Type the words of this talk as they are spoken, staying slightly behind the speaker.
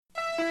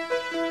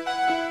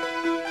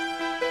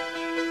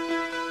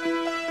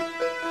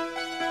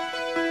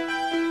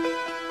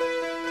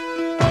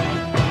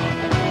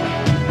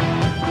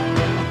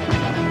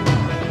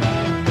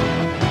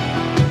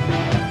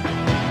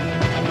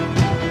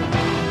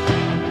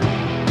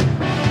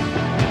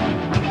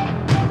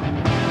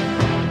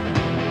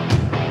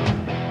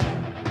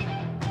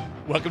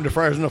welcome to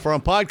Friars on the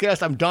Farm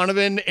podcast. I'm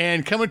Donovan,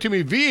 and coming to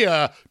me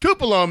via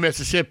Tupelo,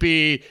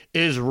 Mississippi,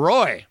 is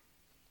Roy.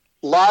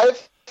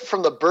 Live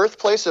from the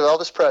birthplace of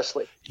Elvis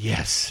Presley.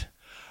 Yes.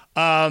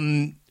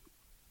 We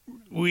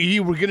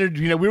were gonna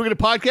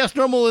podcast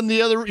normal in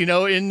the other,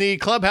 in the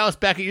clubhouse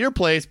back at your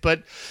place,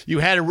 but you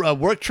had a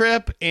work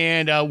trip,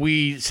 and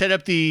we set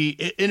up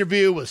the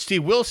interview with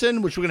Steve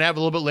Wilson, which we're gonna have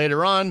a little bit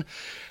later on.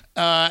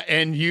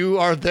 And you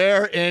are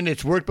there, and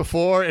it's worked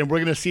before, and we're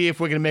gonna see if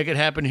we're gonna make it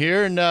happen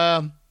here,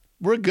 and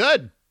we're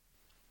good.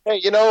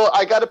 Hey,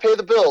 I got to pay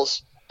the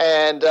bills,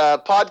 and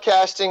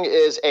podcasting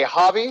is a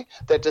hobby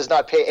that does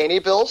not pay any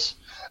bills.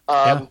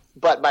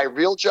 But my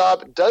real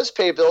job does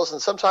pay bills,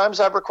 and sometimes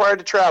I'm required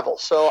to travel.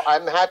 So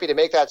I'm happy to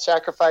make that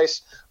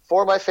sacrifice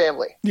for my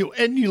family.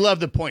 You love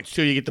the points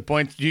too. You get the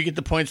points. Do you get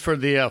the points for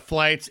the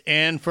flights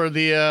and for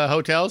the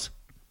hotels?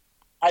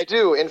 I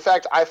do. In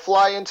fact, I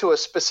fly into a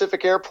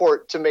specific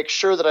airport to make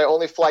sure that I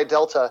only fly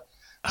Delta,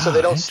 so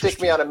they don't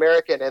stick me on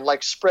American and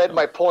spread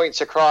my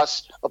points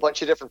across a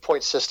bunch of different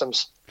point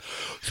systems.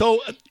 So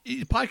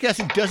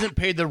podcasting doesn't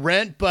pay the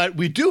rent, but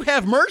we do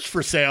have merch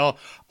for sale.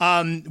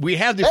 We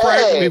have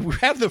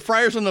the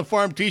Friars on the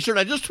Farm T-shirt.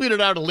 I just tweeted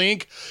out a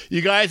link.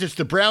 You guys, it's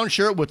the brown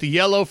shirt with the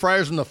yellow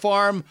Friars on the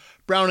Farm,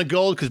 brown and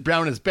gold because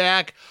brown is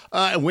back.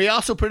 And we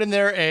also put in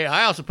there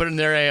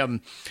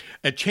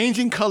a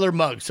changing color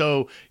mug.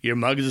 So your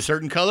mug is a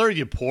certain color.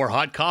 You pour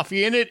hot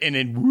coffee in it, and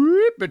then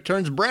whoop, it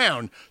turns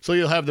brown. So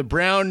you'll have the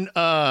brown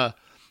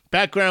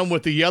background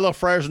with the yellow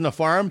Friars on the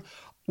Farm.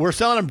 We're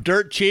selling them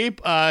dirt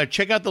cheap.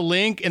 Check out the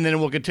link, and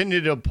then we'll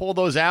continue to pull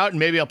those out. And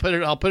maybe I'll put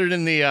it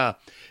in the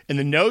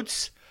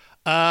notes.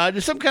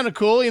 Just something kind of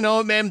cool,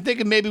 Man, I'm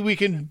thinking maybe we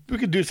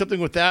could do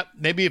something with that.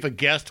 Maybe if a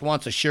guest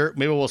wants a shirt,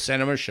 maybe we'll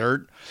send them a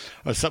shirt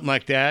or something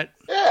like that.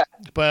 Yeah.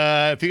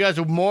 But if you guys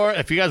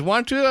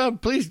want to,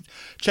 please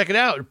check it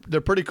out.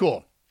 They're pretty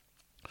cool.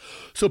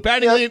 So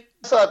that's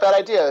not a bad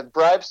idea.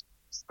 Bribes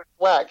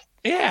flag.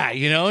 Yeah,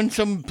 and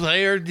some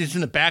player is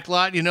in the back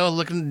lot,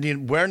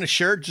 looking, wearing a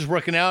shirt, just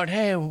working out.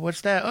 Hey,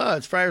 what's that? Oh,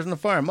 it's Friars on the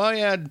Farm. Oh,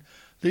 yeah,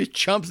 these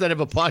chumps that have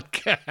a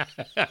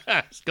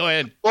podcast. Go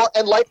ahead. Well,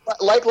 and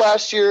like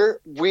last year,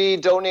 we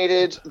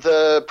donated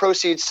the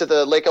proceeds to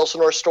the Lake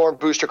Elsinore Storm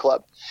Booster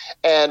Club.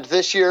 And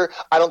this year,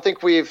 I don't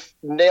think we've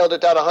nailed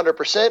it down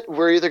 100%.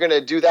 We're either going to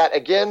do that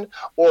again,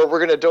 or we're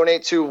going to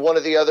donate to one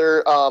of the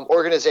other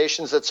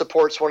organizations that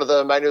supports one of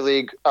the minor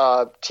league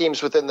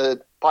teams within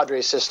the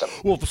Padres system.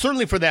 Well,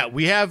 certainly for that,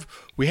 we have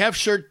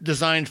shirt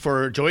designed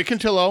for Joey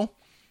Cantillo.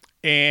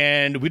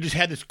 And we just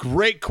had this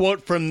great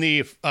quote from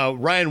the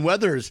Ryan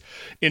Weathers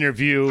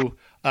interview.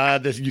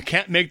 This "You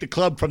can't make the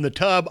club from the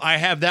tub." I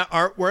have that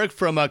artwork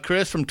from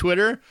Chris from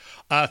Twitter.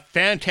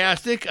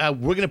 Fantastic.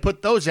 We're going to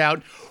put those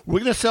out.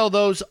 We're going to sell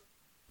those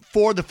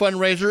for the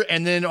fundraiser,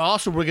 and then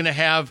also we're going to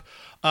have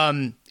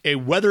a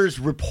Weathers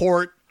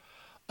Report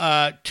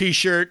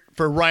T-shirt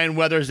for Ryan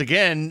Weathers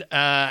again,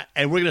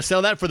 and we're going to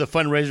sell that for the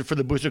fundraiser for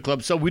the Booster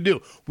Club. So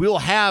we'll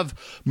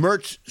have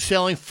merch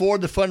selling for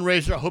the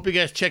fundraiser. I hope you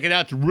guys check it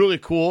out. It's really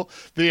cool.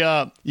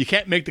 The "You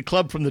can't make the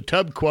club from the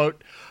tub"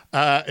 quote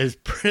is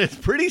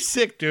pretty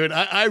sick, dude.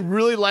 I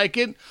really like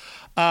it.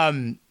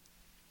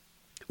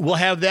 We'll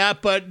have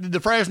that, but the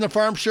Friars on the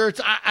Farm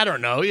shirts, I don't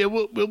know. We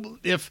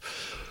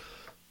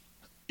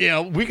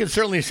can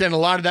certainly send a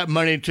lot of that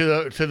money to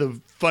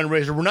the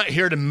fundraiser. We're not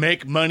here to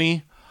make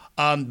money.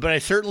 But I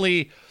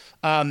certainly,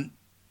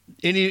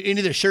 any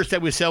of the shirts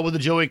that we sell with the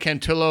Joey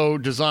Cantillo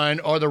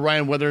design or the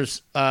Ryan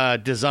Weathers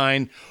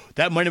design,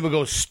 that money will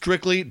go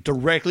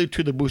directly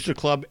to the Booster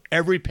Club,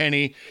 every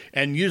penny.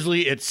 And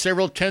usually it's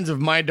several tens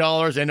of my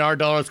dollars and our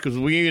dollars because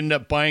we end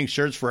up buying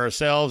shirts for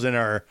ourselves and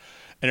our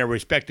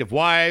respective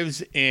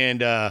wives.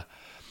 And check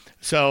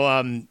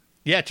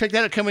that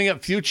out coming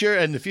up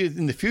in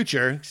the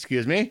future.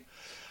 Excuse me.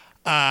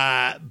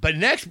 But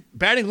next,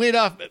 batting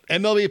leadoff,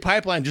 MLB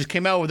Pipeline just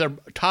came out with their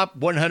top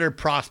 100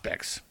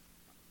 prospects.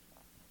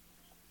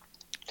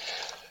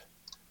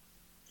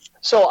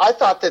 So I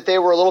thought that they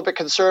were a little bit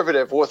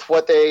conservative with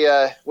what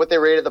they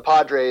rated the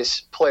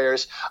Padres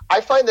players.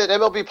 I find that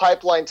MLB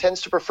Pipeline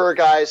tends to prefer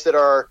guys that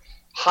are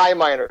high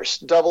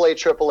minors, AA,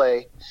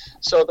 AAA.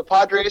 So the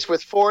Padres,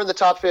 with 4 in the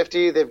top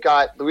 50, they've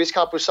got Luis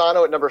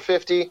Campusano at number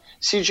 50,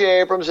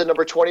 C.J. Abrams at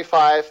number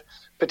 25,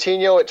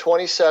 Patino at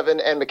 27,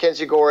 and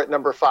Mackenzie Gore at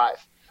number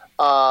 5.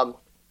 I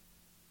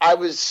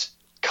was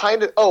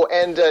and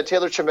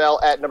Taylor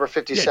Trammell at number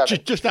 57. Yeah,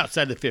 just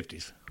outside the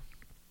 50s.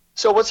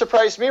 So what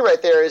surprised me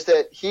right there is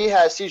that he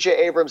has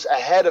C.J. Abrams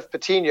ahead of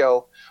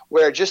Patino,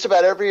 where just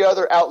about every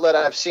other outlet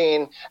I've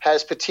seen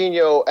has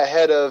Patino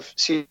ahead of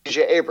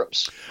C.J.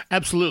 Abrams.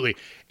 Absolutely.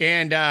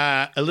 And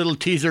a little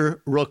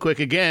teaser real quick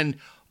again,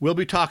 we'll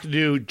be talking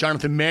to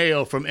Jonathan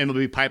Mayo from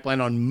MLB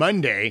Pipeline on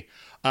Monday.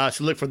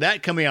 So look for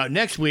that coming out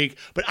next week.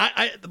 But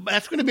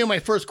that's going to be my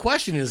first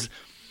question is,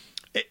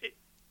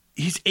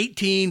 he's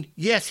 18.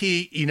 Yes,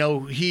 he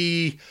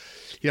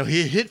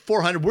hit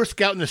 400. We're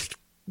scouting the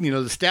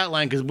stat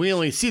line because we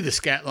only see the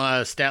stat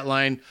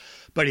line.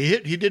 But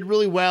he did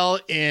really well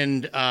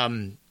in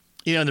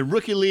the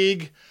rookie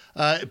league.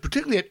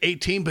 particularly at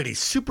 18, but he's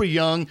super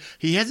young.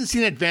 He hasn't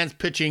seen advanced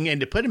pitching, and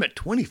to put him at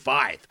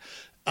 25,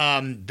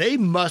 they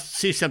must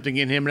see something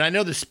in him. And I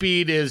know the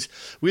speed is,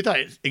 we thought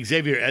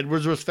Xavier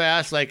Edwards was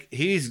fast. Like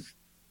he's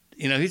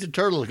a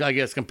turtle, I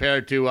guess,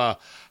 compared to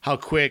how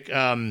quick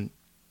CJ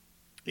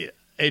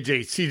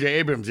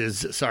Abrams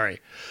is. Sorry.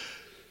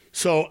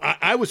 So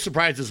I was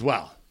surprised as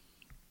well.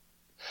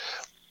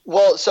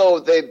 Well, so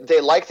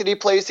they like that he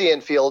plays the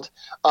infield.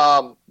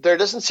 There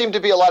doesn't seem to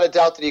be a lot of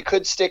doubt that he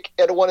could stick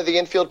at one of the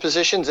infield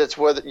positions. It's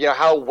whether,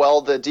 how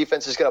well the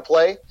defense is going to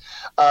play.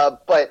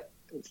 But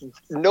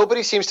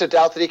nobody seems to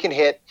doubt that he can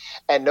hit,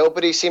 and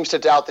nobody seems to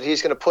doubt that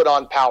he's going to put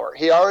on power.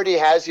 He already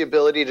has the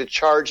ability to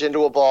charge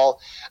into a ball,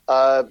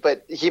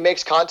 but he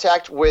makes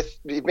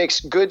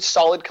good,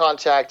 solid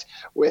contact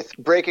with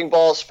breaking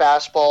balls,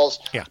 fastballs,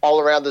 all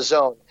around the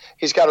zone.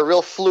 He's got a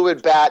real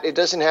fluid bat.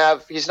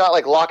 He's not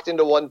like locked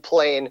into one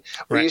plane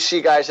where you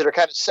see guys that are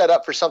kind of set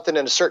up for something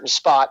in a certain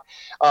spot,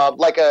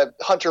 like a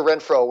Hunter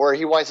Renfroe, where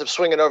he winds up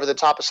swinging over the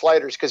top of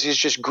sliders because he's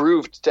just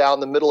grooved down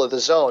the middle of the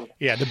zone.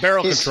 Yeah, the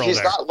barrel control.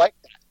 He's not like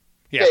that.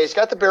 Yeah, he's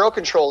got the barrel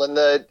control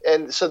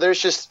and so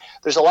there's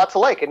a lot to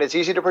like, and it's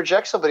easy to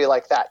project somebody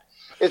like that.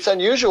 It's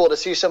unusual to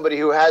see somebody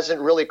who hasn't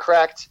really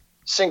cracked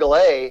single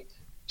A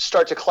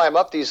start to climb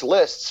up these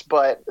lists,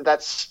 but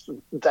that's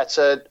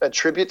a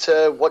tribute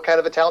to what kind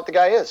of a talent the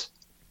guy is.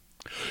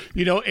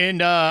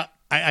 And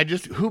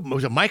who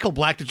was it? Michael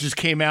Black that just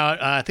came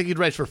out. I think he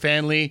writes for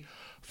Fanly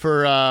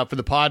for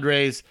the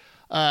Padres.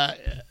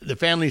 The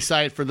Fanly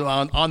site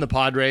on the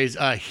Padres.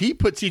 He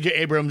put CJ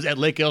Abrams at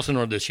Lake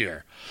Elsinore this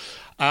year.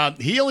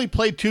 He only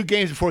played 2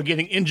 games before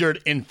getting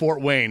injured in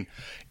Fort Wayne,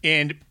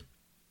 and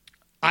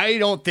I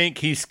don't think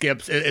he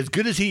skips. As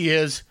good as he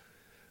is,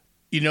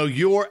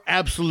 your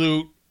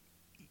absolute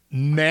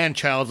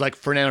man-child like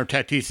Fernando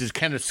Tatis is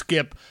kind of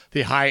skip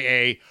the high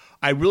A.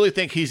 I really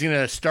think he's going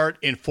to start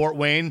in Fort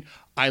Wayne.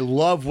 I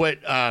love what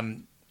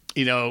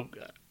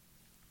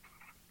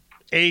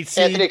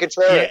AC, Anthony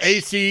Contreras.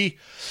 AC,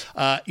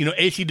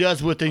 AC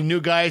does with the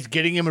new guys,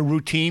 getting him a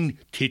routine,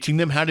 teaching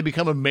them how to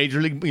become a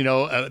major league,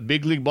 a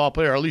big league ball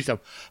player, or at least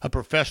a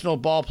professional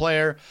ball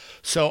player.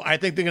 So I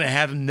think they're going to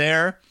have him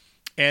there,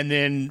 and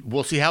then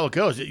we'll see how it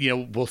goes.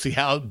 We'll see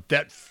how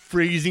that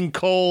freezing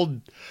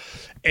cold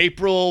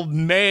April,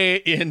 May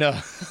in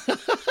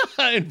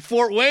in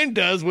Fort Wayne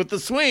does with the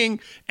swing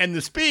and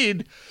the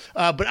speed.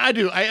 But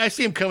I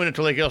see him coming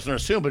into Lake Elsinore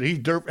soon.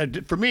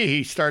 But for me,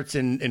 he starts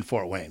in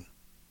Fort Wayne.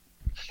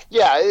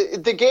 Yeah,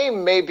 the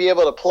game may be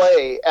able to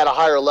play at a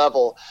higher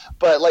level,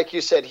 but like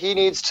you said, they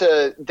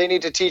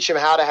need to teach him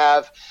how to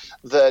have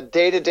the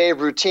day-to-day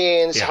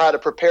routines, how to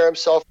prepare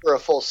himself for a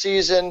full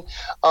season.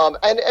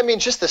 And I mean,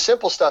 just the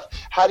simple stuff.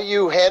 How do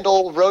you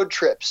handle road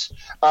trips?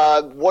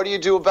 What do you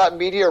do about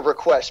media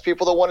requests,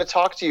 people that want to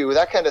talk to you,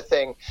 that kind of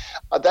thing?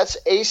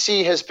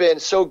 AC has been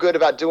so good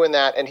about doing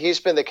that, and he's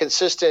been the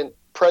consistent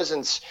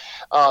presence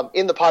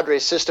in the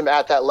Padres system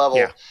at that level.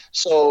 Yeah.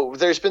 So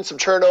there's been some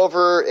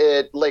turnover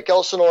at Lake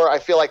Elsinore. I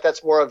feel like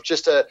that's more of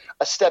just a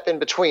step in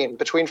between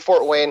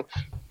Fort Wayne,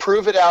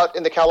 prove it out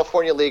in the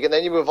California League, and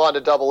then you move on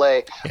to Double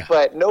A. Yeah.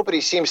 But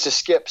nobody seems to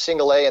skip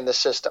Single A in this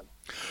system.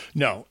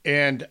 No,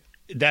 and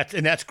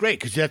that's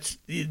great because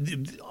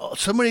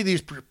so many of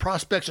these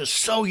prospects are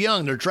so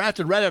young. They're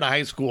drafted right out of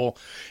high school,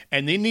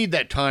 and they need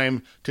that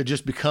time to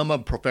just become a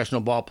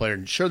professional ball player.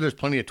 And sure, there's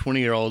plenty of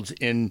 20-year-olds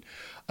and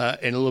a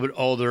little bit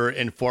older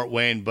in Fort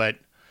Wayne, but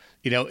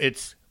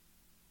it's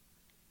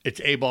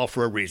A-ball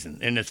for a reason,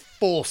 and it's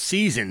full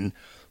season,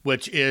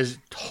 which is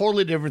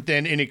totally different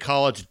than any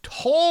college,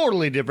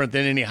 totally different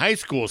than any high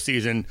school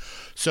season.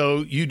 So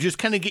you just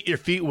kind of get your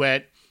feet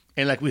wet,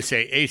 and like we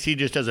say, AC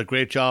just does a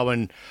great job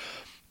in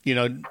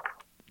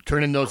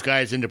turning those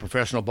guys into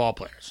professional ball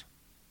players.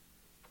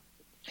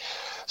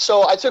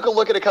 So I took a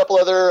look at a couple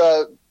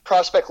other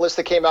prospect lists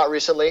that came out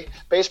recently.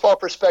 Baseball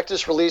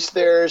Prospectus released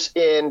theirs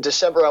in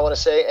December, I want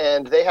to say,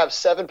 and they have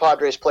 7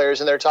 Padres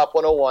players in their top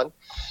 101.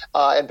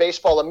 And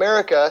Baseball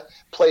America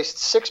placed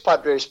 6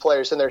 Padres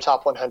players in their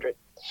top 100.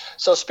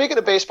 So speaking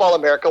of Baseball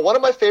America, one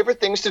of my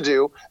favorite things to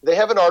do, they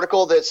have an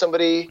article that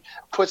somebody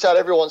puts out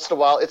every once in a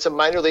while. It's a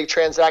minor league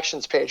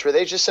transactions page where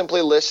they just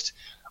simply list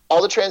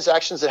all the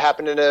transactions that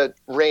happened in a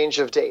range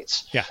of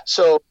dates. Yeah.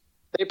 So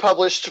they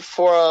published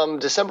from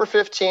December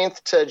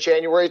 15th to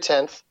January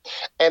 10th,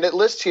 and it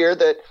lists here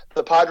that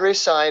the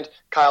Padres signed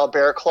Kyle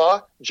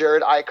Barraclough,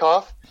 Jared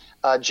Eichhoff,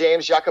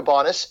 James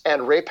Yacobanis,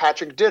 and Ray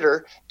Patrick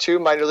Ditter to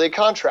minor league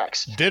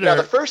contracts. Ditter. Now,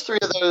 the first 3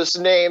 of those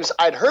names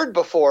I'd heard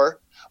before,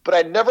 but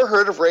I'd never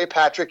heard of Ray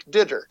Patrick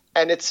Ditter,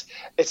 and it's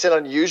an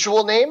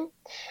unusual name,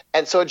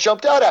 and so it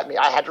jumped out at me.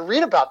 I had to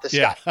read about this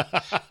guy.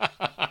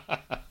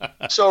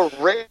 So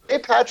Ray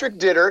Patrick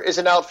Ditter is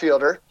an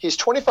outfielder. He's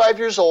 25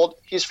 years old.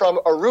 He's from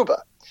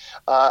Aruba.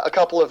 A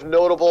couple of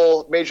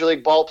notable Major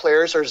League ball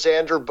players are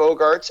Xander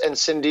Bogaerts and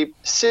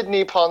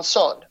Sidney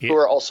Ponson, who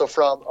are also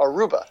from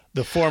Aruba.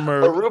 The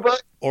former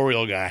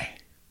Oriole guy.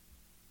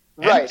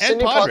 Right.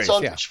 Sidney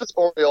Ponson for the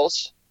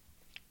Orioles.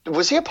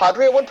 Was he a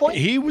Padre at one point?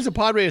 He was a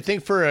Padre, I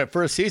think, for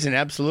a season,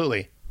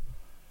 absolutely.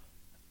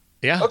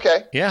 Yeah.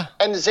 Okay. Yeah.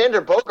 And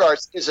Xander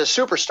Bogaerts is a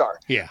superstar.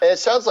 Yeah. And it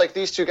sounds like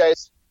these two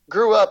guys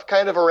grew up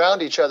kind of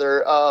around each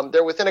other.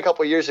 They're within a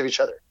couple of years of each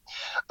other.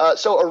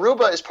 So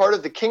Aruba is part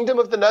of the Kingdom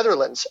of the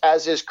Netherlands,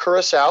 as is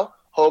Curaçao,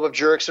 home of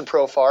Jurickson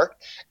Profar,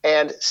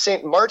 and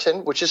St.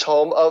 Martin, which is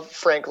home of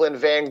Franklin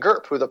Van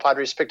Gerp, who the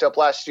Padres picked up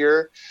last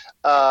year.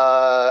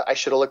 I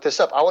should have looked this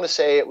up. I want to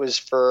say it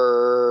was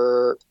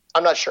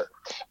I'm not sure,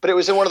 but it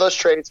was in one of those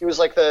trades. He was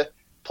like the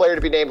player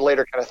to be named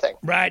later kind of thing.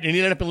 Right, and he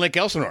ended up in Lake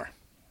Elsinore.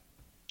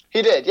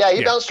 He did, yeah.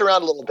 He bounced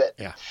around a little bit.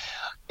 Yeah.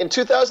 In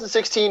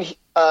 2016,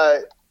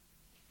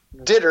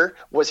 Ditter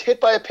was hit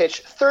by a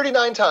pitch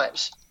 39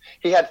 times.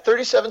 He had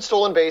 37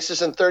 stolen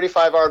bases and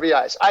 35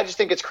 RBIs. I just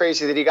think it's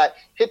crazy that he got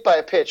hit by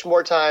a pitch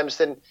more times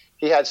than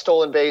he had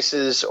stolen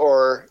bases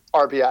or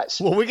RBIs.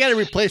 Well, we got to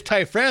replace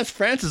Ty France.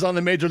 France is on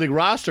the Major League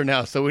roster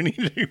now, so we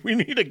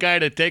need a guy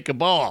to take a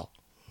ball.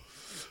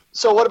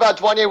 So what about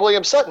Dwayne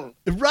Williams Sutton?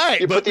 Right.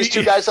 You put these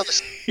two guys on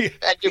the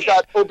and you've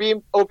got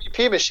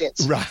OBP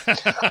machines.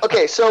 Right.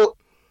 Okay, so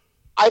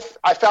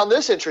I found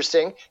this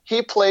interesting.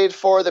 He played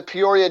for the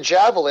Peoria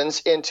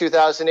Javelins in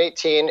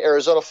 2018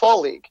 Arizona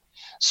Fall League.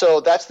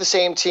 So that's the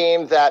same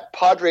team that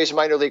Padres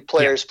minor league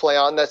players play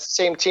on. That's the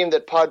same team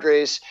that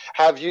Padres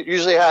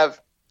usually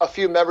have a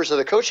few members of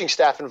the coaching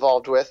staff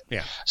involved with.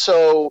 Yeah.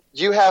 So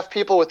you have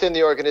people within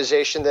the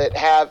organization that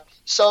have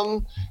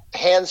some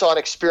hands-on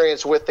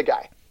experience with the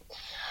guy.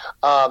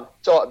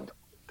 So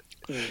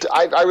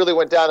I really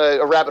went down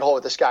a rabbit hole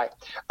with this guy.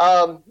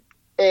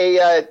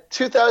 A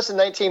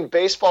 2019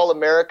 Baseball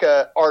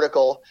America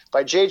article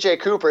by J.J.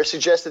 Cooper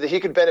suggested that he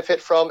could benefit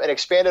from an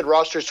expanded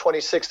roster's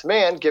 26th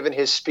man, given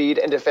his speed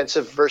and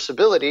defensive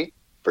versatility.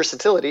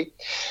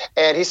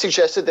 And he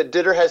suggested that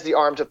Ditter has the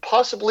arm to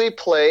possibly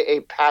play a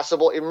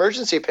passable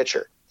emergency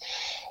pitcher.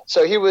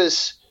 So he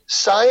was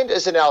signed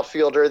as an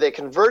outfielder. They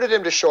converted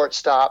him to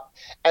shortstop,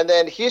 and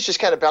then he's just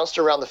kind of bounced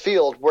around the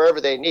field wherever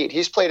they need.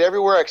 He's played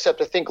everywhere except,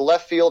 I think,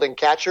 left field and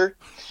catcher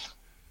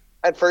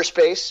and first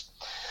base.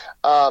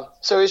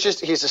 So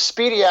he's a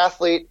speedy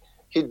athlete.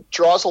 He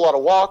draws a lot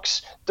of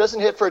walks, doesn't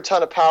hit for a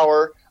ton of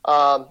power.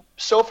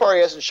 So far,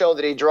 he hasn't shown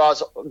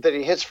that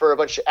he hits for a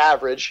bunch of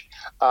average,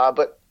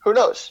 but who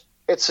knows?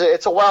 It's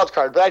a wild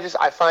card. But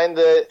I find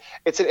that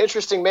it's an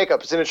interesting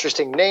makeup. It's an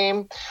interesting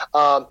name.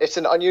 It's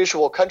an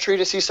unusual country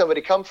to see somebody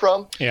come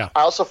from. Yeah.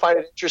 I also find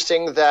it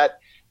interesting that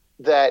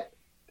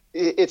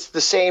it's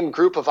the same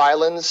group of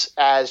islands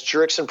as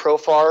Jurickson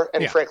Profar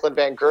and Franklin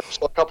Van Gerp,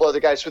 so a couple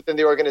other guys within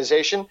the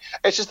organization.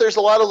 It's just there's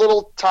a lot of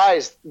little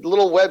ties,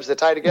 little webs that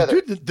tie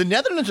together. Dude, the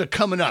Netherlands are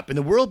coming up in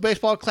the World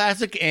Baseball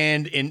Classic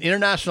and in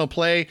international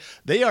play.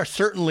 They are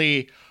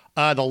certainly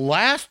the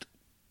last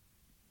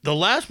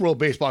World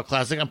Baseball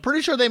Classic. I'm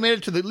pretty sure they made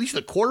it to at least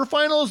the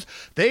quarterfinals.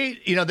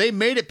 They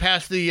made it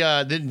past the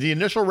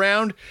initial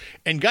round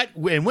and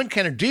went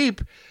kind of deep,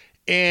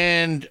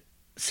 and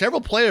several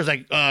players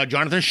like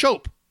Jonathan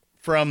Schoop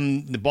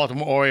from the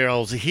Baltimore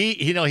Orioles.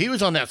 He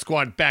was on that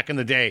squad back in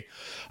the day.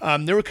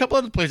 There were a couple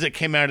other players that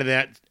came out of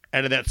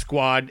that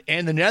squad,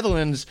 and the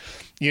Netherlands,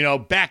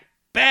 back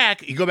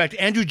you go back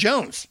to Andrew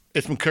Jones.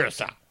 It's from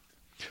Curaçao.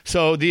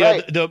 So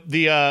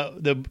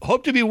the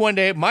hope to be one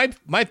day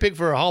my pick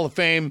for a Hall of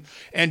Fame,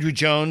 Andrew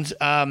Jones.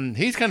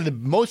 He's kind of the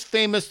most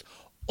famous,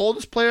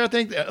 oldest player I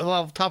think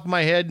off the top of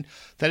my head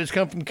that has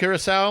come from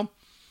Curaçao.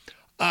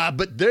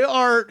 But there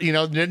are,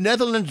 the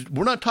Netherlands.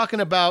 We're not talking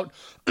about.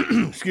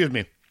 Excuse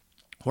me.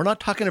 We're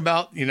not talking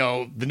about,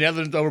 the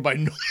Netherlands over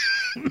by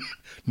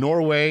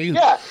Norway.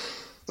 Yeah.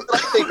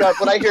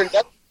 When I hear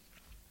Netherlands,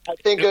 I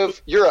think of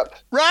Europe.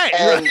 Right.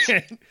 And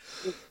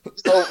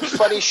so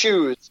funny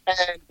shoes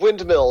and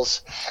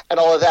windmills and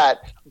all of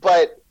that.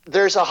 But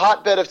there's a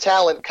hotbed of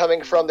talent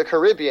coming from the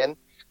Caribbean.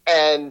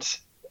 And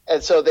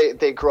so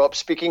they grow up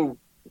speaking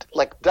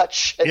like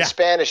Dutch and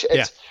Spanish.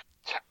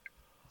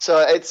 So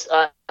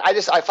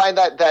I find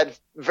that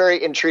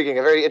very intriguing,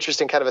 a very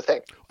interesting kind of a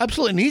thing.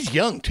 Absolutely. And he's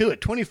young too. At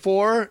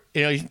 24,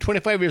 he's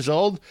 25 years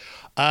old,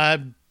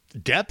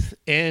 depth,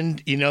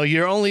 and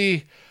you're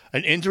only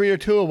an injury or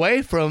two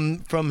away from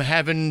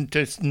having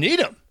to need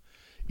him.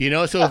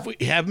 So if we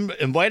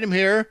invite him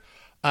here,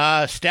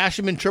 stash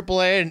him in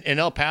AAA in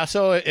El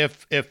Paso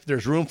if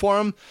there's room for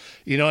him,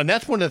 and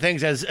that's one of the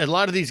things as a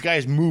lot of these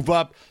guys move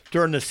up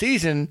during the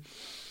season,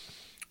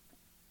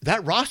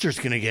 that roster is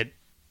going to get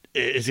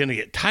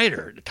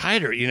tighter.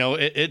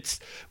 It's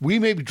we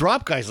maybe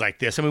drop guys like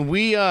this. I mean,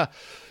 we, friend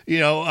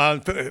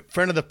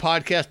of the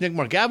podcast, Nick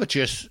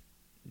Margavicius,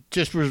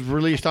 just was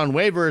released on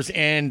waivers,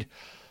 and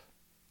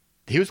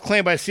he was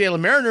claimed by Seattle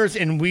Mariners,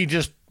 and we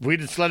just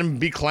let him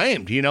be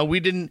claimed. We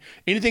didn't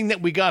anything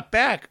that we got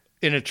back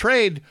in a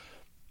trade.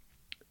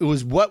 It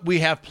was what we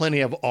have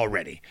plenty of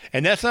already,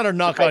 and that's not a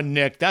knock on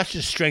Nick. That's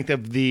just strength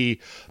of the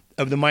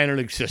minor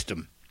league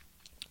system.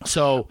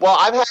 So, well,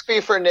 I'm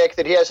happy for Nick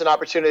that he has an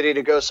opportunity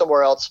to go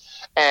somewhere else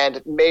and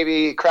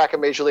maybe crack a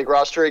major league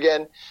roster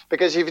again.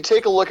 Because if you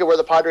take a look at where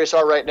the Padres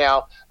are right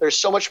now, there's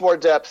so much more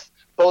depth,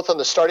 both on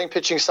the starting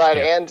pitching side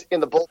and in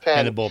the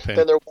bullpen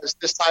than there was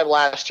this time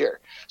last year.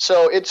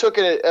 So it took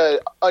an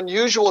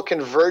unusual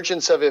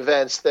convergence of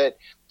events that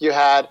you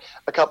had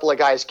a couple of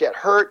guys get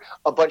hurt,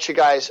 a bunch of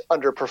guys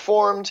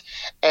underperformed,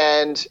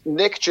 and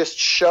Nick just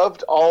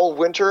shoved all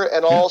winter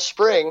and all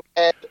spring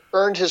and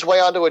earned his way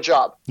onto a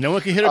job. No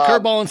one can hit a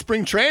curveball in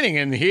spring training,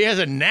 and he has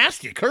a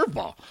nasty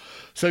curveball.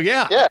 So,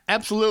 yeah.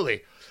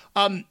 Absolutely.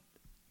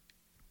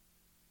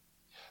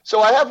 So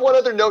I have one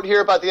other note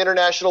here about the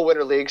International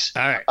Winter Leagues.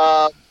 All right.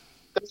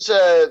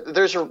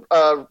 There's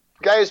a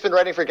guy who's been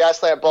writing for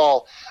Gaslamp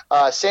Ball,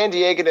 San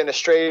Diegan in a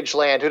Strange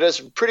Land, who does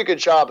a pretty good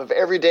job of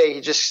every day.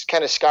 He just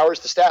kind of scours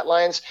the stat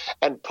lines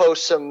and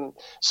posts some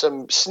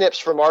snips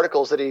from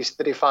articles that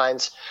he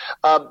finds.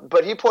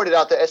 But he pointed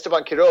out that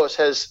Esteban Quiroz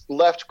has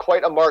left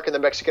quite a mark in the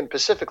Mexican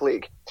Pacific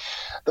League.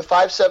 The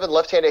 5'7"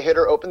 left-handed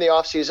hitter opened the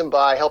offseason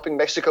by helping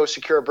Mexico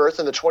secure a berth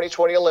in the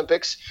 2020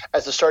 Olympics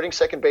as the starting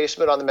second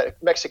baseman on the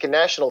Mexican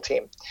national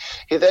team.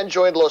 He then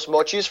joined Los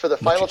Mochis for the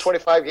final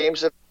 25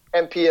 games of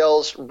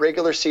MPL's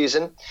regular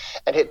season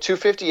and hit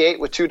 .258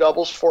 with 2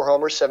 doubles, 4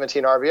 homers,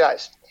 17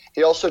 RBIs.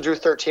 He also drew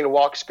 13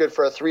 walks, good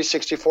for a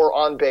 .364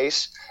 on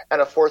base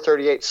and a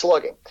 .438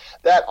 slugging.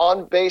 That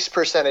on base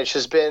percentage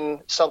has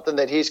been something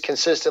that he's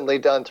consistently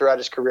done throughout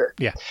his career.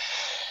 Yeah.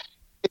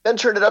 He then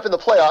turned it up in the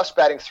playoffs,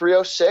 batting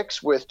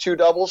 .306 with 2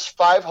 doubles,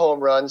 5 home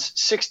runs,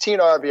 16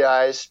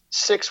 RBIs,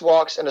 6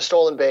 walks, and a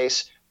stolen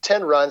base,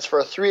 10 runs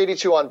for a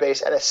 .382 on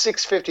base and a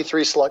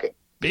 .653 slugging.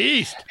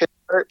 Beast.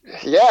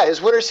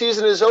 His winter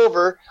season is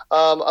over,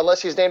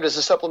 unless he's named as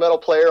a supplemental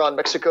player on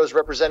Mexico's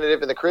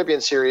representative in the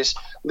Caribbean Series,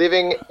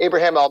 leaving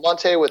Abraham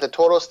Almonte with the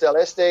Toros del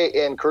Este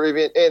in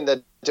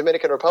the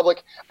Dominican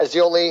Republic as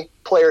the only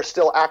player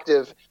still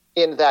active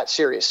in that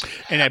series.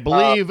 And I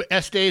believe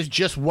Estes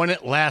just won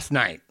it last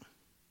night.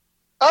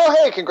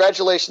 Oh, hey,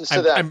 congratulations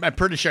to them. I'm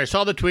pretty sure. I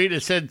saw the tweet.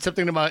 It said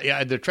something about,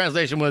 the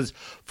translation was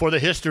for the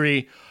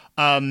history.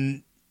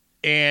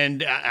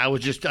 And I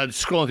was just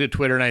scrolling through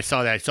Twitter and I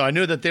saw that. So I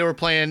knew that they were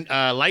playing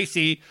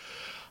Licey.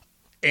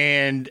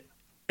 And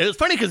it was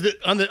funny because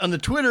on the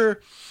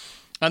Twitter,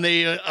 on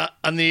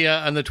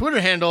the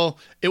Twitter handle,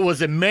 it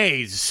was a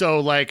maze. So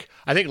like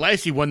I think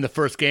Licey won the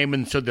first game,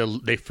 and so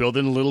they filled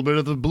in a little bit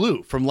of the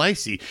blue from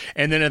Licey.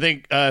 And then I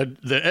think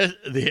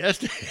the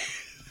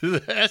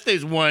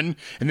Estes won,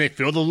 and they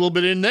filled a little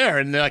bit in there,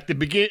 and like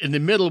in the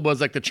middle was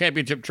like the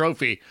championship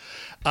trophy.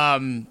 But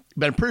I'm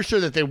pretty sure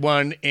that they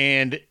won,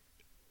 and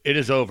it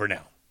is over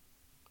now.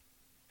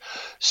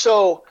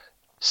 So,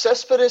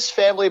 Cespedes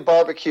Family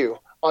Barbecue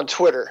on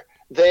Twitter,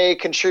 they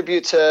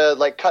contribute to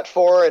like Cut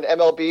 4 and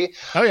MLB.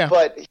 Oh yeah.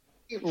 But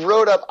he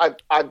wrote up.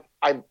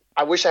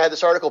 I wish I had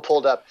this article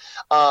pulled up,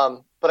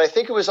 but I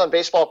think it was on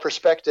Baseball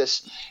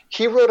Prospectus.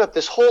 He wrote up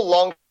this whole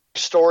long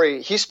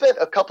story. He spent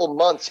a couple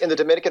months in the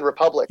Dominican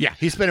Republic. Yeah,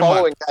 he spent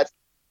following that.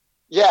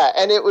 Yeah,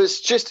 and it was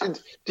just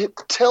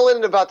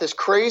telling about this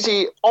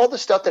crazy, all the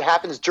stuff that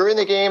happens during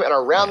the game and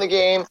around the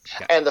game,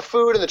 and the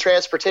food and the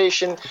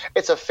transportation.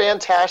 It's a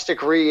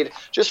fantastic read,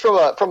 just from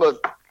a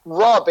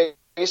raw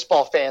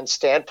baseball fan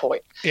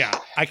standpoint. Yeah,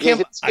 I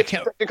can't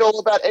technical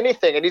about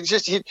anything, and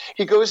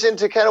he goes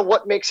into kind of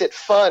what makes it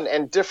fun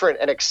and different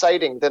and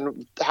exciting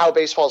than how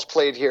baseball's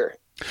played here.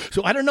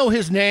 So I don't know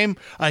his name.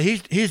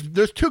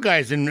 There's 2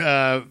 guys in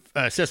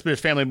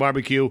Cespedes Family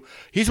Barbecue.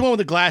 He's the one with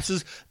the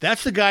glasses.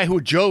 That's the guy who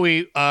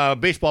Joey,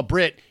 Baseball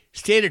Brit,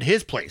 stayed at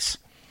his place.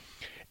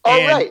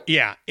 Right.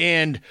 Yeah,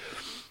 and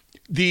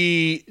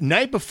the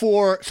night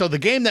before, so the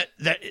game that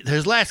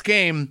his last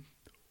game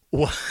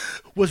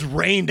was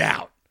rained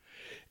out,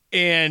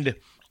 and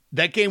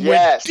that game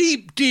went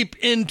deep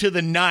into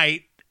the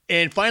night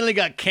and finally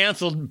got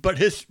canceled. But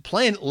his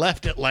plane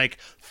left at like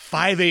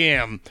 5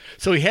 a.m.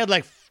 So he had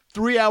like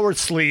 3 hours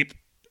sleep.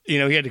 He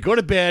had to go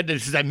to bed.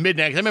 This is at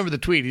midnight. I remember the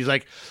tweet. He's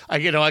like, I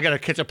got to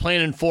catch a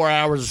plane in 4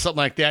 hours or something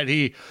like that.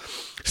 He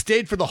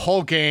stayed for the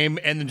whole game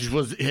and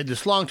then had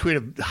this long tweet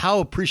of how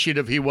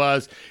appreciative he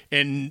was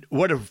and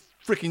what a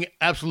freaking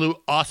absolute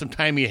awesome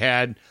time he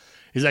had.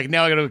 He's like,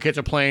 now I got to go catch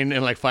a plane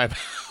in like 4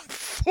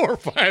 or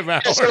 5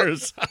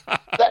 hours.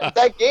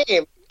 that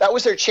game, that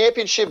was their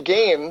championship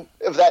game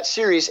of that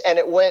series, and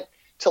it went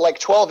to like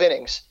 12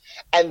 innings.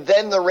 And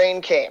then the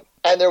rain came.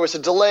 And there was a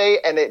delay,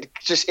 and it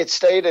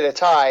stayed at a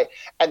tie.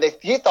 And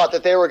he thought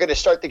that they were going to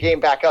start the game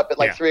back up at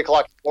like 3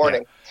 o'clock in the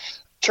morning. Yeah.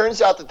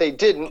 Turns out that they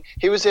didn't.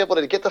 He was able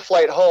to get the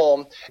flight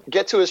home,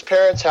 get to his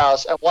parents'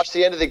 house, and watch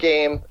the end of the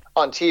game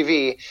on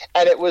TV.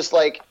 And it was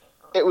like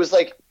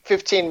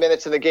 15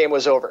 minutes and the game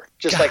was over,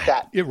 just like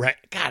that. You're right.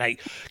 God,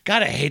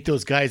 I hate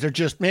those guys. They're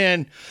just,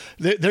 man,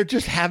 they're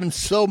just having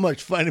so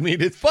much fun. I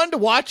mean, it's fun to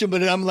watch them,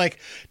 but I'm like,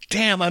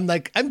 damn, I'm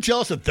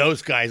jealous of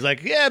those guys.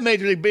 Like, yeah,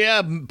 Major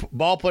League,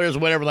 ball players or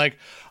whatever. Like,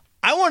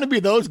 I want to be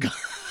those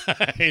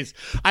guys.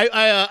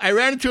 I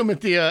ran into him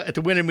at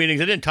the winter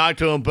meetings. I didn't talk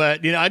to him,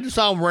 but I just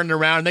saw him running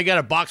around. They got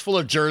a box full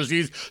of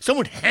jerseys.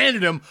 Someone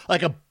handed him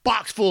like a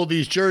box full of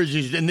these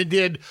jerseys, and they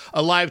did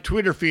a live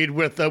Twitter feed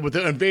with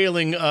the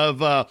unveiling of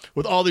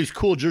with all these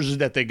cool jerseys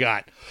that they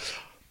got.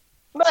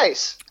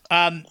 Nice.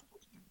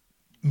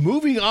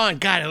 Moving on,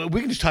 God, we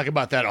can just talk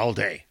about that all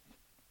day.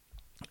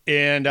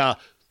 And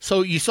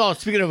so you saw,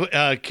 speaking of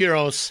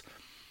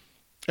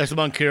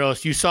Esteban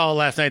Quiroz, you saw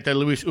last night that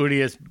Luis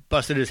Urias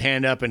busted his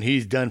hand up and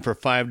he's done for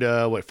 5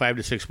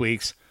 to 6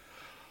 weeks.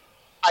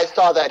 I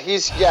saw that.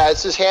 It's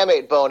his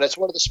hamate bone. It's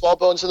one of the small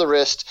bones in the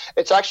wrist.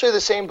 It's actually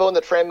the same bone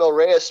that Franmil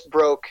Reyes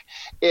broke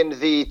in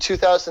the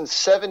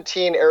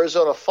 2017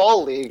 Arizona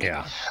Fall League.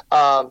 Yeah.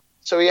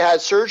 So he had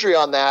surgery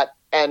on that,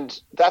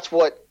 and that's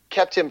what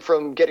kept him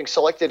from getting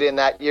selected in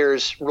that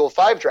year's Rule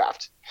 5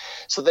 draft.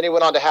 So then he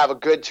went on to have a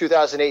good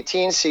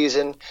 2018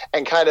 season,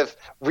 and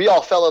we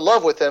all fell in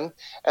love with him.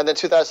 And then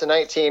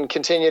 2019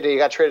 continued, and he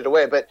got traded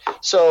away. But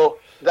so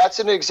that's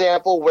an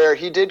example where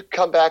he did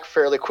come back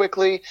fairly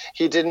quickly.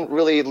 He didn't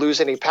really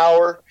lose any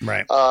power.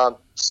 Right.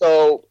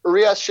 So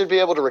Urias should be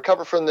able to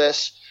recover from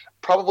this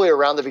probably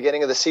around the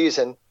beginning of the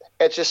season.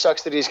 It just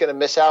sucks that he's going to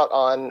miss out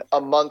on a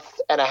month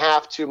and a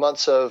half, 2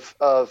 months of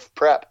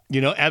prep.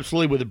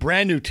 Absolutely, with a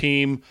brand new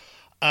team.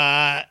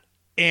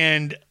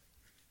 And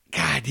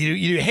God,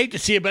 you hate to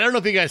see it, but I don't know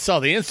if you guys saw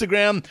the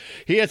Instagram.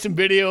 He had some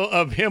video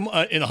of him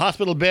in a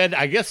hospital bed,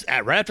 I guess,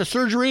 right after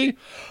surgery,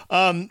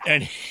 and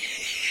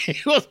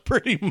he was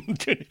pretty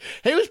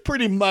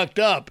mucked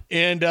up.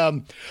 And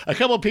a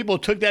couple of people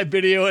took that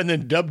video and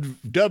then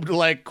dubbed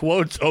like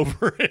quotes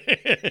over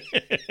it.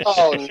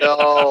 Oh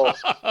no!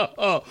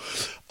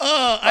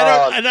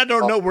 I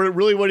don't know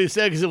really what he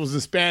said because it was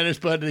in Spanish,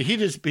 but he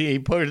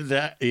put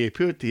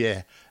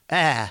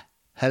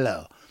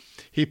hello.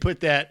 He put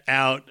that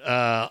out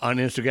on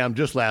Instagram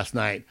just last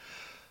night.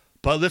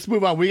 But let's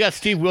move on. We got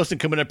Steve Wilson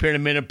coming up here in a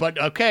minute.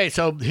 But, okay,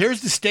 so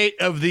here's the state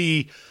of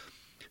the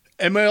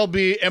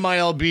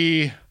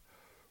MILB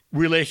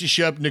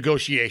relationship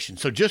negotiation.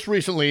 So just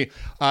recently,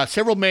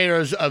 several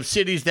mayors of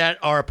cities that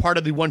are a part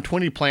of the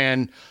 120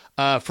 plan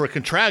for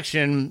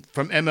contraction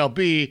from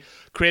MLB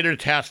created a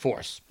task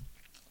force.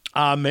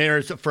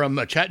 Mayors from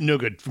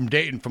Chattanooga, from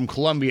Dayton, from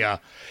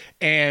Columbia,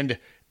 and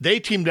they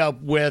teamed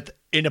up with,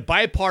 in a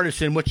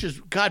bipartisan, which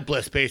is, God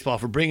bless baseball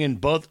for bringing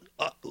both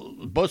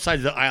sides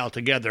of the aisle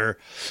together.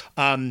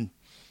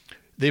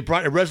 They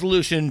brought a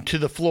resolution to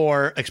the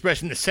floor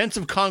expressing the sense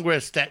of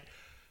Congress that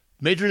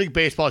Major League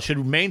Baseball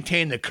should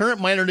maintain the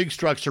current minor league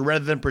structure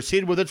rather than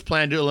proceed with its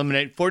plan to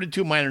eliminate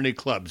 42 minor league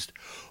clubs.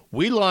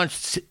 We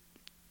launched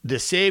the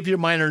Save Your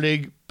Minor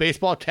League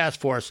Baseball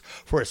Task Force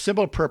for a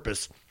simple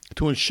purpose: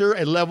 to ensure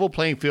a level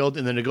playing field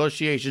in the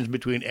negotiations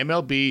between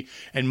MLB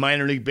and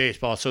minor league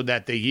baseball so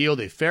that they yield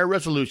a fair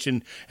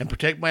resolution and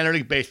protect minor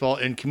league baseball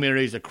in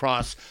communities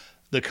across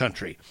the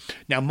country.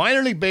 Now,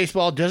 minor league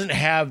baseball doesn't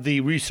have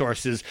the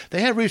resources.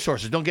 They have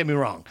resources, don't get me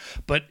wrong,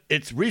 but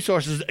it's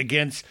resources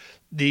against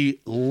the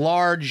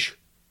large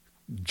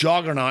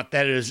juggernaut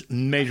that is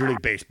Major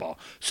League Baseball.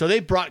 So they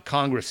brought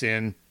Congress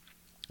in,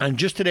 and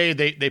just today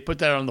they put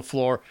that on the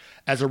floor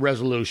as a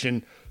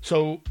resolution.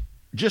 So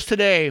just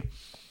today...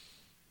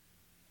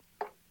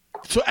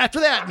 So after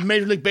that,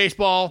 Major League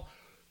Baseball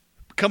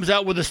comes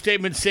out with a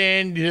statement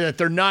saying that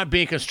they're not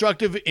being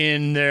constructive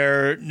in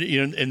their,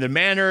 in the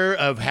manner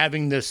of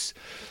having this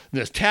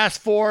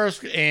task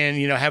force and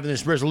having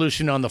this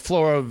resolution on the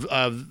floor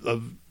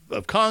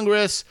of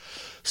Congress.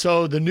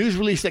 So the news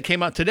release that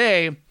came out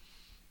today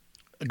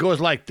goes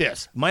like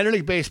this: Minor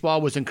League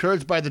Baseball was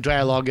encouraged by the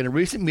dialogue in a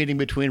recent meeting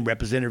between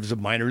representatives of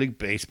Minor League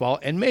Baseball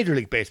and Major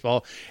League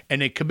Baseball,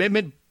 and a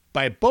commitment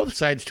by both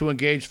sides to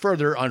engage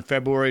further on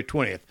February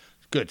 20th.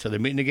 Good. So they're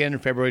meeting again on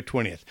February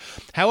 20th.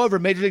 However,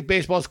 Major League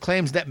Baseball's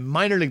claims that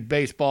Minor League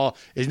Baseball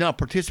is not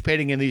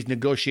participating in these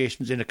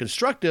negotiations in a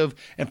constructive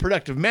and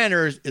productive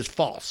manner is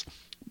false.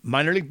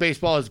 Minor League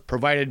Baseball has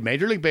provided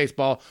Major League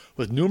Baseball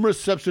with numerous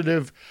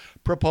substantive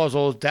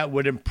proposals that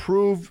would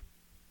improve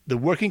the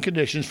working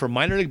conditions for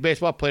minor league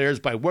baseball players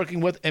by working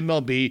with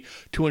MLB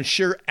to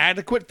ensure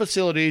adequate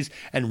facilities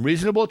and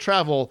reasonable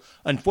travel.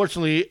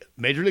 Unfortunately,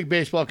 Major League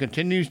Baseball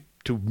continues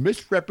to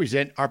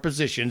misrepresent our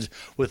positions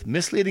with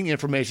misleading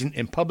information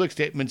in public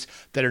statements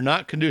that are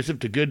not conducive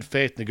to good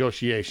faith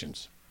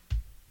negotiations.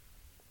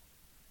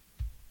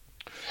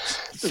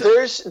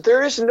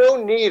 There is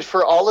no need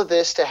for all of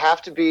this to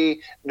have to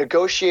be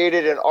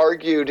negotiated and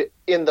argued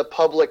in the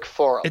public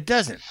forum. It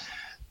doesn't.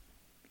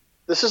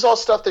 This is all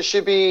stuff that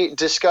should be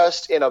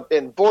discussed in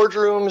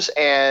boardrooms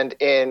and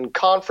in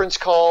conference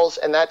calls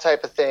and that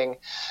type of thing.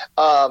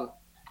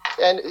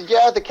 And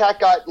yeah, the cat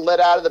got let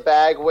out of the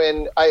bag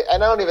when I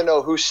don't even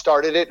know who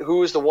started it, who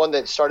was the one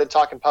that started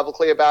talking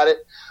publicly about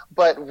it.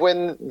 But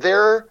when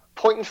they're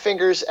pointing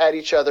fingers at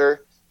each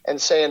other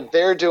and saying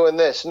they're doing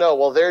this,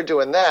 they're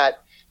doing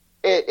that,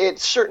 it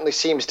certainly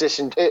seems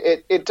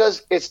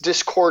it's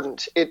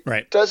discordant.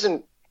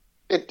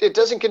 It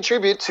doesn't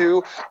contribute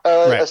to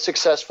a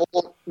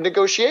successful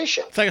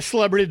negotiation. It's like a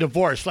celebrity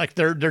divorce, like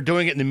they're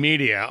doing it in the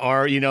media,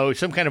 or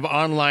some kind of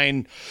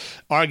online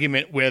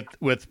argument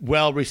with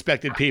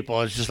well-respected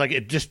people. It's just like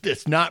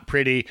it's not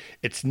pretty.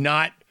 It's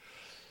not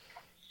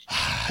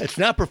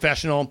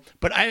professional.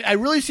 But I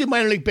really see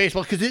minor league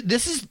baseball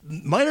because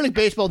minor league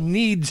baseball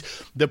needs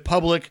the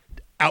public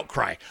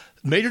outcry.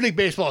 Major League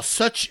Baseball is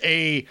such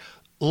a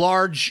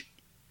large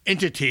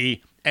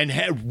entity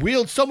and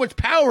wield so much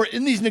power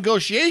in these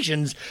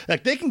negotiations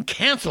that they can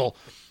cancel.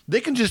 They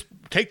can just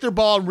take their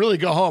ball and really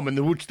go home,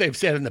 which they've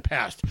said in the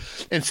past.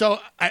 And so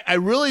I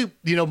really,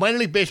 minor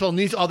league baseball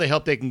needs all the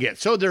help they can get.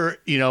 So they're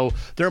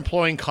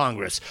employing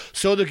Congress.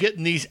 So they're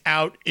getting these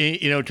out,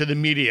 to the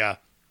media.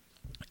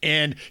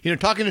 And,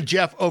 talking to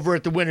Jeff over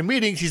at the winter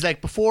meetings, he's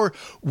like, before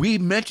we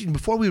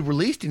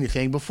released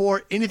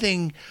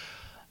anything,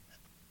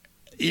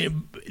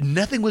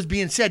 nothing was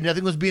being said,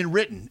 nothing was being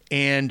written.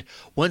 And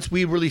once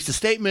we released a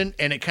statement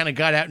and it kind of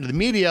got out into the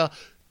media,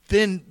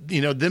 then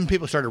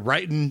people started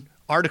writing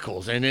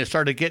articles and it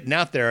started getting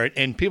out there,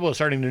 and people are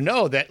starting to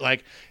know that,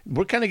 like,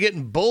 we're kind of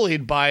getting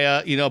bullied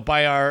by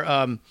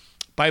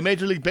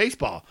Major League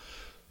Baseball.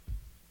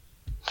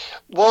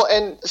 Well,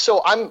 and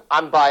so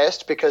I'm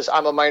biased because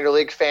I'm a minor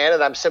league fan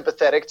and I'm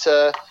sympathetic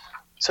to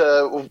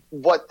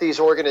what these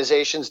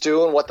organizations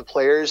do and what the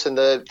players and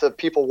the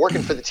people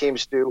working for the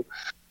teams do.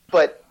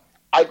 But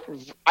I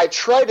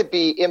try to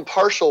be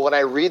impartial when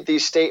I read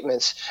these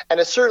statements, and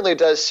it certainly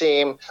does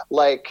seem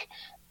like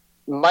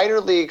minor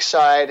league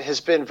side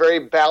has been very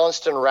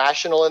balanced and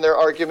rational in their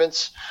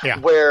arguments,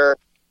 where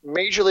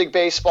Major League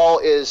Baseball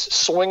is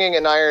swinging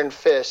an iron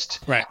fist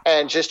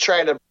and just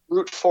trying to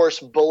brute force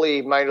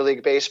bully minor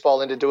league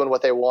baseball into doing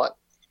what they want.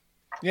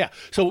 Yeah.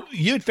 So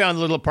you'd found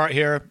a little part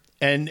here,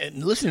 and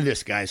listen to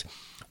this, guys.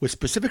 With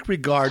specific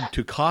regard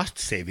to cost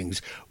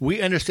savings,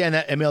 we understand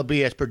that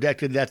MLB has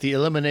projected that the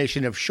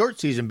elimination of short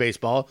season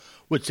baseball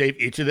would save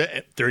each of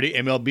the 30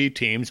 MLB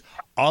teams,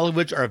 all of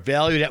which are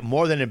valued at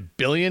more than $1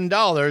 billion,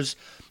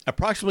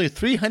 approximately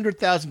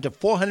 $300,000 to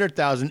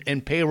 $400,000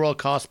 in payroll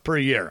costs per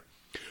year,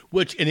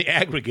 which in the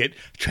aggregate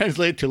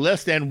translate to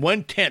less than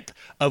 1/10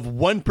 of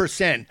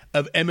 1%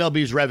 of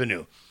MLB's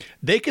revenue.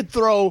 They could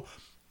throw,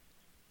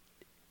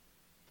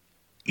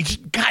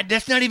 God,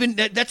 that's not even,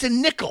 that's a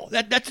nickel.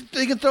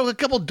 They can throw a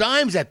couple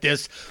dimes at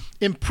this,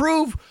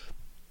 improve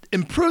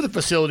the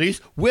facilities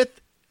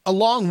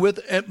along with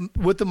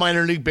the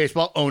minor league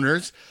baseball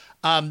owners.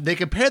 They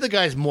can pay the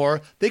guys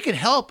more. They can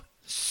help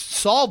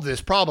solve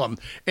this problem.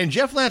 And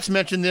Jeff Lance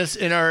mentioned this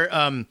in our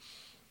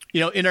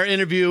in our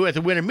interview at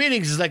the winter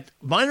meetings, is like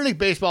minor league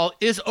baseball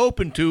is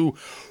open to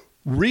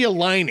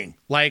realigning.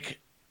 Like,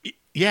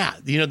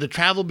 the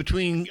travel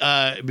between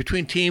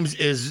teams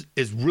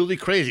is really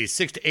crazy,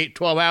 6 to 8,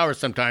 12 hours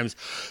sometimes.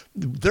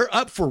 They're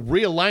up for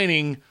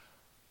realigning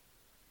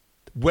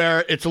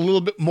where it's a little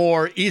bit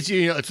more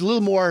easier. It's a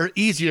little more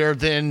easier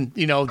than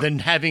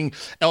having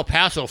El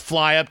Paso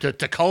fly up to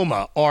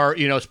Tacoma or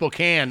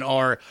Spokane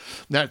or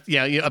not.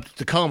 Up to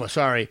Tacoma.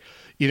 Sorry,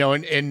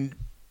 and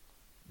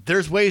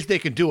there's ways they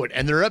can do it,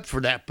 and they're up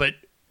for that. But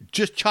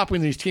just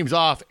chopping these teams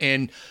off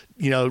and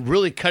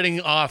really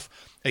cutting off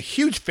a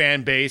huge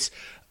fan base,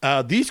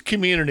 these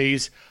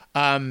communities,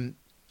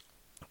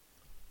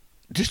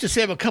 just to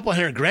save a couple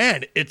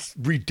 $100,000, it's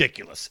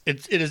ridiculous.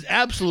 It is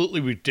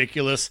absolutely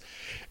ridiculous.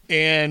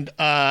 And,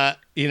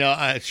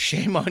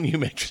 shame on you,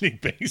 Major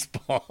League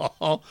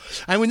Baseball.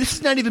 I mean, this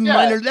is not even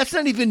minor. That's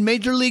not even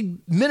Major League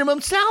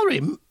minimum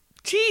salary.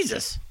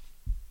 Jesus.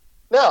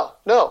 No.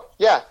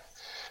 Yeah.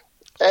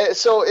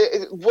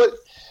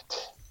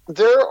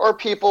 There are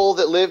people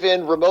that live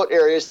in remote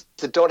areas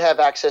that don't have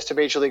access to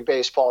Major League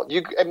Baseball.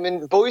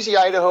 Boise,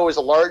 Idaho is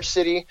a large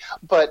city,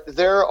 but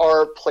there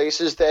are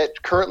places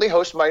that currently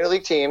host minor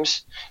league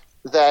teams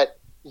that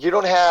you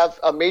don't have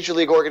a Major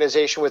League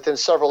organization within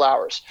several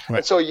hours. Right.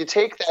 And so you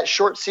take that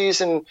short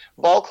season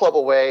ball club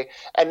away,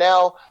 and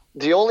now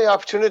the only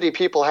opportunity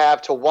people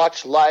have to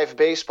watch live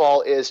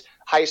baseball is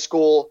high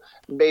school,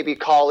 maybe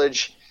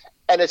college,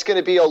 and it's going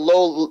to be a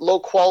low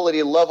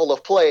quality level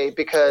of play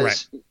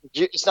because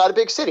it's not a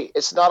big city.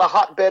 It's not a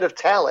hotbed of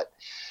talent.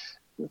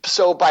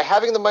 So by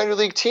having the minor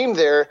league team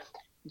there,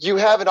 you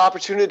have an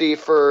opportunity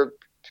for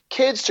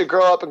kids to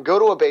grow up and go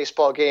to a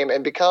baseball game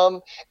and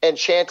become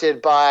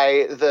enchanted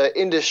by the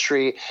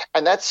industry,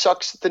 and that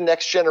sucks the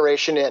next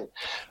generation in.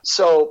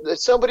 So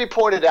somebody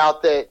pointed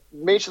out that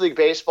Major League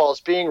Baseball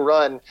is being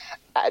run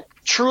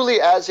truly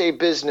as a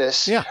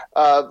business,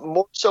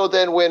 more so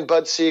than when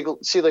Bud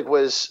Selig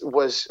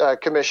was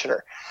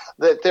commissioner.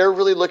 That they're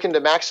really looking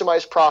to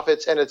maximize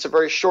profits, and it's a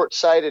very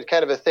short-sighted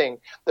kind of a thing.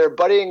 They're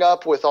buddying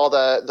up with all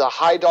the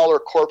high-dollar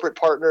corporate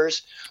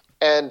partners,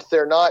 and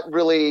they're not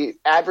really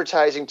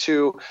advertising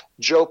to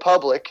Joe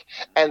Public,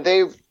 and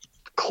they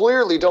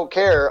clearly don't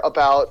care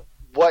about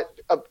what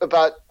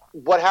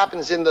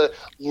happens in the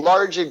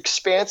large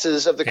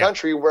expanses of the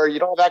country where you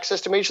don't have access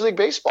to Major League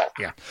Baseball.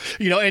 Yeah.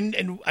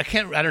 And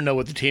I don't know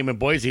what the team in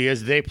Boise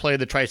is. They play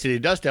the Tri-City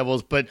Dust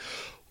Devils, but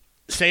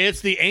say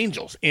it's the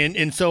Angels.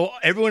 And so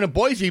everyone in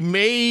Boise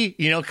may,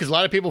 because a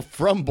lot of people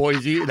from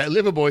Boise that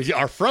live in Boise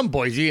are from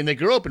Boise and they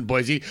grew up in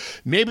Boise.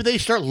 Maybe they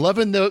start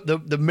loving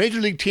the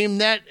Major League team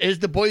that is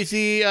the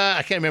Boise.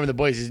 I can't remember the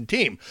Boise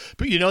team,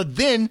 but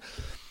then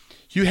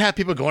you have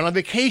people going on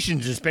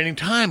vacations and spending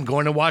time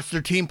going to watch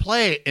their team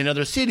play in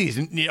other cities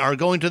or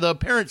going to the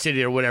parent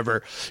city or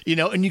whatever,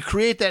 and you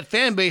create that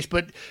fan base,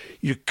 but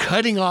you're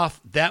cutting off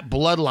that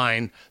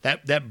bloodline,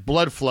 that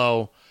blood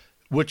flow,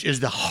 which is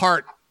the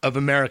heart of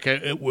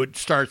America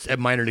starts at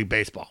minor league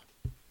baseball.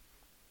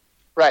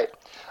 Right.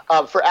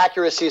 For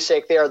accuracy's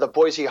sake, they are the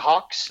Boise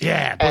Hawks.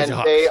 Yeah, Boise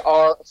Hawks. They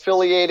are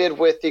affiliated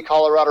with the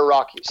Colorado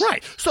Rockies.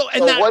 Right. So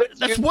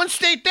that's one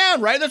state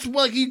down, right? That's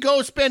like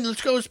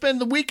let's go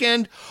spend the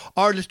weekend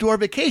or let's do our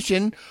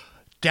vacation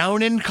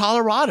down in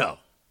Colorado.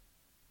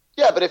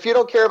 Yeah, but if you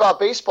don't care about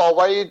baseball,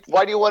 why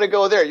do you want to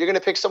go there? You're going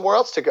to pick somewhere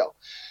else to go.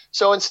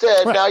 So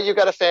instead, Now you've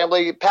got a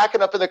family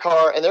packing up in the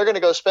car, and they're going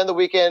to go spend the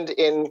weekend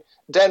in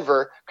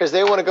Denver because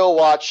they want to go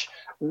watch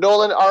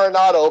Nolan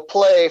Arenado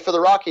play for the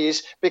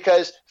Rockies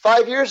because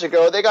 5 years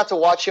ago they got to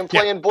watch him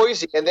play in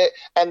Boise,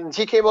 and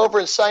he came over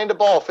and signed a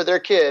ball for their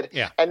kid.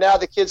 Yeah. And now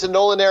the kid's a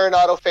Nolan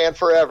Arenado fan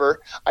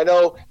forever. I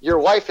know your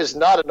wife is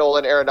not a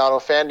Nolan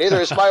Arenado fan, neither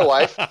is my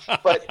wife,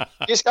 but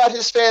he's got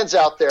his fans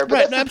out there. But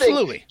right, that's the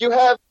absolutely. thing. You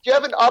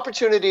have an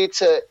opportunity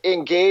to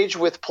engage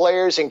with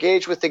players,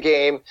 engage with the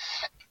game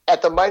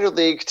at the minor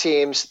league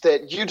teams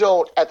that you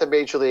don't at the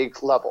major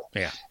league level.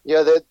 Yeah.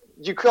 That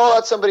you call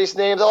out somebody's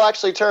name, they'll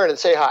actually turn and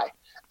say hi.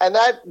 And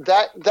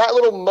that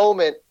little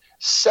moment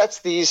sets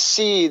these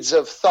seeds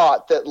of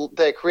thought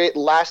that create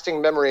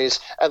lasting memories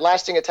and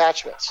lasting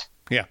attachments.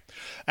 Yeah,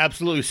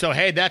 absolutely. So,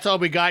 hey, that's all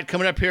we got.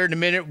 Coming up here in a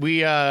minute, we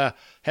have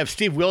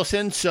Steve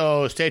Wilson,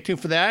 so stay tuned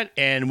for that,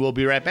 and we'll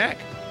be right back.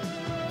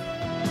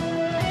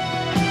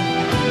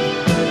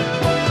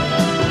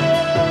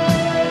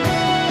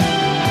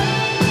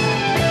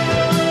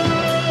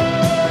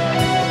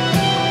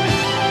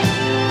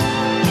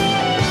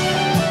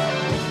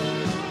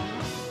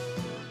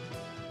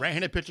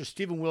 Right-handed pitcher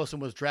Steven Wilson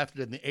was drafted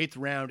in the 8th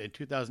round in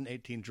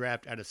 2018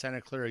 draft out of Santa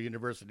Clara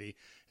University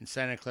in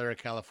Santa Clara,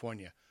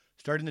 California.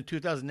 Starting the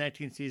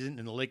 2019 season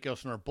in the Lake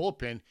Elsinore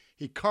bullpen,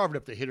 he carved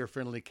up the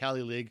hitter-friendly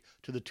Cali League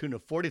to the tune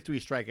of 43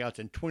 strikeouts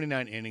in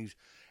 29 innings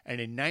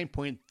and a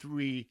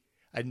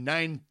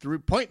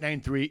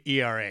 9.93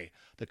 ERA.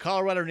 The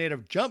Colorado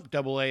native jumped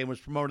Double-A and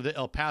was promoted to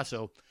El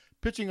Paso.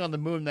 Pitching on the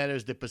moon that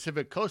is the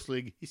Pacific Coast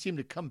League, he seemed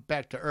to come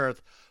back to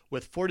earth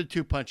with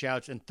 42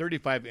 punch-outs and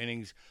 35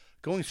 innings,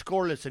 going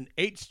scoreless in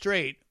 8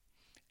 straight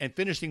and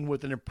finishing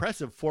with an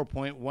impressive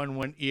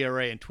 4.11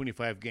 ERA in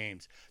 25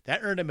 games. That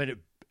earned him an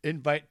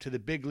invite to the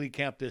big league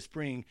camp this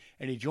spring,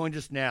 and he joins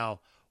us now.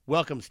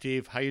 Welcome,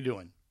 Steve. How you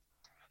doing?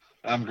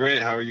 I'm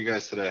great. How are you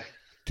guys today?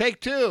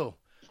 Take two.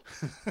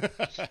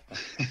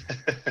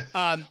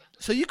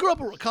 So you grew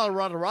up in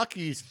Colorado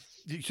Rockies.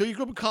 So you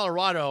grew up in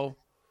Colorado.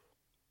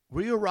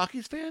 Were you a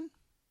Rockies fan?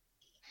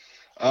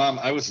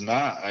 I was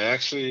not. I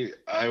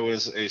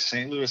was a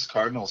St. Louis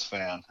Cardinals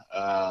fan.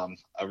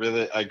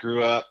 I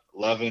grew up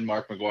loving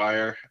Mark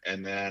McGwire,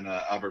 and then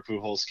Albert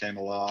Pujols came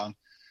along,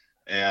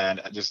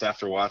 and just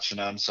after watching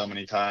them so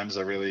many times,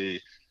 I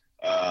really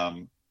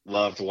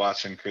loved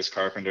watching Chris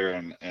Carpenter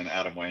and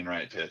Adam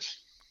Wainwright pitch.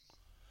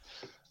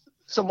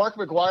 So Mark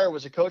McGwire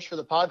was a coach for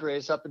the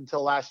Padres up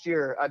until last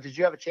year. Did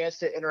you have a chance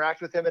to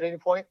interact with him at any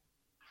point?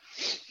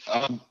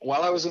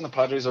 While I was in the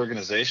Padres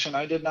organization,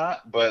 I did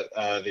not, but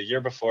the year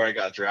before I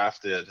got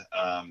drafted,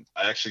 I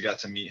actually got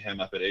to meet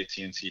him up at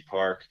AT&T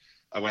Park.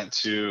 I went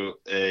to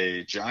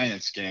a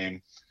Giants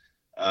game.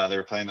 They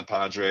were playing the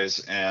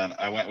Padres, and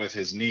I went with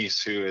his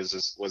niece, who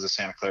was a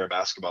Santa Clara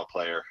basketball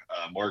player,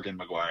 Morgan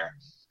McGwire.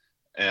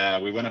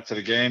 And we went up to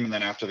the game, and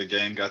then after the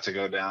game, got to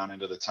go down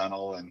into the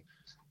tunnel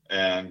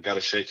and got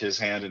to shake his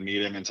hand and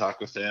meet him and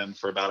talk with him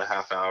for about a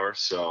half hour.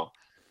 So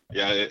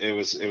yeah, it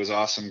was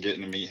awesome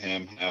getting to meet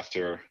him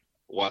after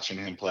watching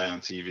him play on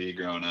TV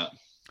growing up.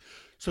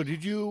 So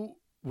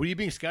were you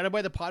being scouted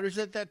by the Padres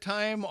at that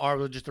time, or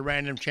was it just a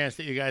random chance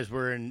that you guys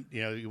were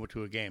you went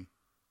to a game?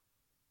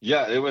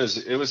 Yeah, it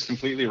was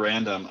completely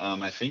random.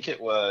 I think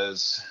it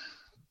was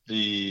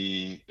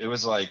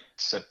like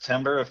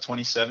September of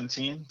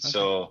 2017. Okay.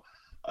 So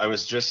I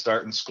was just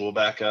starting school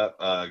back up,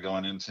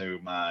 going into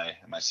my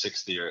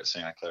 6th year at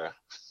Santa Clara.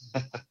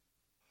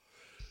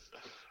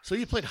 So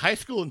you played high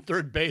school and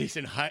third base,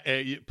 and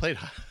you played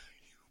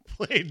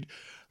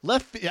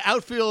left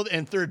outfield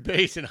and third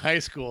base in high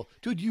school,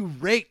 dude. You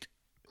raked.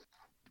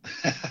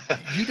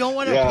 You don't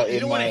want to.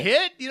 You don't want to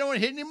hit. You don't want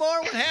to hit anymore.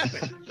 What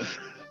happened?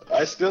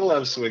 I still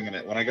love swinging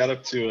it. When I got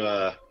up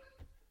to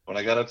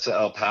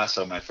El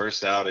Paso, my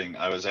first outing,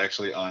 I was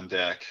actually on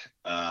deck.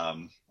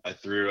 I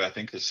threw, I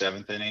think, the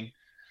 7th inning,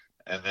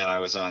 and then I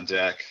was on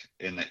deck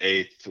in the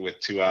 8th with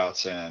 2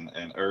 outs, and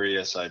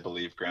Urias, I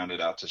believe, grounded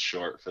out to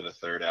short for the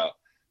 3rd out.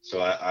 So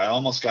I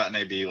almost got an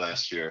AB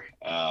last year.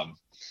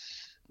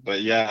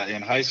 But yeah,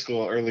 in high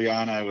school, early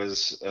on, I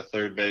was a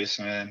third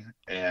baseman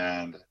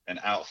and an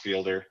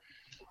outfielder.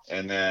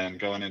 And then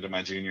going into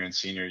my junior and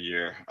senior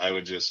year, I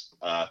would just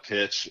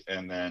pitch,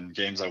 and then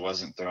games I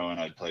wasn't throwing,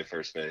 I'd play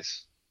first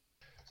base.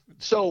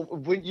 So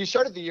when you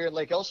started the year in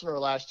Lake Elsinore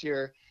last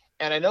year,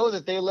 and I know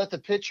that they let the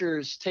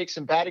pitchers take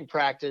some batting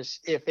practice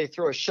if they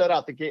throw a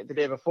shutout the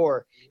day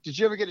before. Did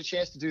you ever get a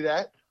chance to do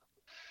that?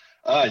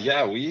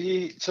 Yeah,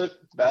 we took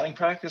batting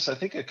practice, I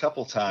think, a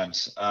couple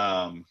times.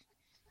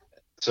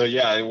 So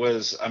yeah, it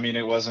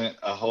wasn't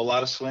a whole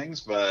lot of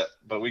swings, but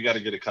we got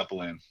to get a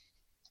couple in.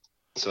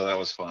 So that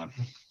was fun.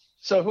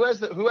 So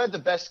who had the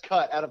best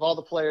cut out of all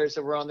the players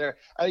that were on there?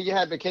 You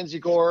had Mackenzie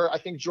Gore. I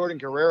think Jordan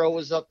Guerrero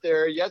was up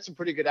there. You had some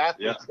pretty good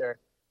athletes there.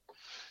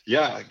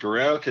 Yeah,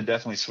 Guerrero could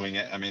definitely swing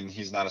it. I mean,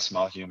 he's not a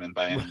small human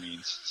by any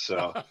means.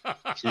 So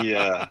he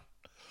had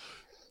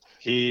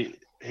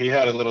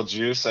a little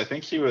juice. I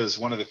think he was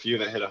one of the few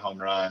that hit a home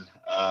run.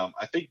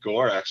 I think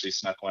Gore actually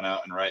snuck one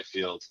out in right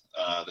field,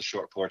 the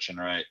short porch and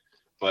right.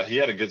 But he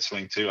had a good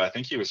swing too. I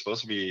think he was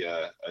supposed to be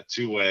a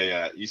two-way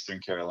at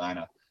Eastern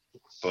Carolina.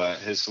 But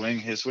his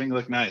swing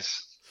looked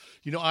nice.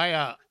 You know,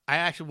 I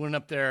actually went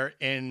up there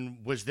and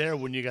was there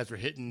when you guys were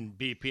hitting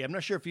BP. I'm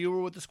not sure if you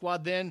were with the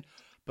squad then,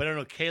 but I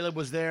know Caleb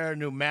was there, I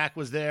knew Mac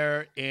was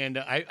there, and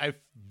I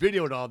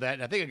videoed all that,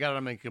 and I think I got it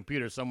on my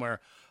computer somewhere.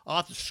 I'll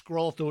have to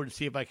scroll through it and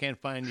see if I can't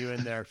find you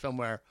in there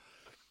somewhere.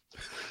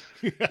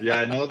 Yeah,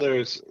 I know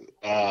there's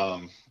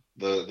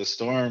the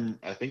Storm.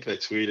 I think they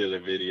tweeted a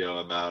video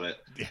about it,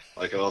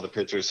 like all the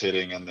pitchers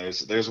hitting, and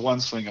there's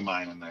one swing of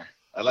mine in there.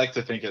 I like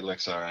to think it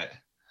looks all right.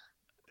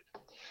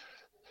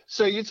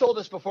 So you told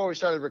us before we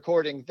started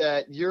recording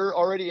that you're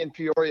already in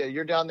Peoria.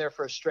 You're down there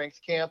for a strength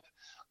camp.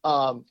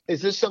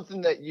 Is this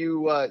something that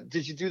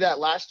did you do that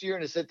last year?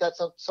 And is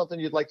that something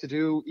you'd like to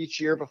do each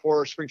year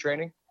before spring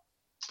training?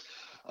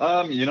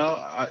 You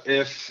know,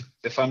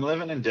 if I'm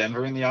living in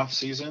Denver in the off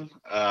season,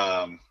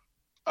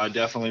 I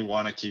definitely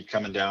want to keep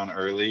coming down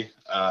early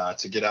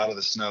to get out of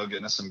the snow, get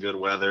into some good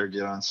weather,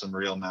 get on some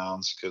real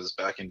mounds. Because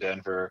back in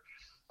Denver,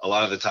 a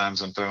lot of the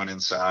times I'm throwing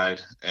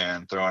inside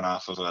and throwing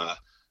off of a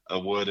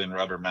wood and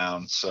rubber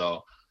mound,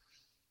 so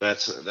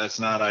that's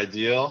not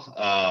ideal.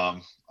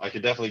 I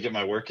could definitely get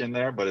my work in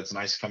there, but it's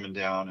nice coming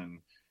down and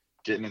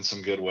getting in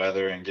some good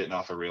weather and getting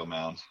off a real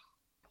mound.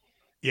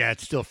 Yeah,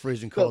 it's still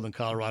freezing cold in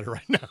Colorado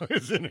right now,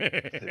 isn't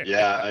it?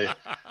 Yeah,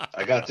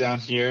 I got down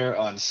here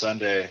on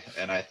Sunday,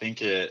 and I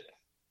think it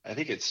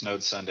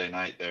snowed Sunday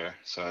night there,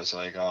 so I was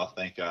like, oh,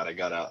 thank God I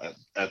got out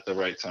at the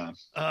right time.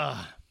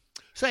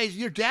 So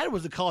your dad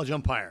was a college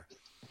umpire.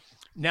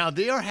 Now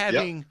they are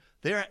having. Yep.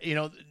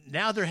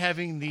 Now they're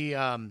having the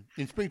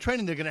in spring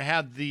training. They're going to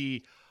have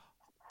the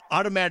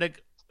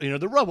automatic,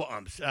 the robo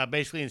umps,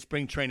 basically in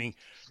spring training.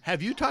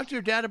 Have you talked to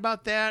your dad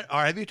about that,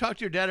 or have you talked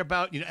to your dad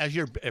about, as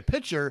you're a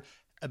pitcher,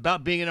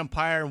 about being an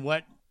umpire and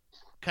what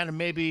kind of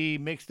maybe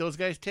makes those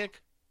guys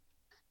tick?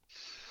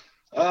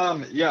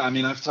 Yeah, I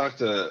mean, I've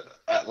talked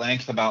at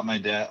length about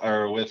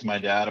with my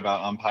dad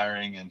about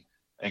umpiring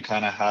and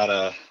kind of how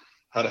to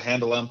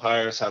handle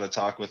umpires, how to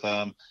talk with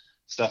them.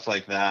 Stuff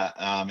like that.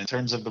 In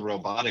terms of the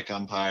robotic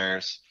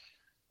umpires,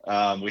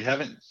 we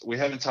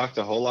haven't talked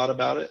a whole lot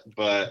about it,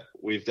 but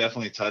we've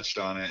definitely touched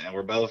on it, and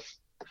we're both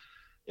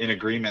in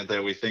agreement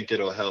that we think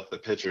it'll help the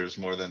pitchers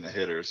more than the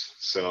hitters.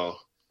 So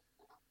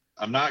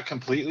I'm not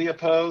completely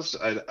opposed.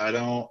 I'm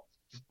not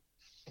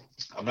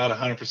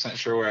 100%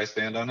 sure where I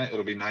stand on it.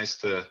 It'll be nice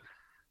to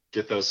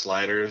get those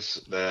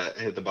sliders that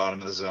hit the bottom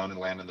of the zone and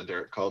land in the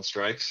dirt called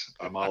strikes.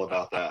 I'm all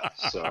about that.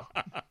 So.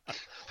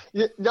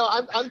 Yeah, no,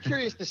 I'm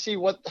curious to see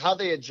how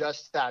they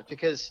adjust that,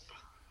 because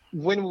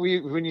when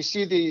you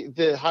see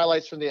the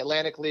highlights from the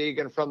Atlantic League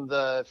and from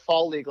the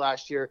Fall League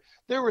last year,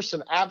 there were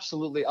some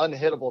absolutely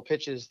unhittable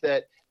pitches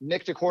that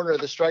nicked a corner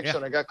of the strike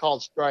zone and got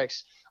called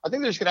strikes. I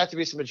think there's going to have to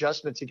be some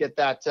adjustment to get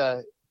that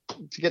a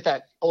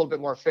little bit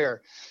more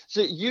fair.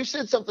 So you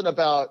said something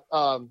about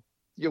how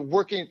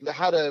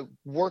to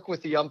work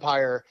with the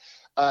umpire.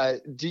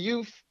 Have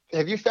you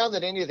found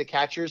that any of the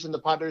catchers in the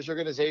Padres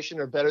organization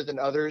are better than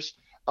others?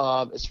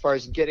 As far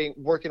as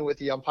working with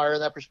the umpire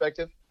in that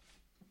perspective?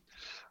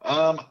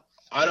 I'm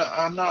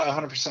not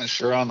 100%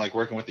 sure on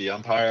working with the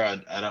umpire.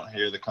 I don't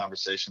hear the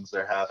conversations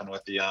they're having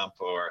with the ump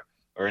or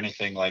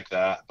anything like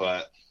that.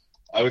 But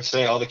I would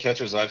say all the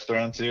catchers I've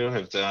thrown to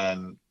have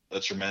done a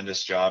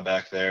tremendous job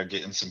back there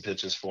getting some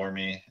pitches for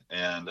me.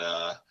 And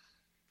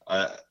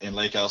in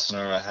Lake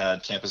Elsinore, I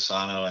had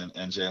Camposano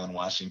and Jalen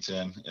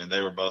Washington, and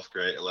they were both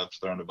great. I loved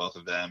throwing to both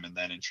of them. And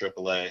then in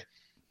AAA,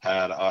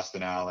 had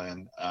Austin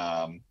Allen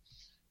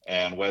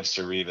and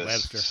Webster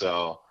Rivas.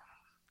 So,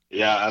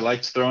 yeah, I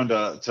liked throwing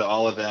to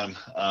all of them.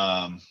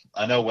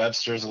 I know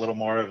Webster's a little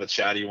more of a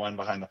chatty one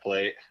behind the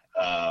plate.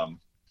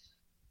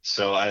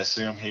 So I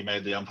assume he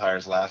made the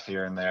umpires laugh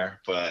here and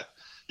there. But,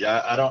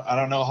 yeah, I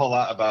don't know a whole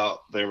lot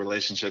about their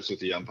relationships with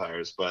the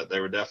umpires, but they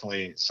were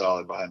definitely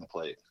solid behind the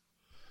plate.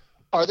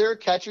 Are there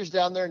catchers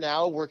down there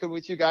now working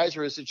with you guys,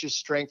 or is it just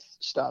strength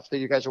stuff that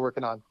you guys are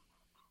working on?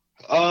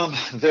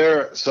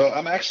 So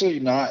I'm actually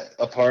not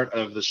a part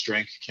of the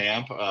strength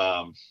camp.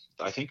 I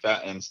think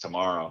that ends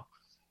tomorrow.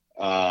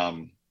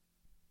 But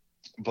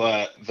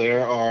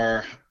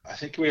I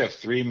think we have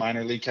 3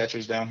 minor league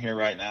catchers down here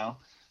right now.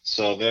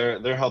 So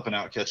they're helping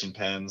out catching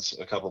pens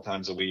a couple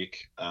times a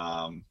week.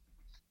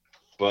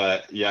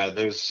 But yeah,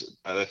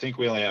 I think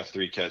we only have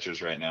 3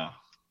 catchers right now.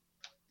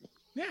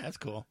 Yeah, that's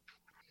cool.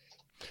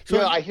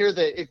 So I hear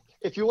that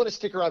if you want to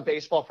stick around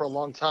baseball for a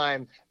long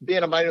time,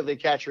 being a minor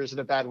league catcher isn't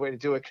a bad way to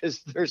do it,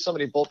 because there's so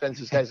many bullpens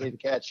these guys need to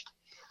catch.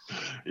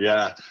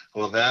 Yeah,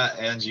 well, that,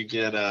 and you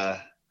get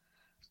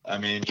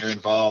you're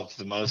involved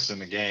the most in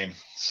the game,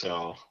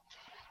 so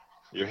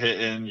you're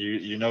hitting,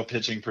 you know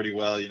pitching pretty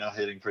well, you know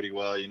hitting pretty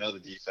well, you know the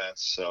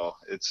defense. So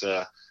it's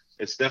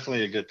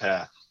definitely a good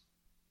path.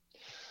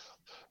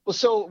 Well,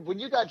 so when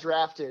you got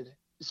drafted,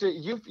 so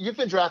you've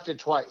been drafted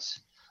twice.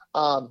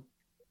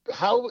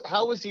 How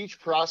was each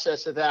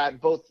process of that,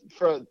 both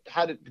for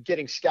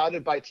getting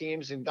scouted by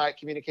teams and that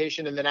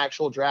communication, and then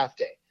actual draft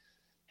day?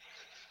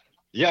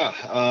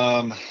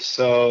 Yeah.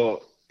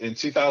 So in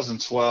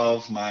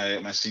 2012,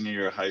 my senior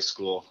year of high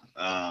school,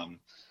 I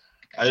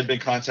had been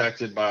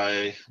contacted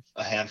by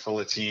a handful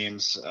of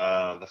teams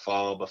the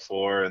fall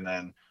before, and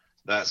then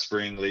that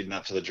spring leading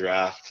up to the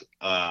draft.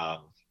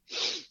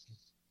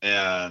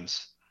 And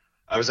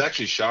I was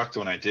actually shocked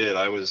when I did.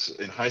 I was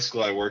in high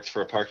school. I worked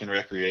for a park and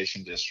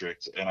recreation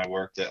district, and I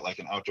worked at like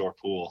an outdoor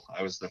pool.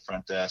 I was the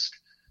front desk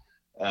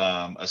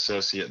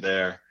associate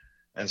there.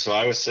 And so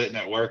I was sitting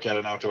at work at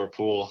an outdoor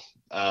pool,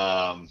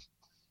 and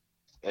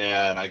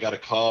I got a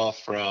call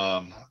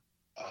from,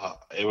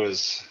 I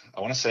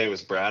want to say it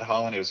was Brad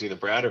Holland. It was either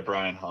Brad or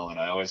Brian Holland.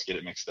 I always get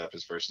it mixed up,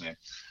 his first name.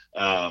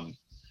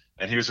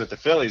 And he was with the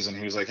Phillies, and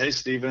he was like, "Hey,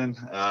 Steven,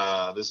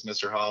 this is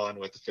Mr. Holland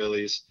with the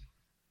Phillies.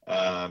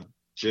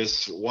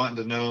 Just wanting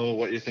to know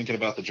what you're thinking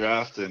about the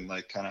draft and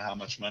like kind of how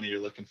much money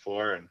you're looking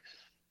for." And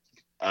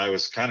I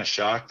was kind of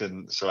shocked.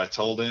 And so I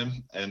told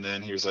him, and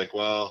then he was like,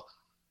 "Well,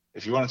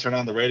 if you want to turn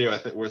on the radio,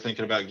 we're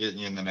thinking about getting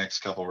you in the next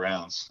couple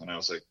rounds." And I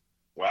was like,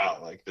 wow,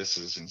 like this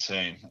is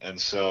insane. And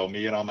so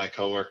me and all my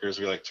coworkers,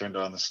 we like turned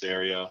on the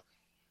stereo,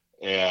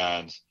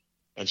 and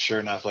sure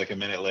enough, like a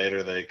minute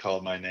later, they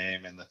called my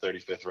name in the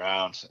 35th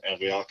round, and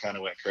we all kind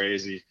of went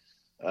crazy.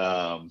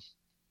 And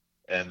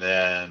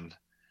then,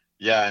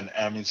 yeah, and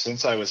I mean,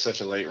 since I was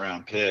such a late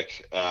round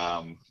pick,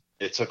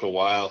 it took a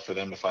while for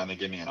them to finally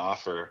give me an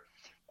offer.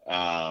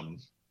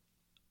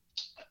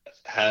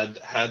 Had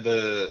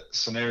the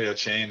scenario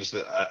changed,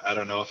 that I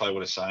don't know if I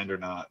would have signed or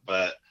not,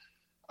 but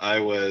I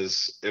want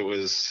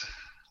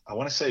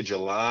to say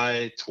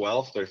July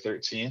 12th or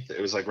 13th.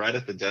 It was like right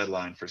at the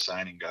deadline for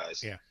signing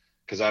guys. Yeah.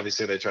 Because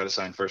obviously they try to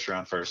sign first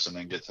round first and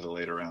then get to the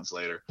later rounds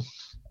later.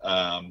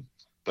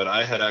 But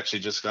I had actually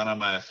just gone on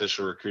my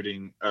official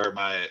recruiting, or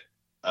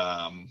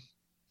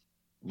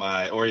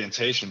my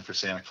orientation for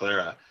Santa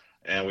Clara.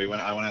 And I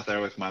went out there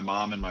with my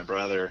mom and my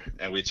brother,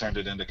 and we turned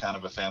it into kind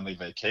of a family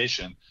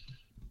vacation.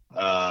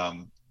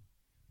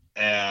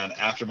 And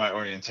after my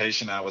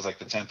orientation, that was like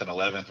the 10th and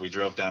 11th, we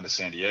drove down to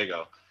San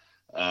Diego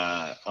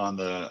on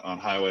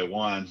Highway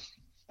 1.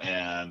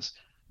 And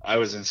I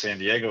was in San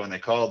Diego, and they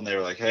called, and they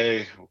were like,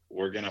 "Hey,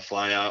 we're going to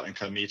fly out and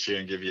come meet you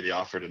and give you the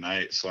offer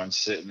tonight." So I'm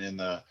sitting in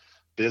the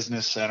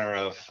business center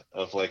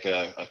of like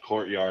a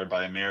courtyard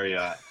by a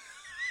Marriott.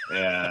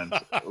 And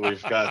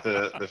we've got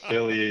the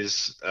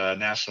Phillies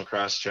national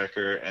cross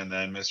checker, and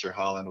then Mr.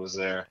 Holland was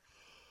there.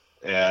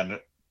 And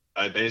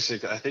I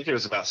think it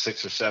was about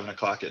 6 or 7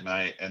 o'clock at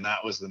night, and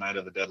that was the night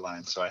of the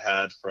deadline. So I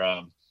had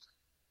from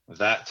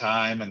that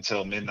time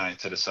until midnight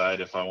to decide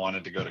if I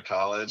wanted to go to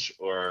college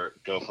or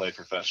go play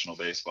professional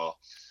baseball.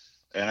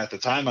 And at the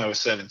time I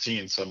was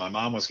 17, so my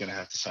mom was going to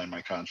have to sign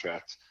my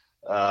contract.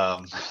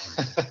 Wow.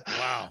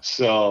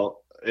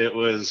 So it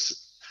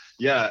was,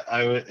 yeah,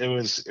 it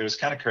was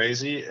kind of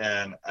crazy.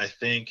 And I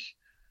think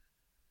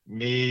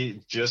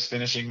me just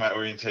finishing my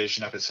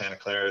orientation up at Santa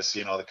Clara,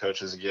 seeing all the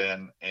coaches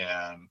again,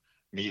 and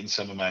meeting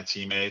some of my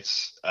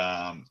teammates,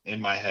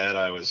 in my head,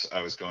 I was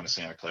going to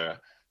Santa Clara.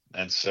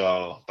 And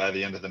so by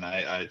the end of the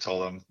night, I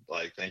told them,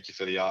 like, "Thank you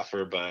for the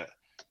offer, but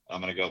I'm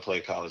going to go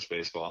play college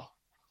baseball."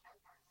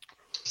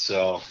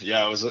 So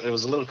yeah, it was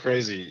a little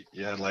crazy.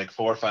 You had like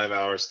 4 or 5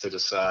 hours to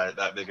decide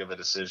that big of a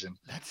decision.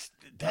 That's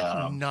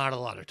not a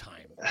lot of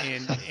time.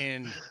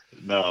 And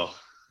no.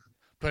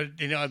 But,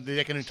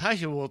 they can entice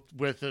you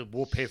with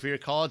we'll pay for your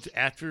college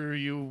after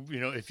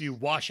if you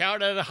wash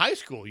out out of high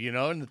school, in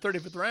the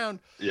 35th round.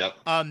 Yep.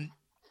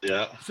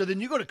 Yeah. So then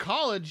you go to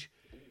college,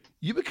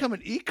 you become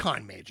an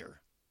econ major.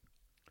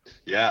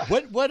 Yeah.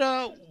 Where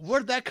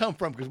did that come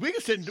from? Because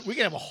we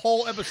can have a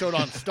whole episode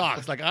on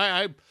stocks. Like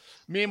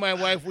me and my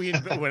wife,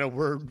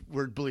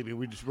 we're believe me,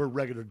 we're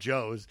regular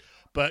Joes.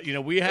 But,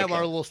 we have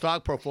our little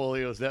stock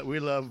portfolios that we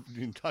love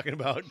talking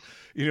about,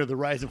 the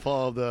rise and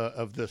fall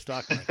of the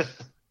stock market.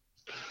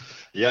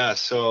 Yeah,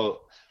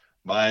 so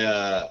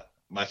my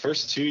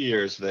first 2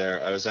 years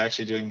there, I was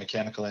actually doing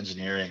mechanical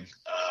engineering.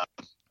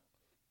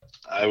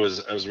 I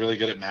was really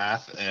good at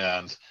math,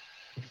 and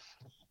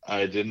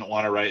I didn't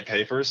want to write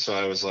papers, so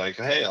I was like,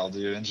 "Hey, I'll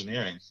do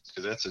engineering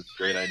because that's a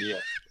great idea."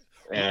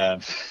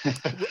 And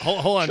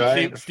hold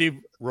on, Steve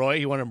Roy,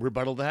 you want to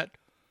rebuttal that?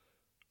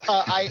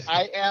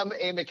 I am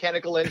a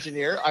mechanical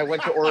engineer. I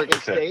went to Oregon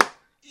State.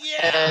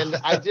 Yeah. And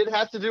I did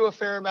have to do a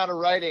fair amount of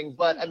writing,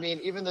 but I mean,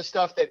 even the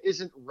stuff that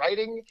isn't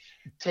writing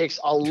takes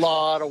a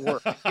lot of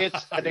work.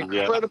 It's an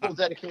incredible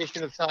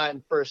dedication of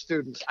time for a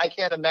student. I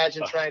can't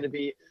imagine trying to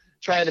be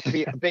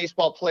a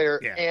baseball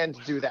player and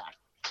do that.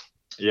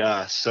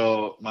 Yeah.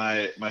 So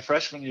my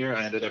freshman year,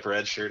 I ended up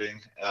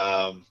redshirting.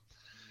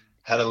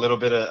 Had a little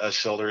bit of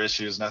shoulder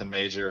issues, nothing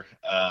major.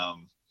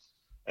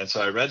 And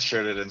so I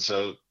redshirted, and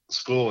so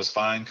school was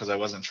fine because I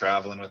wasn't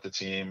traveling with the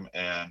team,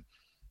 and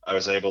I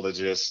was able to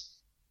just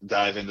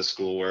dive into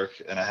schoolwork,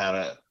 and I had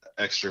a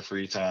extra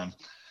free time.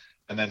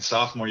 And then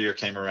sophomore year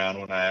came around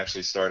when I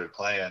actually started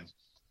playing,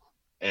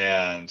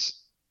 and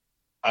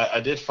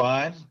I did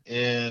fine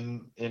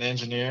in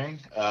engineering.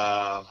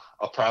 I'll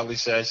probably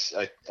say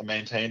I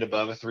maintained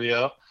above a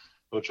 3.0,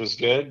 which was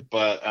good.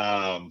 But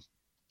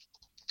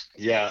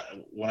yeah,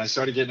 when I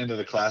started getting into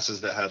the classes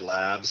that had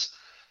labs,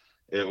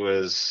 it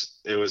was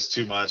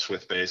too much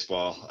with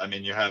baseball. I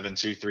mean, you're having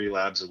 2-3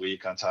 labs a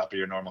week on top of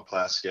your normal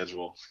class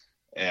schedule.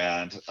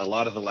 And a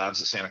lot of the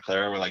labs at Santa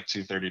Clara were like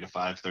 2:30 to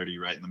 5:30,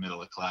 right in the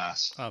middle of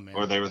class. Oh, man.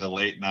 Or they were the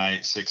late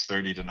night,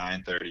 6:30 to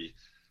 9:30.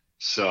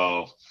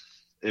 So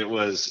it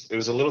was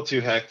a little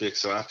too hectic.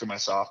 So after my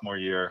sophomore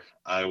year,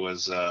 I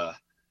was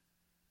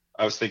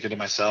thinking to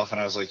myself,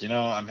 and I was like,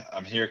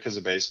 I'm here because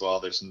of baseball.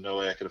 There's no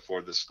way I could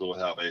afford this school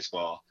without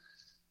baseball.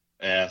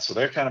 And so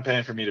they're kind of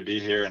paying for me to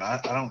be here. And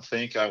I don't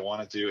think I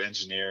want to do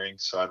engineering.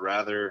 So I'd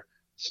rather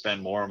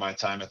spend more of my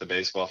time at the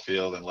baseball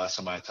field and less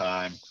of my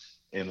time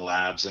in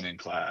labs and in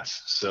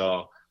class.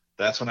 So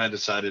that's when I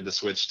decided to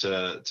switch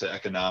to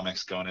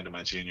economics going into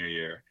my junior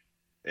year.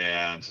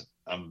 And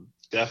I'm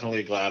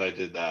definitely glad I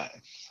did that.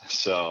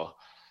 So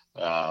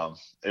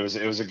it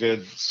was a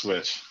good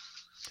switch.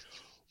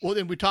 Well,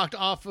 then we talked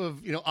off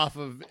of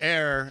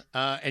air,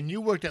 and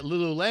you worked at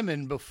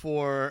Lululemon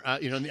before,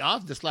 in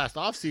this last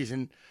off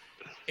season,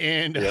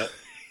 and Yeah.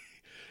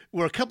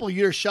 we're a couple of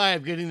years shy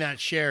of getting that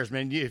shares,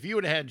 man. If you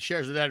would have had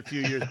shares of that a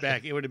few years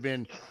back, it would have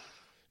been,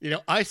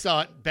 I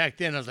saw it back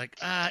then. I was like,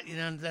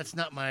 that's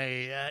not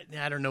my,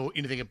 I don't know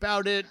anything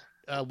about it.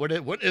 What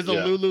is a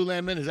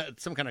Lululemon? Is that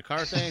some kind of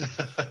car thing?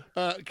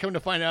 Come to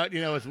find out,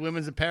 it's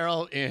women's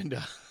apparel, and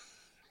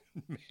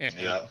man.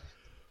 Yeah.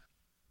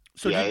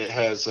 So it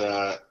has.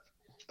 I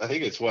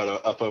think it's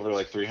up over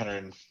like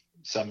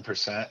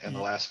 307% in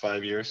the last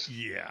 5 years.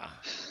 Yeah.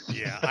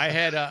 I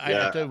had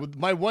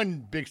my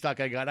one big stock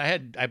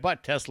I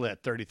bought Tesla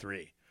at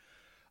 33.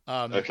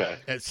 Okay.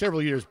 At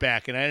several years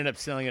back, and I ended up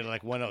selling it at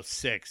like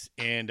 106.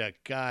 And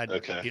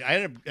Okay.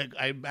 I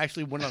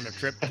actually went on a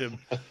trip to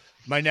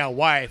my now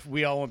wife.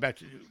 We all went back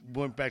to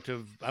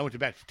I went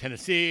back to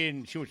Tennessee,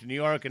 and she went to New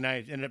York, and I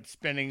ended up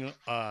spending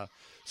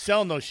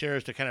selling those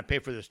shares to kind of pay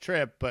for this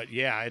trip. But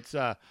yeah, it's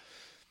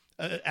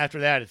after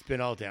that, it's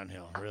been all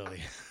downhill,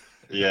 really.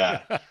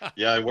 Yeah.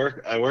 I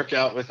work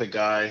out with a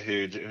guy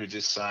who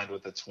just signed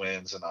with the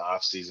Twins in the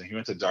off season. He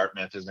went to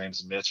Dartmouth. His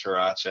name's Mitch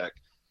Horacek,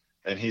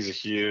 and he's a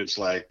huge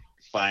like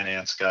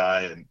finance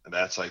guy, and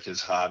that's like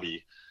his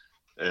hobby.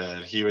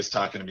 And he was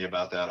talking to me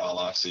about that all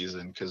off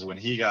season, because when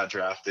he got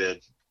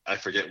drafted, I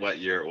forget what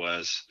year it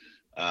was.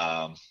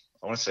 I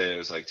want to say it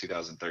was like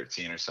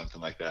 2013 or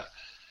something like that.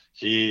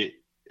 He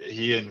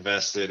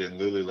invested in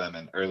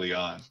Lululemon early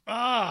on.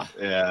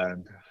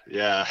 And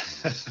yeah.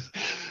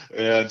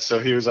 And so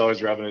he was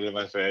always rubbing it in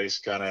my face,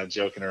 kind of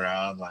joking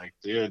around like,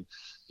 dude,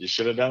 you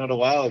should have done it a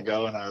while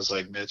ago. And I was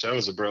like, Mitch, I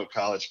was a broke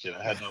college kid.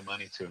 I had no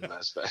money to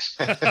invest back.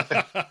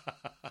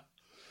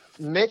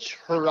 Mitch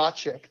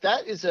Horacek.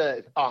 That is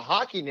a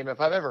hockey name if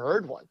I've ever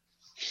heard one.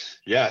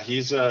 Yeah,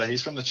 he's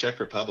from the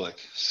Czech Republic.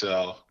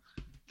 So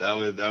that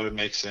would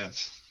make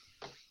sense.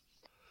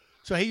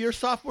 So, hey, your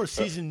sophomore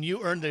season,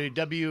 you earned the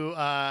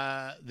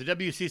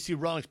WCC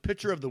Rawlings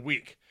Pitcher of the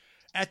Week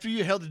after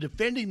you held the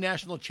defending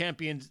national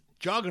champions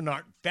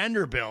juggernaut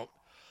Vanderbilt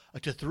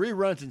to 3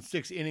 runs in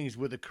 6 innings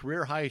with a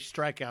career-high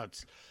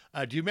strikeouts.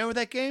 Do you remember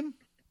that game?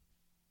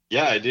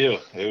 Yeah, I do.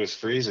 It was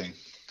freezing.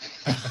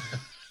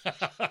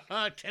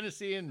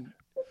 Tennessee and...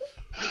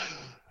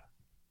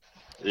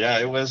 Yeah,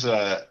 it was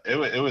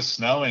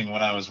snowing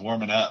when I was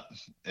warming up,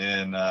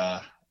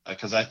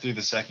 because I threw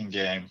the second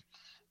game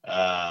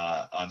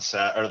on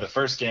the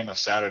first game of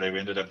Saturday. We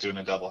ended up doing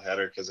a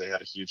doubleheader because they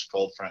had a huge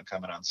cold front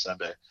coming on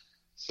Sunday.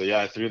 So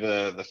yeah, I threw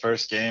the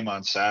first game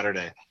on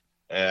Saturday,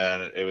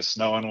 and it was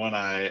snowing when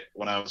I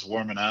was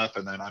warming up.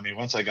 And then,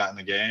 once I got in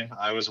the game,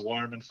 I was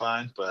warm and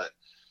fine. But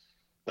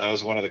that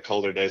was one of the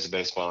colder days of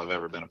baseball I've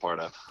ever been a part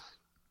of.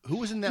 Who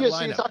was in that lineup?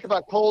 So you talk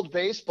about cold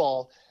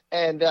baseball,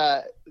 and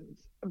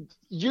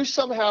you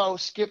somehow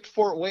skipped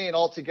Fort Wayne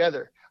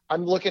altogether.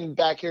 I'm looking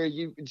back here.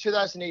 In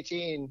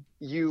 2018,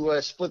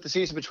 you split the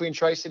season between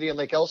Tri-City and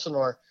Lake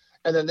Elsinore,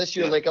 and then this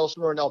year, Lake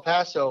Elsinore and El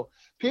Paso.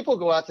 People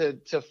go out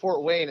to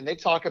Fort Wayne, and they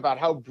talk about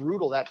how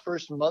brutal that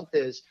first month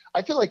is.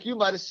 I feel like you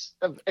might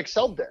have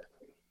excelled there.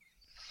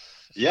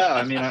 Yeah,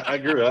 I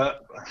grew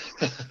up.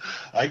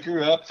 I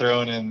grew up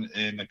throwing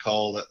in the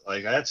cold.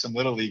 Like, I had some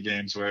little league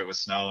games where it was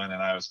snowing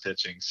and I was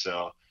pitching.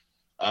 So,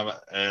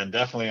 and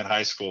definitely in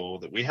high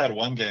school, we had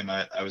one game.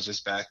 I was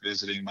just back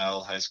visiting my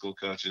old high school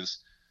coaches,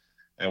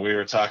 and we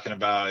were talking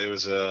about it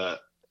was a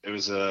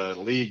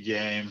league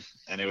game,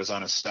 and it was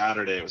on a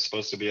Saturday. It was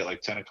supposed to be at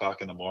like 10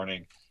 o'clock in the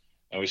morning,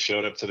 and we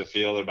showed up to the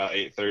field at about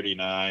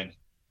 8:39,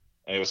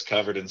 and it was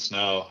covered in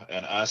snow.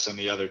 And us and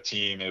the other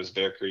team, it was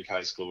Bear Creek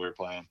High School we were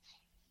playing.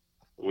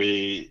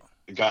 We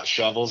got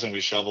shovels and we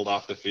shoveled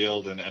off the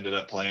field and ended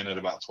up playing at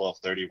about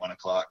 12:30, 1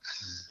 o'clock.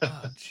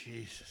 Oh,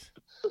 Jesus.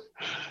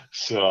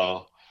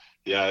 So,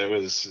 yeah, it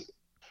was.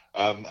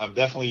 I'm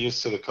definitely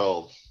used to the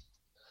cold.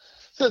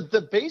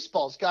 the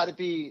baseball's got to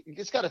be.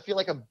 It's got to feel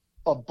like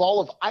a ball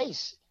of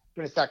ice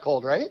when it's that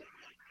cold, right?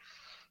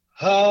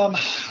 I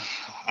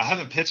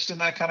haven't pitched in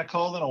that kind of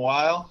cold in a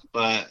while,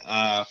 but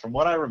from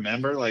what I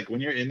remember, like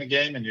when you're in the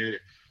game and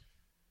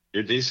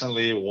you're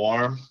decently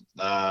warm,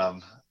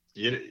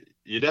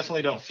 you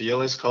definitely don't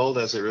feel as cold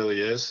as it really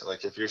is.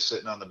 Like if you're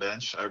sitting on the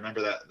bench, I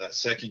remember that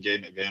second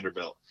game at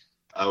Vanderbilt,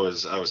 I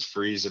was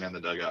freezing in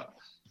the dugout,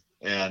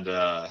 and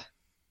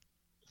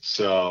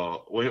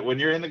so when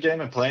you're in the game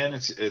and playing,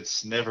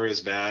 it's never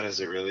as bad as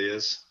it really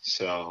is.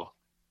 So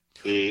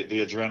the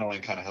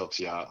adrenaline kind of helps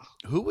you out.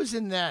 Who was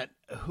in that?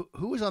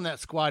 Who was on that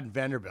squad in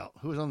Vanderbilt?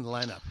 Who was on the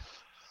lineup?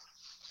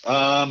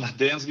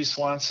 Dansby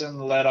Swanson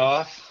led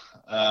off.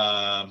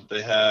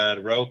 They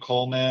had Roe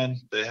Coleman.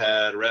 They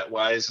had Rhett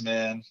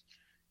Wiseman,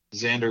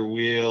 Xander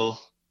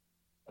Wheel,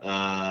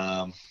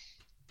 Jaron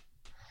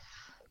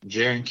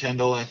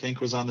Kendall, I think,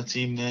 was on the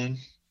team then.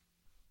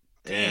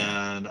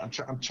 And I'm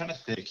trying to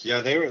think. Yeah,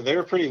 they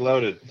were pretty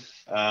loaded.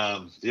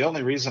 The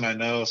only reason I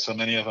know so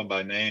many of them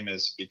by name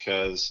is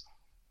because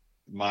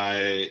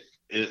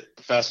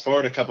fast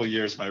forward a couple of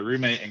years, my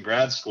roommate in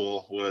grad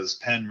school was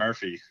Penn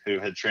Murphy, who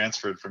had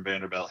transferred from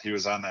Vanderbilt. He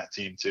was on that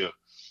team too.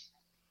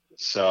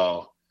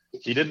 So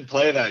he didn't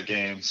play that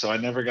game, so I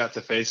never got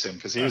to face him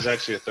because he was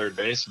actually a third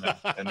baseman,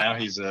 and now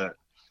he's a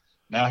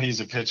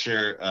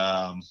pitcher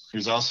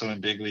who's also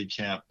in big league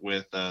camp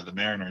with the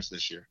Mariners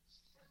this year.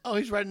 Oh,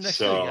 he's right next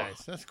to you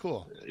guys. That's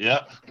cool.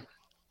 Yep.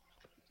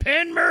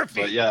 Penn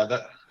Murphy.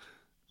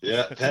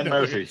 But Penn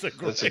Murphy.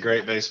 That's a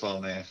great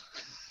baseball name.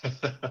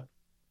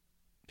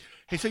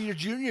 Hey, so your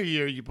junior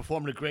year, you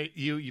performed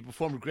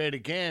great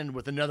again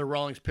with another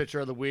Rawlings Pitcher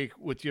of the Week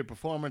with your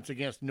performance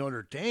against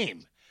Notre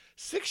Dame.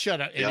 6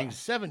 shutout innings,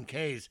 7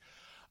 Ks.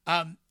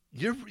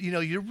 You're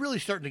really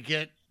starting to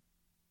get.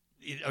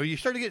 Are you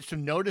starting to get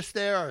some notice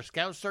there? Are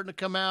scouts starting to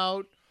come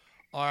out?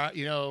 Or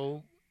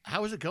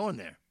how is it going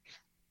there?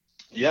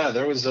 Yeah,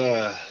 there's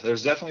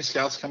definitely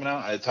scouts coming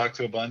out. I talked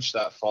to a bunch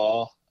that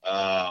fall.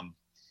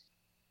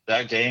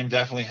 That game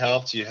definitely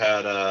helped. You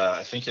had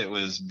I think it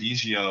was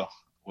Biggio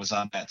was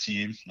on that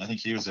team. I think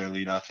he was their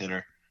leadoff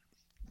hitter.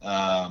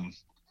 And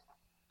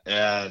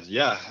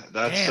yeah,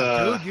 that's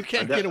dude, you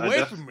can't get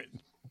away from it.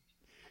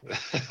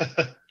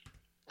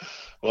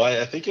 Well,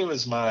 I think it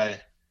was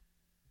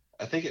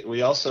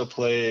we also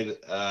played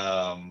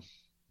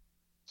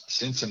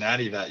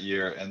Cincinnati that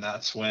year, and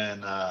that's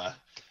when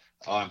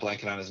I'm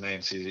blanking on his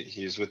name.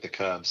 He's with the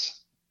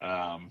Cubs.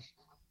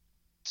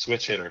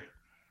 Switch hitter.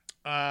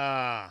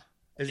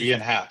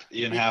 Ian Happ.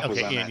 Ian Happ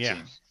was on that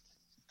team.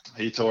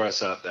 He tore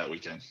us up that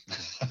weekend.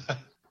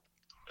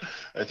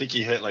 I think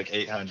he hit like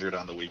 800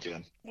 on the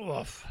weekend.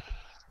 Oof.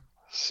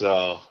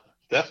 So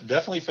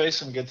definitely faced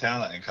some good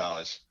talent in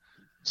college.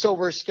 So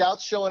were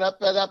scouts showing up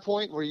at that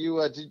point? Were you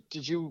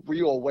were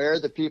you aware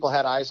that people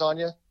had eyes on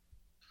you?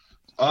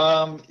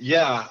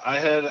 Yeah, I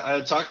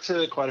had talked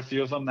to quite a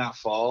few of them that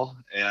fall,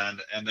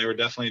 and they were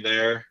definitely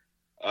there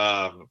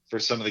for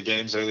some of the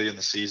games early in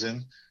the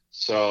season.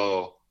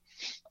 So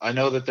I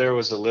know that there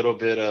was a little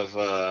bit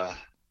of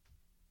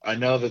I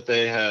know that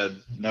they had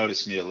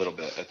noticed me a little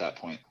bit at that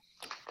point.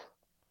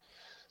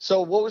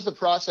 So what was the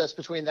process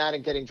between that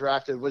and getting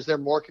drafted? Was there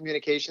more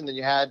communication than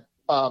you had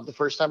the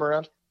first time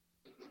around?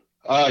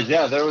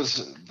 Yeah,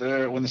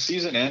 when the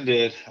season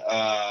ended,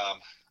 I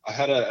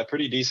had a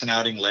pretty decent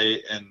outing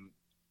late and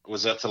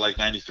was up to like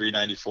 93,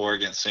 94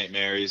 against St.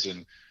 Mary's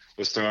and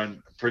was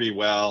throwing pretty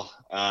well.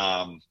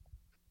 And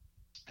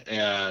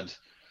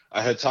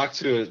I had talked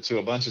to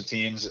a bunch of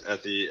teams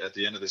at the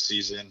end of the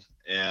season,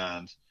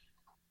 and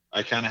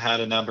I kind of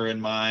had a number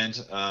in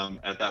mind.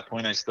 At that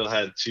point, I still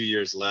had 2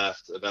 years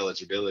left of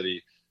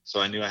eligibility, so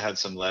I knew I had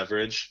some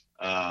leverage.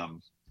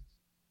 And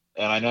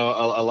I know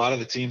a lot of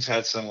the teams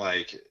had some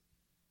like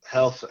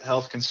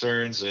health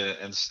concerns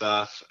and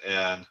stuff.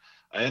 And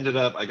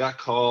I got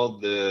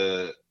called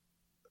the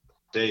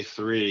day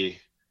 3.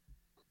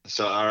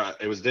 So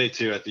it was day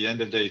 2. At the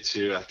end of day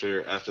 2,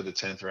 after the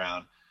 10th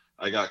round,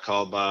 I got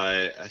called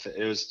by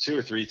it was 2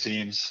 or 3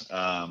 teams.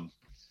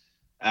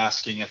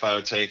 Asking if I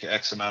would take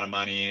X amount of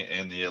money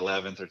in the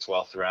 11th or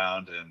 12th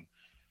round.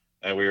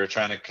 And we were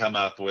trying to come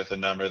up with a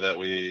number that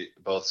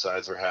both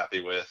sides were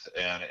happy with.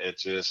 And it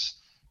just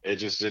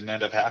didn't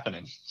end up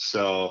happening.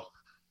 So,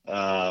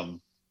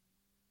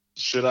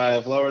 should I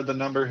have lowered the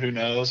number? Who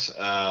knows?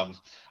 I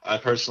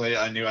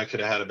knew I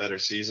could have had a better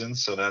season.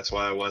 So that's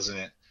why I was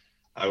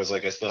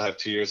like, I still have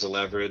 2 years of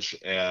leverage,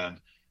 and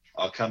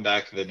I'll come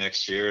back the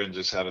next year and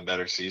just have a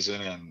better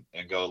season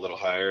and go a little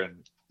higher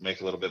and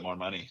make a little bit more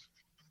money.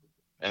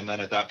 And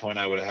then at that point,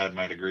 I would have had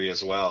my degree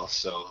as well.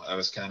 So I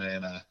was kind of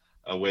in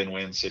a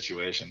win-win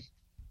situation.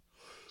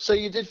 So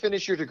you did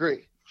finish your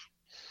degree?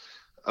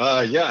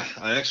 Yeah,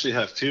 I actually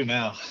have 2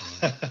 now.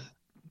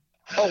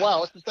 Oh, wow.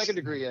 What's the second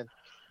degree in?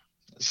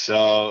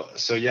 So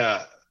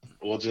yeah,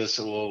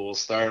 we'll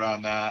start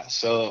on that.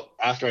 So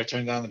after I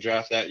turned down the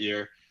draft that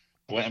year,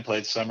 went and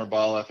played summer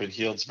ball up in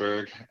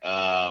Healdsburg.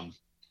 I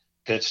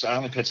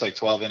only pitched like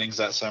 12 innings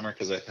that summer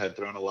because I had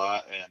thrown a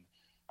lot, and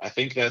I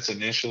think that's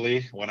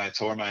initially when I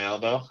tore my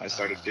elbow. I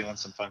started feeling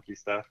some funky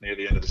stuff near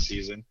the end of the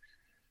season.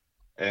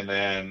 And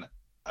then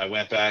I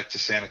went back to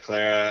Santa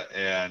Clara,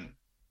 and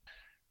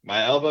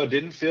my elbow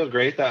didn't feel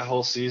great that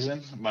whole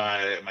season,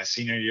 my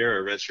senior year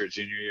or redshirt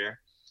junior year.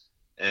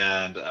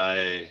 And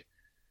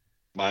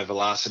my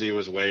velocity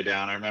was way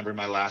down. I remember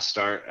my last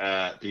start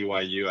at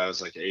BYU, I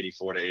was like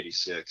 84 to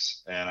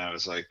 86. And I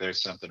was like,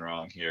 there's something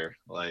wrong here.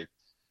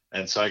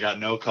 And so I got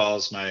no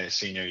calls my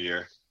senior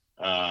year.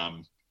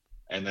 And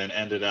then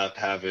ended up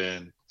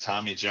having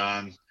Tommy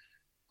John.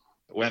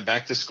 Went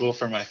back to school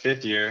for my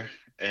 5th year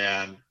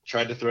and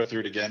tried to throw through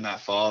it again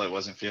that fall. It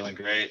wasn't feeling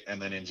great.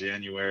 And then in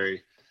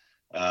January,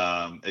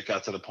 it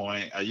got to the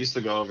point, I used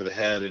to go over the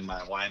head in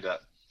my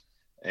windup,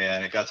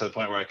 and it got to the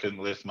point where I couldn't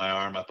lift my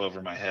arm up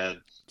over my head.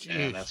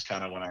 Jeez. And that's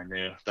kind of when I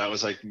knew. That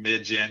was like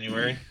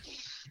mid-January.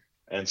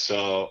 And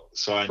so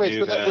I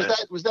knew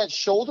was that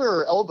shoulder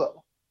or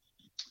elbow?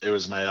 It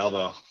was my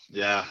elbow.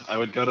 Yeah. I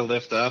would go to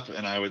lift up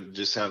and I would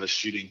just have a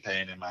shooting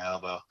pain in my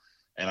elbow,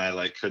 and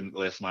I couldn't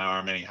lift my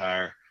arm any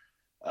higher.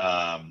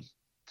 I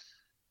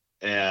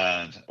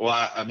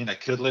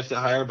could lift it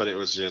higher, but it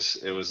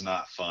was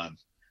not fun.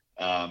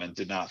 And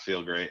did not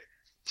feel great.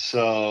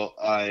 So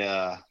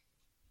I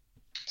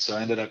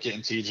ended up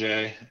getting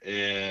TJ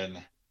in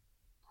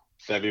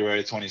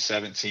February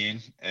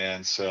 2017.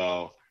 And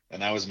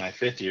that was my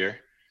 5th year.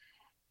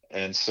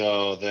 And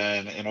so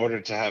then in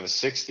order to have a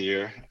 6th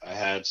year, I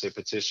had to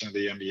petition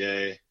the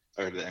NCAA,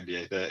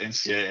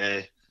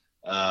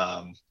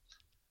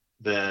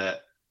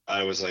 that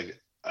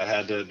I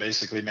had to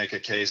basically make a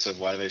case of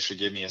why they should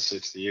give me a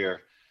 6th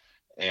year.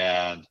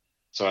 And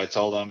so I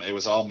told them it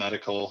was all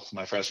medical.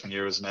 My freshman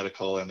year was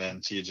medical, and then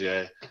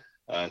TJ,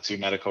 2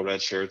 medical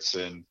red shirts,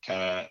 and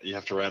you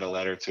have to write a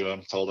letter to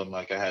them. Told them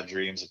I had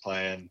dreams of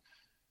playing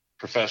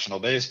professional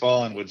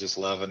baseball and would just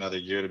love another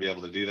year to be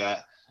able to do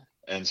that.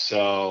 And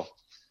so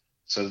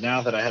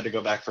now that I had to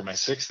go back for my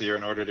 6th year,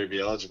 in order to be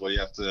eligible, you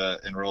have to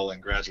enroll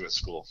in graduate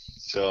school.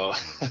 So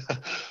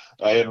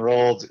I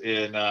enrolled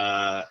in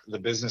the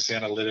business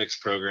analytics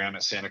program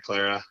at Santa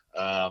Clara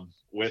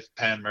with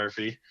Penn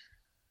Murphy.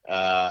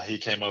 He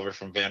came over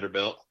from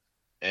Vanderbilt.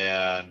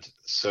 And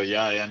so,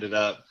 I ended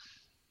up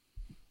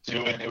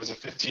it was a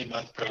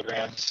 15-month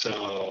program.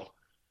 So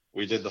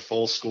we did the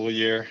full school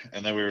year,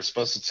 and then we were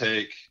supposed to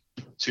take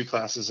 2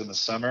 classes in the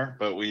summer,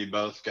 but we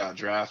both got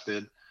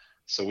drafted.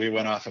 So we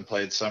went off and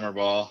played summer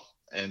ball,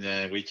 and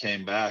then we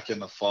came back in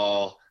the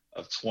fall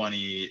of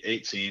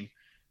 2018,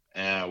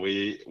 and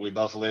we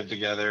both lived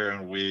together,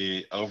 and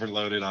we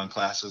overloaded on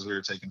classes. We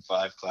were taking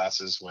 5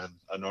 classes when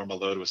a normal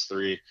load was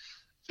 3,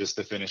 just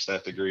to finish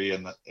that degree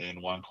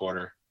in 1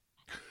 quarter.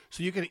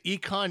 So you get an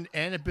econ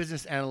and a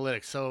business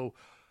analytics. So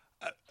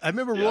I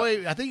remember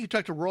Roy, I think you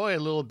talked to Roy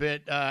a little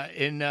bit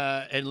in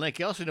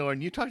Lake Elsinore,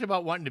 and you talked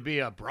about wanting to be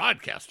a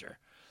broadcaster.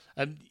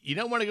 You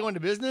don't want to go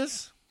into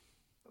business?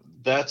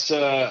 That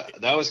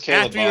was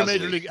Caleb after your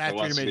Bosley.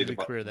 After your major league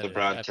career, the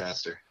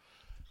broadcaster.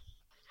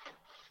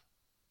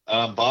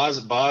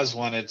 Boz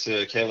wanted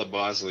to. Caleb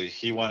Bosley.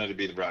 He wanted to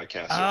be the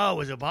broadcaster. Oh,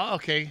 was it Boz?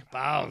 Okay,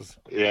 Boz.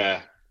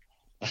 Yeah.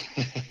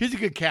 He's a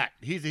good cat.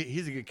 He's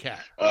a good cat.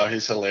 Oh,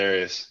 he's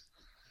hilarious.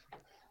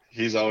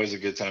 He's always a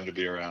good time to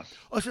be around.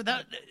 Oh, so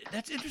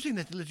that's interesting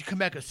that you come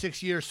back at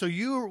 6 years. So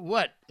you were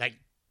what, like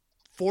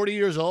 40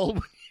 years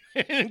old?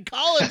 In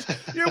college,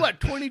 you're what,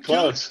 22,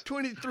 Close.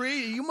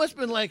 23? You must have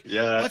been like,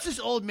 what's this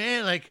old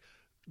man like?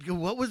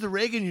 What was the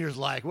Reagan years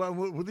like? What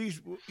were these?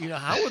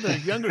 How were the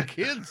younger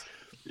kids?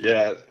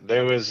 Yeah,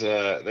 there was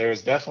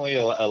definitely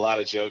a lot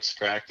of jokes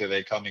cracked.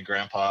 They called me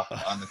Grandpa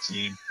on the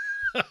team.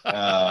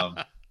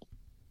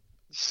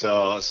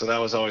 So that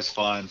was always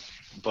fun.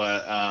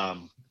 But I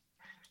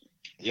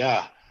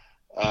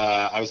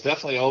was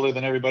definitely older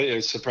than everybody. It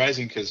was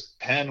surprising because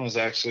Penn was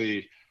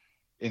actually.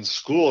 In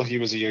school, he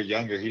was a year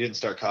younger. He didn't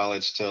start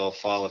college till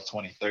fall of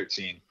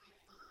 2013.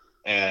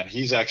 And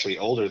he's actually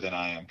older than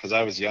I am because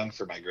I was young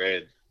for my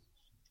grade.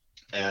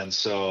 And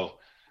so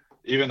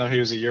even though he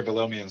was a year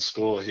below me in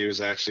school, he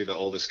was actually the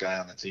oldest guy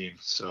on the team.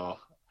 So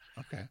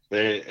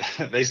they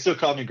still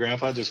called me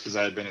Grandpa just because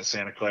I had been at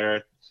Santa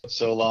Clara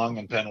so long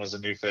and Penn was a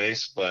new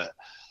face. But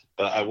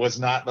I was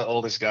not the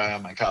oldest guy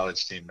on my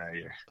college team that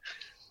year.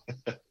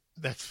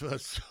 That's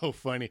so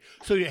funny.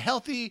 So you're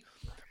healthy.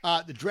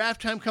 The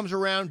draft time comes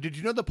around. Did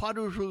you know the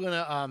Padres were going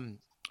to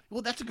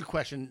well, that's a good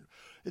question.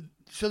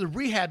 So the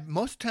rehab,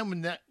 most of the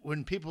time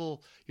when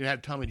people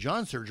have Tommy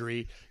John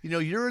surgery,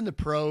 you're in the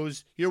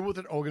pros, you're with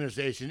an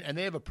organization, and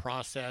they have a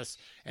process,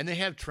 and they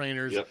have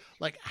trainers. Yep.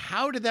 Like,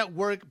 how did that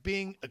work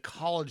being a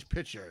college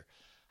pitcher?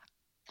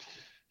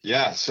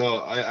 Yeah,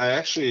 so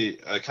I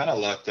kind of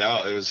lucked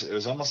out. It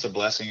was almost a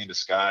blessing in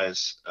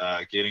disguise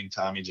getting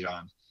Tommy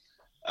John.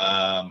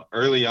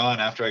 Early on,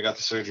 after I got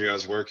the surgery, I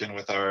was working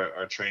with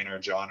our trainer,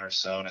 John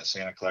Ursone at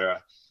Santa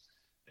Clara,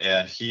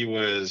 and he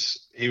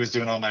was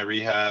doing all my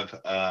rehab.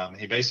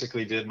 He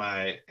basically did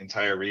my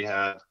entire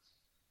rehab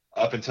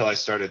up until I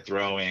started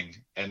throwing,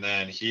 and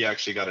then he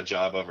actually got a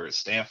job over at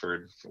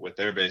Stanford with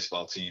their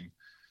baseball team.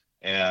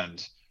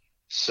 And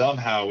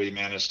somehow we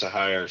managed to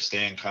hire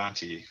Stan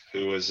Conti,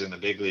 who was in the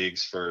big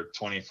leagues for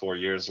 24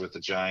 years with the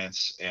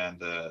Giants and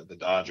the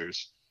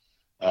Dodgers.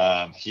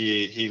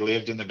 He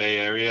lived in the Bay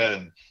Area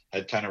and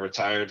had kind of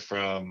retired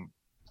from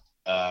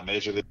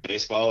Major League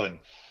Baseball, and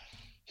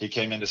he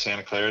came into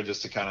Santa Clara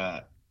just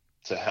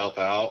to help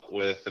out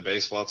with the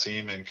baseball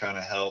team and kind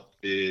of help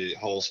the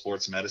whole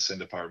sports medicine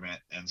department.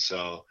 And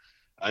so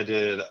I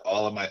did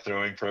all of my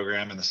throwing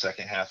program in the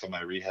second half of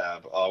my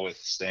rehab, all with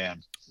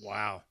Stan.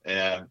 Wow.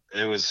 And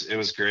it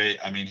was great.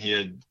 I mean, he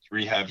had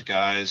rehabbed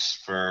guys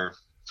for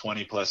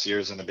 20 plus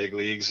years in the big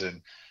leagues,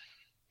 and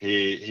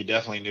he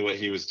definitely knew what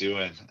he was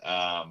doing.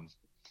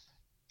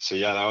 So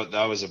yeah,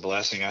 that was a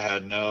blessing. I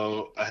had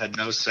no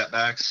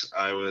setbacks.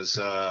 I was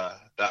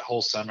that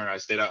whole summer I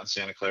stayed out in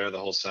Santa Clara the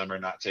whole summer,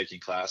 not taking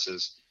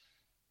classes,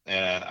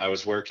 and I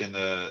was working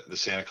the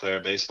Santa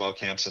Clara baseball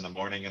camps in the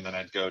morning, and then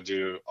I'd go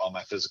do all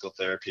my physical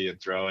therapy and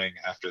throwing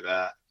after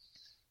that.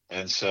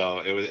 And so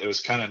it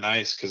was kind of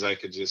nice because I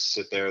could just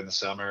sit there in the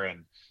summer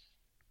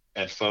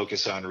and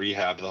focus on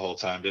rehab the whole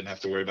time. Didn't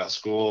have to worry about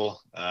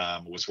school.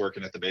 Was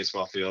working at the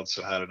baseball field,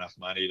 so had enough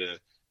money to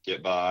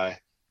get by.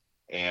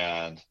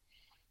 And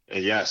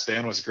yeah,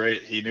 Stan was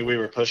great. He knew we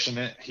were pushing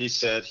it. He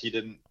said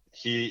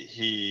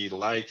he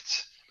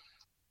liked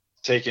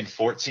taking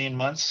 14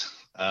 months,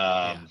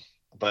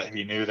 but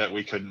he knew that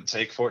we couldn't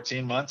take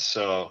 14 months.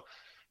 So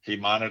he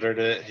monitored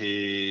it.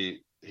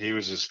 He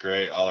was just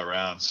great all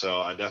around.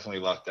 So I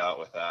definitely lucked out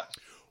with that.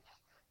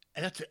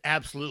 And that's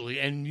absolutely.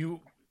 And you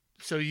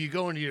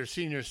go into your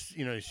senior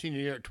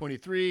year at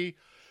 23,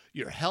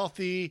 you're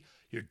healthy,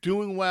 you're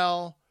doing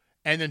well,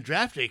 and then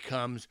draft day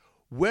comes.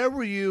 Where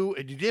were you?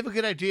 Did you have a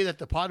good idea that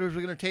the Padres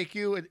were going to take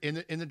you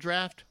in the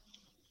draft?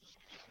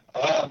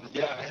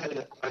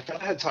 Yeah, I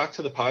kind of had talked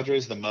to the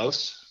Padres the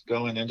most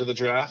going into the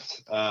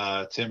draft.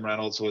 Tim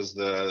Reynolds was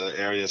the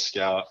area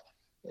scout,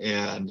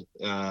 and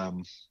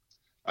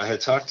I had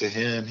talked to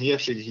him.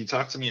 He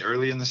talked to me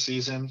early in the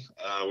season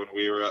when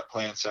we were up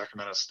playing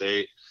Sacramento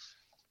State,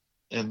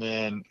 and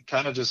then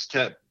kind of just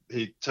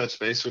he touched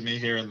base with me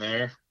here and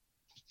there.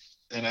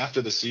 And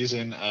after the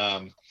season,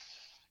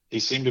 he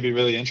seemed to be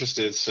really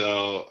interested.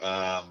 So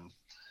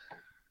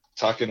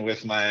talking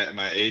with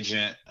my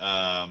agent,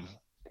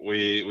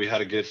 we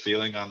had a good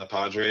feeling on the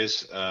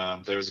Padres.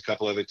 There was a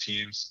couple other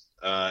teams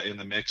in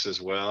the mix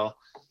as well.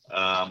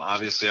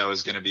 Obviously I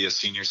was going to be a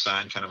senior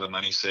sign, kind of a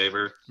money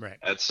saver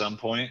at some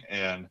point.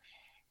 And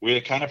we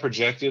had kind of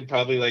projected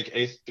probably like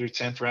 8th through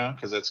 10th round,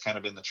 because that's kind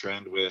of been the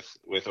trend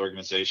with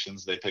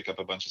organizations. They pick up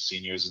a bunch of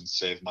seniors and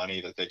save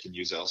money that they can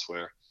use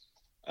elsewhere.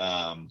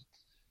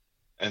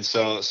 And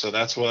so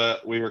that's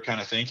what we were kind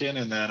of thinking.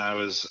 And then I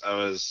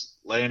was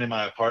laying in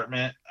my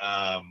apartment,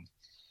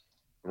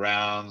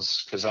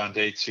 rounds, because on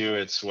day 2,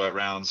 it's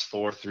rounds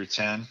 4 through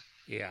 10.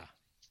 Yeah.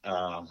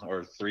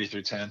 Or 3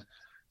 through 10.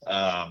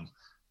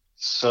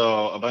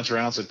 So a bunch of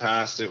rounds had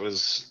passed. It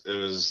was the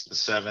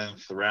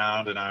 7th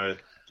round, and I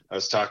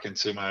was talking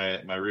to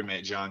my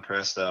roommate, John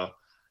Cresto,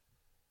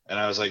 and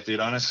I was like, dude,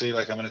 honestly,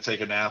 like, I'm going to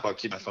take a nap. I'll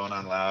keep my phone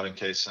on loud in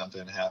case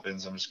something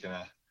happens. I'm just going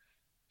to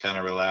kind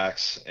of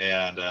relax.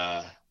 And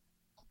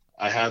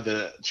I had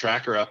the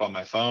tracker up on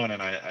my phone,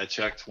 and I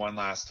checked one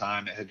last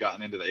time. It had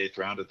gotten into the 8th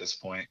round at this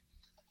point,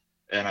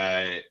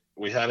 and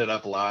we had it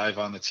up live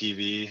on the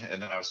TV,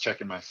 and then I was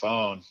checking my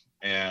phone,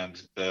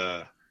 and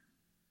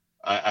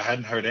I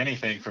hadn't heard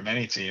anything from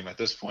any team at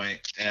this point.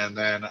 And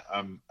then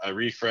I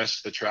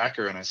refreshed the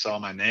tracker, and I saw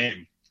my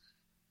name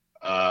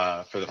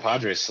for the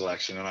Padres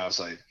selection, and I was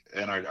like,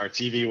 and our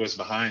TV was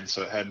behind,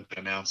 so it hadn't been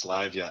announced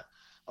live yet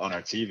on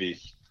our TV.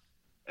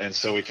 And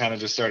so we kind of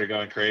just started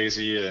going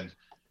crazy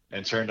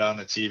and turned on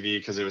the TV,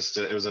 because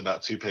it was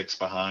about 2 picks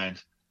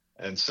behind.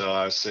 And so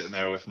I was sitting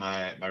there with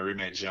my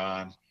roommate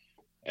John,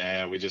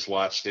 and we just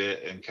watched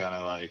it and kind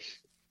of like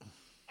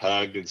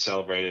hugged and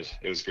celebrated.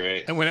 It was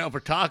great. And went out for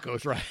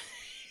tacos, right?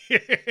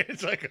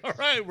 It's like, all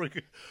right, we're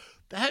good.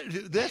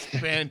 That's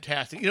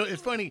fantastic.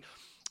 It's funny.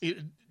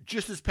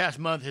 Just this past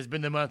month has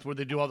been the month where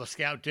they do all the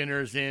scout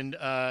dinners, and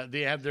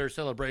they have their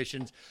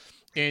celebrations.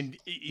 And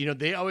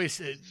they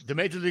always, the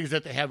major leagues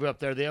that they have up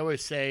there, they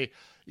always say,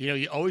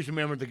 you always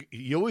remember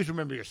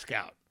your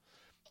scout.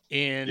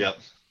 And yep.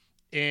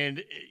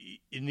 And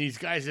these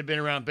guys have been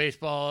around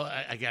baseball.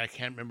 I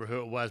can't remember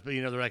who it was, but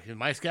they're like,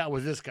 my scout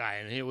was this guy,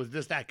 and it was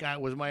that guy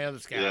was my other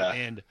scout. Yeah.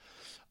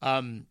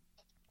 And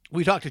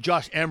we talked to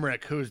Josh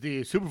Emmerich, who's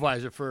the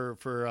supervisor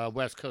for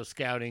West Coast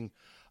Scouting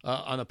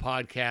on the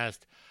podcast.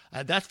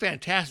 That's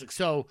fantastic.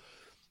 So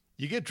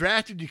you get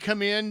drafted, you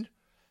come in.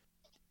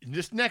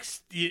 This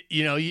next,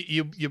 you're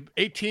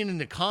 18 in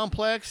the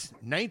complex,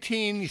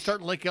 19 you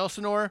start in Lake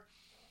Elsinore,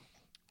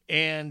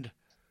 and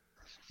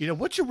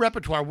what's your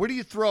repertoire? Where do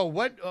you throw?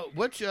 What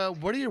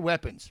are your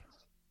weapons?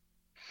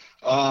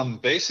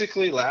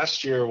 Basically,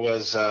 last year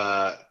was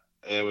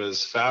it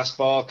was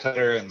fastball,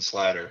 cutter, and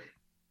slider.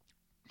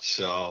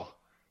 So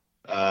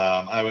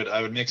I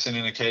would mix in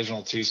an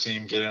occasional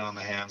 2-seam, get in on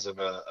the hands of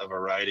a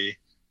righty,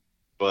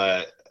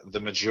 but the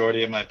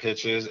majority of my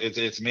pitches,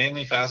 it's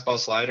mainly fastball,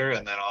 slider,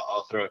 and then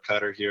I'll throw a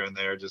cutter here and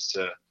there just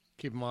to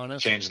Keep them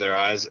honest. Change their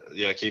eyes.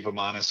 Yeah, keep them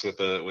honest with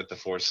the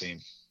four seam.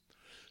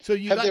 So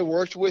they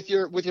worked with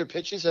your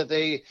pitches? Have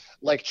they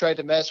like tried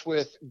to mess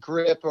with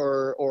grip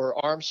or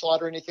arm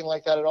slot or anything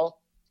like that at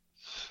all?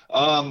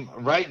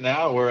 Right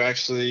now we're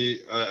actually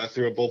I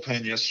threw a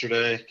bullpen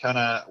yesterday, kind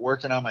of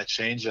working on my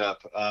changeup.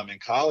 In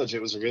college,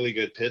 it was a really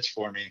good pitch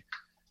for me,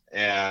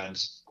 and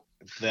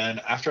then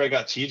after I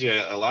got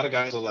TJ, a lot of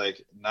guys will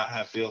like not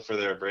have feel for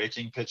their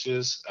breaking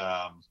pitches,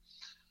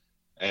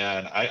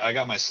 and I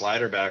got my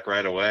slider back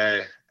right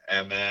away.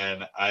 And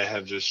then I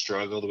have just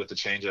struggled with the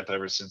changeup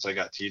ever since I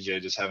got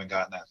TJ, just haven't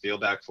gotten that feel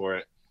back for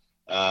it.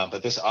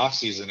 But this off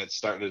season, it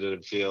started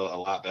to feel a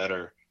lot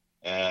better,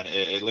 and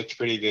it looked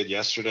pretty good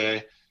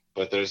yesterday,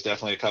 but there's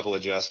definitely a couple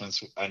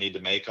adjustments I need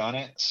to make on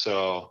it.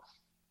 So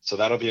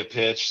that'll be a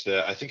pitch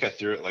that I think I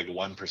threw it like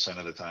 1%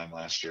 of the time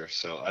last year.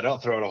 So I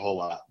don't throw it a whole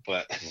lot,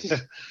 but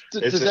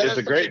it's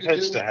a great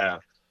pitch to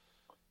have.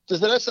 Does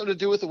that have something to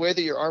do with the way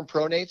that your arm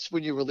pronates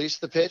when you release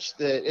the pitch,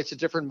 that it's a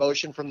different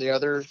motion from the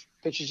other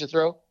pitches you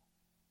throw?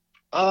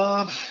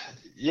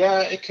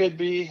 Yeah, it could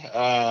be.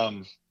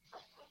 I'm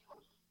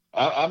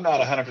not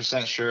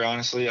 100% sure,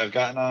 honestly. I've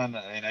gotten on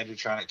an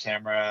Edgertronic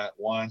camera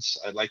once.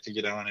 I'd like to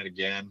get on it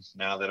again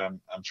now that I'm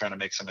trying to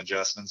make some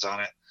adjustments on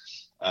it.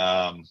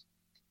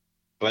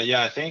 But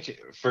yeah, I think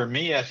for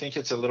me, I think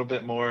it's a little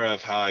bit more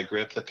of how I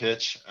grip the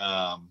pitch.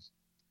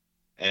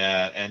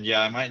 And yeah,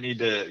 I might need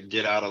to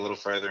get out a little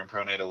further and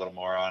pronate a little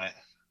more on it.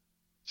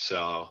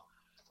 So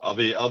I'll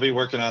be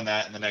working on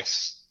that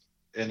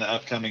in the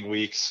upcoming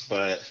weeks,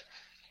 but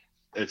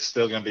it's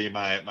still going to be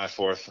my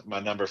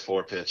number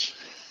 4 pitch.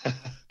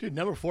 Dude,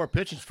 number 4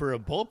 pitches for a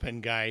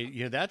bullpen guy,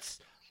 that's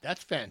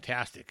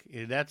fantastic.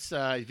 That's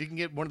if you can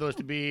get one of those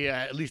to be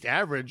at least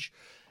average,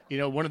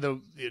 one of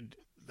the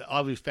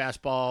obvious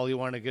fastball, you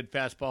want a good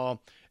fastball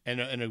and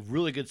a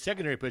really good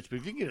secondary pitch. But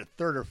if you can get a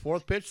third or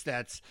fourth pitch,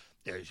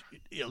 there's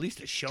at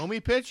least a show me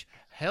pitch.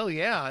 Hell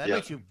yeah, that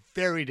makes you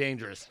very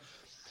dangerous.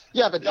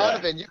 Yeah, but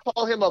Donovan, you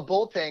call him a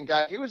bullpen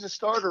guy. He was a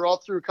starter all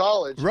through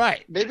college.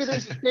 Right. Maybe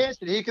there's a chance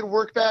that he can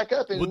work back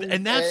up and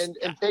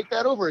take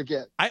that over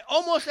again. I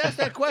almost asked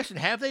that question.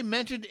 Have they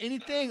mentioned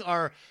anything?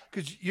 Or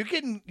because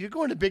you're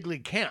going to big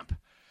league camp,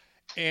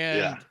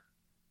 and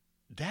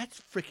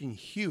that's freaking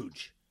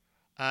huge.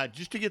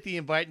 Just to get the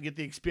invite and get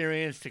the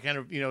experience to kind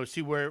of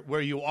see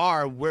where you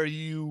are,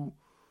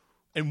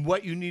 and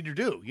what you need to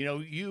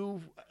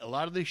do. A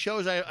lot of the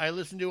shows I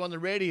listen to on the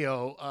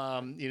radio,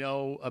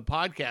 a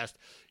podcast,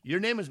 your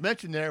name is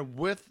mentioned there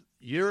with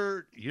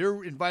you're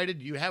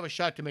invited. You have a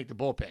shot to make the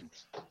bullpen.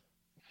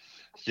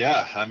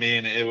 Yeah. I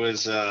mean,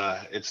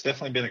 it's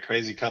definitely been a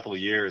crazy couple of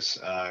years,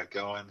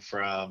 going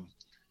from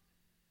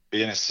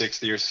being a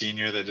 6th year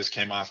senior that just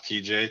came off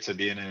TJ to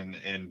being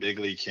in big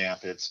league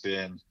camp. It's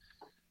been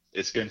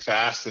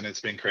fast and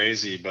it's been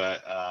crazy,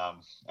 but,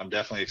 I'm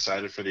definitely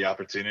excited for the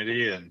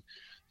opportunity and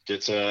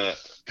get to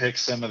pick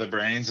some of the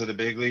brains of the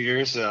big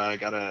leaguers. I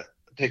got to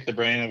pick the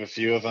brain of a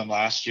few of them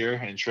last year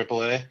in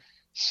AAA.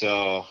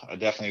 So I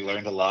definitely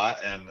learned a lot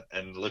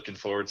and looking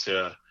forward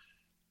to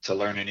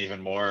learning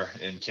even more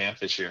in camp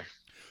this year.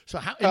 So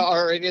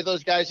are any of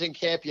those guys in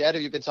camp yet?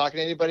 Have you been talking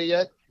to anybody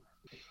yet?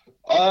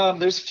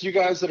 There's a few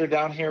guys that are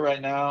down here right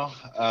now.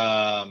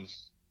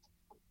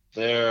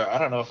 I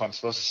don't know if I'm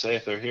supposed to say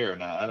if they're here or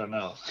not. I don't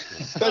know.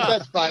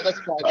 That's fine. That's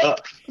fine.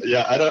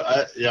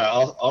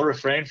 I'll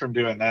refrain from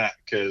doing that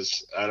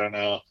because I don't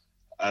know.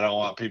 I don't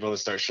want people to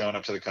start showing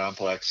up to the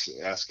complex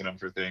asking them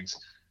for things.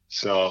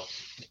 So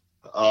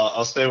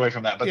I'll stay away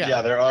from that. But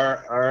yeah there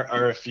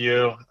are a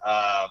few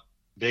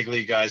big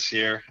league guys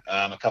here,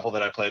 a couple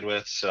that I played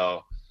with.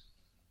 So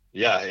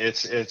yeah,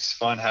 it's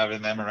fun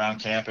having them around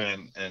camp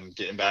and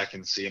getting back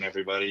and seeing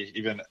everybody,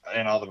 even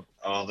and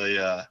all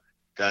the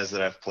guys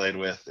that I've played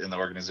with in the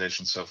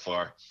organization so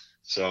far.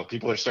 So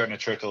people are starting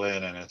to trickle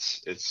in, and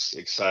it's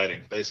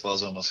exciting.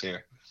 Baseball's almost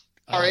here.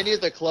 Are any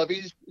of the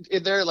clubbies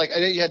in there? Like, I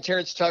know you had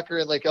Terrence Tucker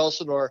in Lake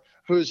Elsinore,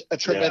 who's a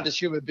tremendous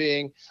human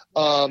being.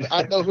 I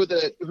don't know who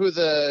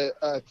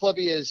the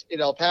clubby is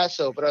in El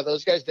Paso, but are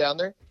those guys down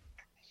there?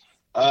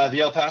 The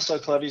El Paso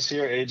clubby's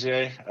here.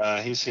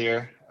 AJ, he's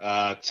here.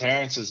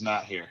 Terrence is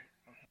not here.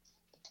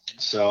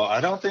 So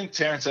I don't think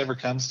Terrence ever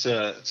comes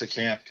to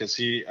camp because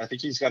I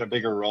think he's got a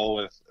bigger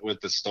role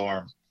with the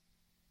Storm.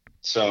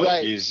 So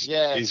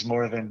he's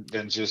more than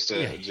just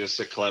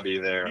a clubby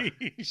there.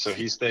 So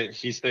he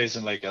stays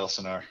in Lake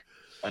Elsinore.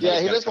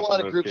 Yeah, he does a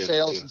lot of group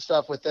sales and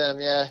stuff with them.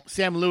 Yeah.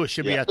 Sam Lewis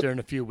should be out there in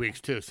a few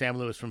weeks too. Sam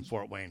Lewis from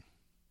Fort Wayne.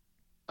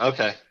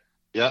 Okay.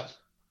 Yep.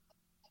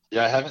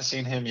 Yeah, I haven't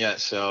seen him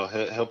yet, so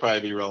he'll probably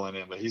be rolling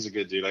in. But he's a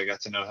good dude. I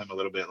got to know him a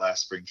little bit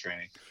last spring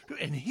training.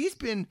 And he's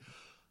been.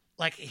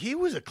 Like, he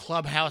was a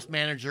clubhouse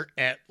manager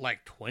at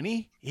like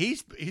 20.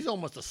 He's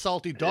almost a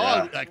salty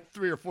dog, like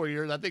 3 or 4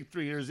 years. I think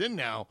 3 years in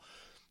now.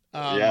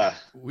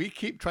 We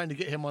keep trying to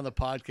get him on the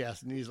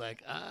podcast, and he's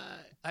like,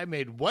 I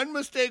made one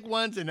mistake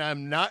once, and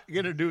I'm not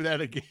going to do that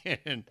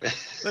again.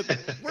 But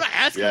we're not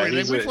asking for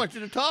anything. We just want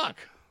you to talk.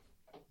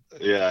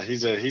 Yeah,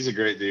 he's a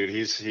great dude.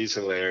 He's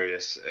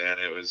hilarious, and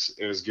it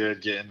was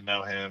good getting to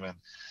know him and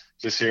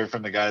just hear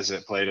from the guys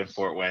that played in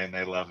Fort Wayne,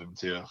 they love him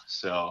too.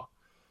 So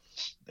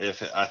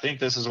I think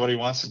this is what he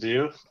wants to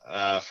do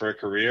for a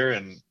career,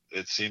 and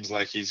it seems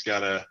like he's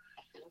got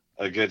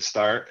a good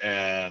start,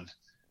 and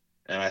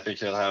I think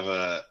he'll have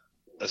a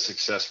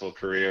successful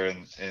career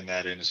in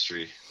that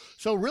industry.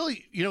 So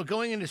really,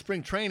 going into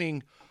spring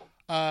training,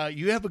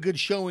 you have a good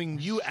showing.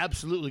 You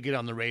absolutely get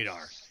on the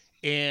radar,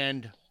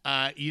 and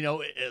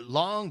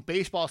long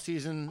baseball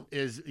season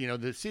is,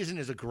 the season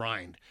is a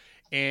grind,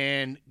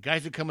 and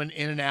guys are coming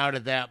in and out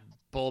of that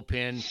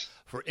bullpen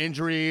for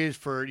injuries,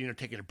 for,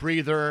 taking a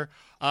breather.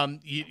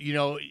 You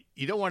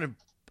don't want to,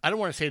 I don't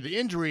want to say the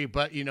injury,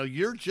 but,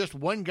 you're just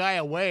one guy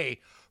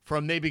away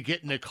from maybe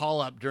getting a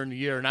call up during the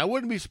year. And I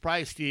wouldn't be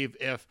surprised, Steve,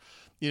 if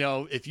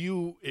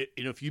you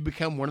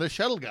become one of the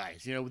shuttle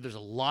guys. There's a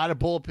lot of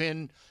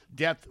bullpen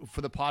depth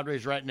for the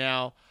Padres right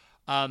now.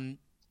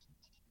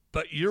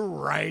 But you're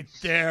right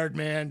there,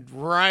 man,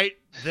 right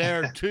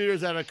there, 2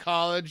 years out of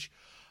college.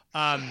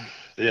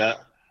 Yeah.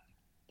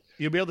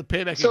 You'll be able to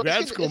pay back your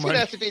grad school money. It's going to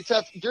have to be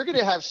tough. You're going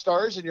to have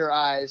stars in your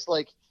eyes.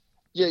 Like,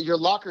 your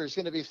locker is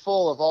going to be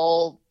full of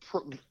all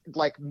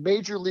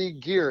major league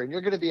gear, and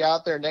you're going to be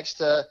out there next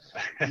to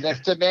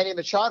Manny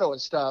Machado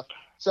and stuff.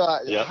 So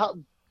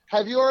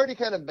have you already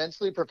kind of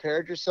mentally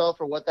prepared yourself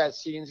for what that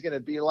scene's going to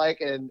be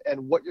like, and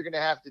what you're going to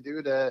have to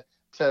do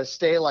to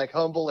stay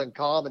humble and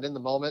calm and in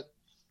the moment?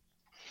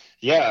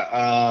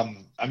 Yeah.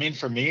 I mean,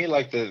 for me,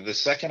 the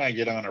second I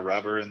get on a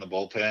rubber in the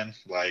bullpen,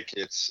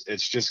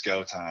 it's just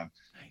go time.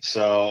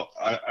 So,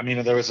 I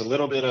mean, there was a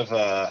little bit of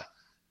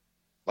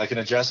an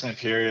adjustment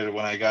period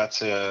when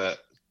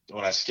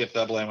I skipped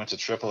AA and went to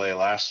AAA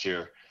last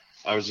year.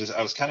 I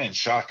was kind of in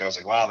shock. I was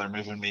like, wow, they're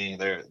moving me.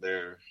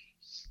 They're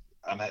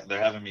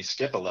having me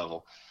skip a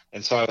level.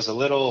 And so I was a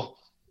little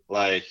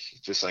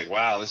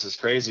wow, this is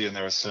crazy. And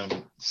there was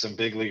some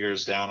big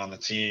leaguers down on the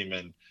team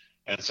and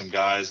some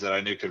guys that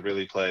I knew could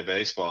really play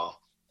baseball.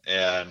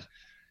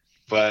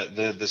 But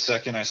the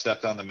second I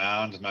stepped on the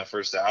mound, my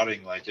first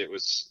outing, it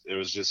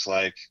was just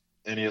like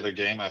any other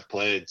game I've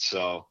played.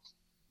 So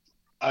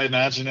I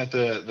imagine at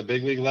the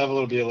big league level,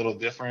 it'll be a little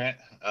different.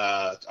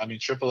 I mean,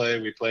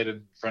 AAA, we played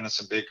in front of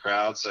some big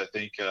crowds. I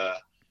think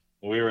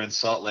when we were in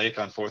Salt Lake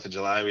on 4th of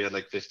July, we had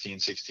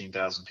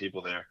 16,000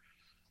 people there.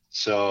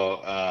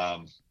 So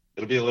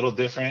it'll be a little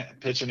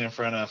different pitching in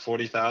front of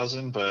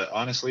 40,000. But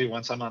honestly,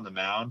 once I'm on the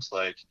mound,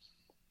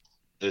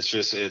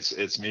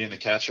 it's me and the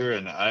catcher,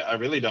 and I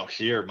really don't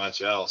hear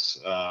much else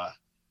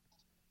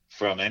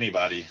from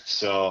anybody.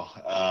 So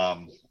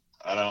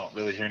I don't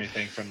really hear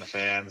anything from the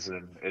fans,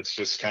 and it's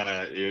just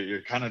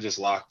you're kind of just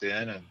locked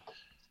in, and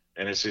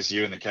it's just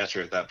you and the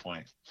catcher at that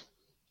point.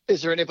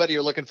 Is there anybody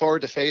you're looking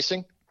forward to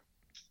facing?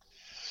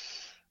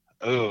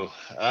 Oh,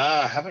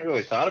 I haven't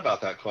really thought about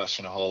that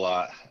question a whole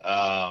lot.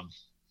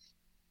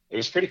 It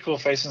was pretty cool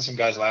facing some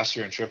guys last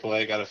year in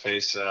AAA. Got to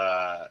face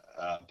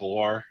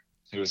Bohr,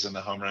 who was in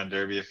the home run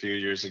derby a few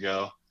years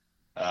ago.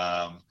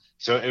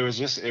 So it was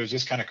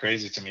just kind of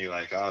crazy to me.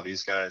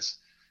 These guys,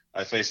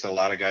 I faced a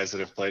lot of guys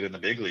that have played in the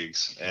big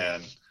leagues.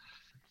 And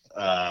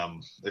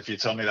if you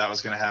told me that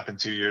was going to happen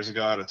 2 years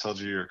ago, I'd have told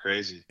you were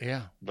crazy.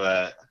 Yeah.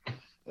 But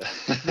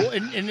well,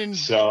 and then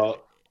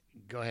so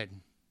go ahead.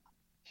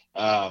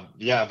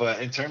 Yeah,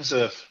 but in terms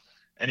of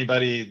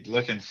anybody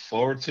looking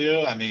forward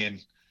to, I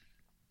mean,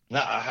 no,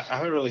 I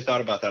haven't really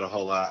thought about that a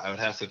whole lot. I would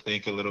have to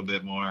think a little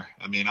bit more.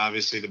 I mean,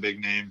 obviously the big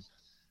name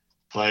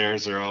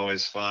players are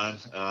always fun.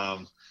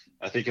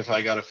 I think if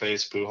I got to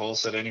face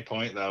Pujols at any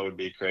point, that would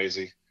be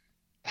crazy.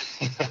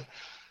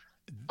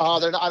 I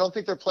don't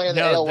think they're playing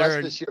the AL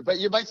West this year, but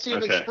you might see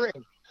them in spring.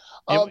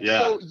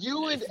 So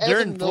you and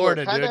Evan Miller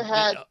kind of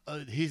had. They're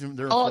in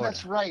Florida. Oh,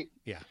 that's right.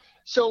 Yeah.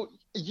 So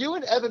you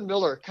and Evan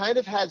Miller kind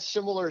of had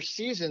similar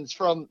seasons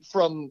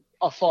from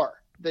afar.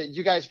 That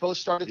you guys both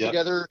started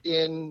together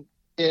in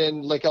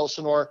Lake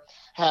Elsinore,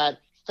 had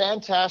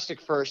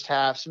fantastic first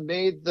halves,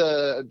 made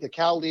the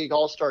Cal League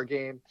All-Star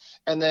game,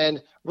 and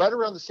then right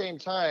around the same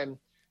time,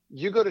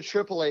 you go to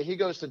AAA, he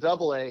goes to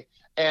AA,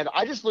 and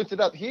I just looked it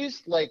up.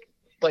 He's like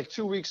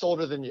 2 weeks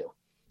older than you.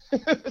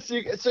 so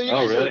you guys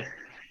really?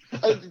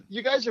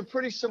 You guys are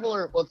pretty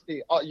similar. Let's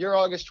see, you're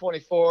August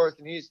 24th,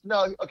 and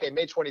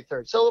May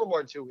 23rd, so a little more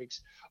than 2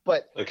 weeks,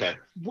 but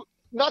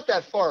not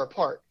that far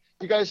apart.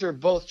 You guys are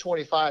both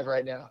 25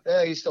 right now.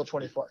 He's still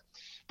 24.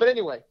 But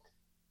anyway,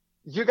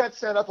 you got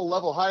set up a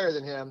level higher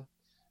than him.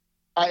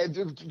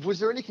 Was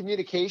there any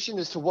communication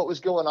as to what was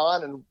going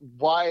on and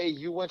why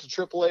you went to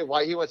AAA,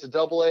 why he went to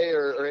AA,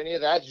 or any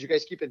of that? Did you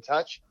guys keep in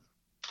touch?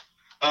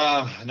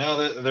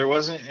 No, there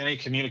wasn't any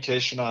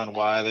communication on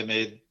why they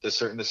made the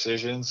certain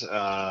decisions.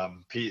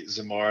 Pete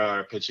Zamora,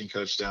 our pitching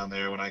coach down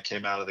there, when I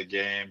came out of the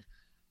game,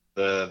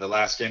 the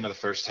last game of the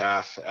first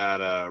half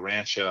at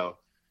Rancho,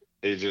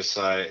 he just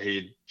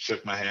he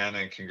shook my hand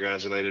and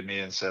congratulated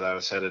me and said I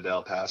was headed to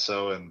El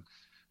Paso, and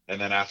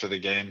then after the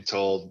game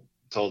told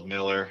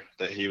Miller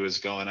that he was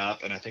going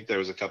up, and I think there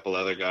was a couple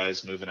other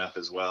guys moving up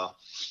as well.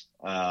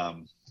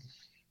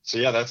 So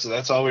yeah,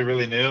 that's all we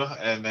really knew.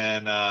 And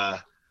then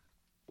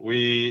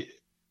we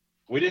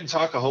we didn't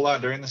talk a whole lot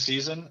during the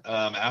season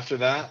after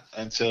that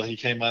until he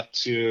came up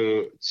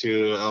to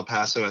El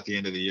Paso at the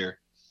end of the year.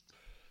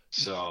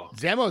 So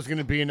Zamo's going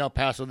to be in El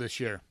Paso this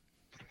year.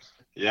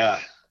 Yeah,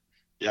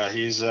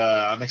 he's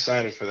I'm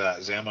excited for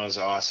that. Zamo's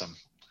awesome.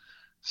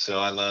 So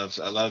I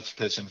loved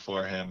pitching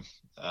for him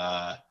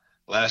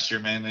last year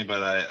mainly,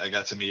 but I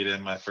got to meet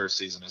him my first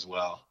season as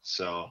well.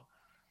 So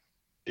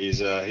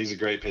he's a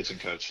great pitching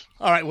coach.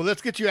 All right, well,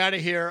 let's get you out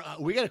of here.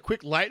 We got a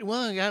quick we got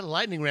a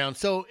lightning round.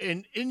 So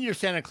in your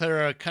Santa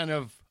Clara kind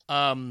of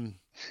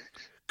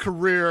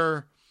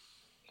career,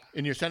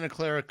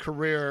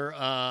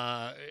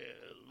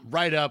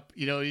 write up,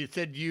 you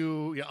said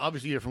you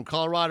obviously you're from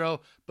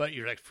Colorado, but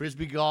you're like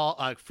frisbee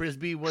golf,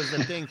 frisbee was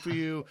the thing for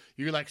you.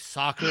 You're like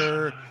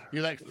soccer,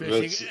 you're like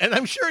fishing, and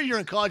I'm sure you're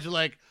in college. You're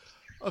like,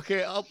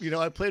 okay,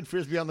 I played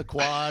frisbee on the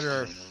quad,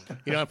 or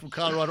I'm from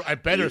Colorado. I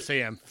better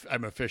say I'm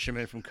a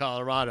fisherman from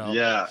Colorado.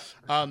 Yeah.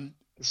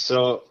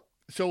 So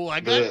I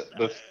got.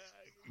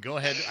 Go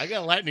ahead. I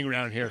got a lightning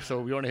round here.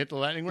 So you want to hit the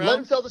lightning round? Let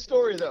him tell the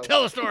story, though.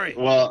 Tell the story.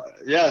 Well,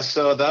 yeah.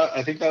 So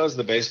I think that was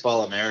the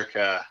Baseball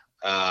America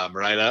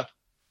write up.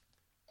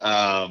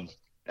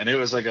 And it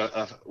was like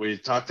we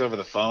talked over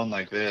the phone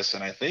like this,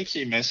 and I think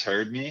he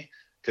misheard me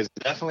because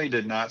definitely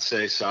did not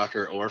say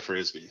soccer or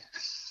frisbee.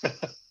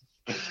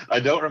 I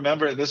don't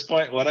remember at this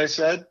point what I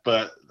said,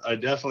 but I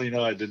definitely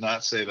know I did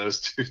not say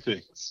those two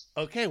things.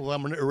 Okay, well,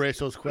 I'm going to erase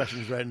those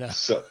questions right now.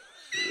 So,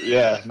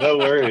 yeah, no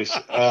worries.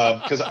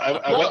 Because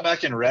I went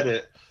back and read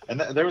it, and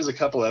there was a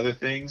couple other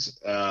things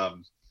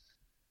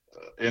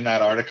in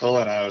that article,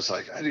 and I was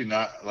like,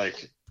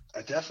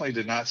 I definitely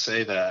did not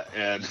say that.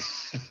 And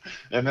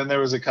and then there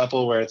was a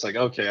couple where it's like,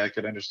 okay, I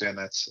could understand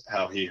that's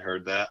how he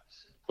heard that,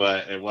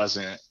 but it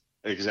wasn't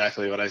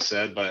exactly what I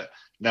said. But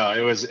no,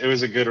 it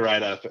was a good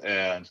write-up,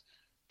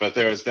 but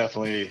there was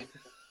definitely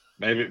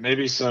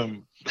maybe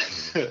some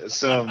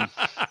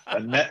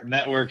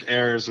network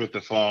errors with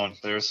the phone.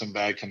 There was some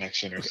bad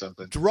connection or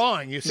something.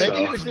 Drawing, you said.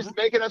 Maybe he was just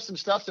making up some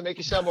stuff to make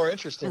you sound more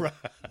interesting. Right.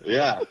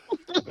 Yeah.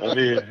 I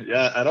mean,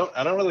 yeah, I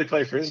don't really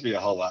play frisbee a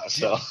whole lot,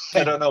 so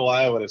I don't know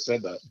why I would have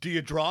said that. Do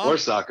you draw? Or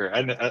soccer?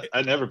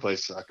 I never played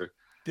soccer.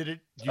 Did it?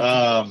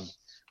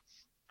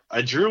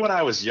 I drew when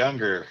I was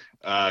younger,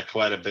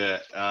 quite a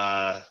bit.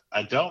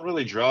 I don't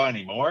really draw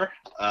anymore.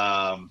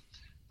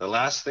 The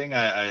last thing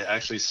I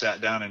actually sat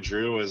down and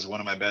drew was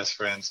one of my best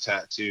friend's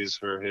tattoos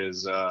for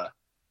his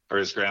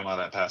grandma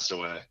that passed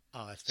away.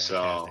 Oh, that's fantastic.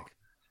 So,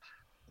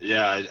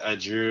 yeah, I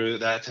drew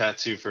that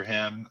tattoo for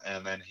him,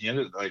 and then he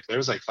ended there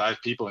was 5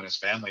 people in his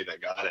family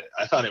that got it.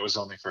 I thought it was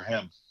only for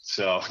him.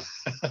 So,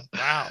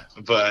 wow.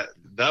 But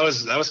that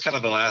was kind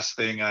of the last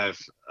thing I've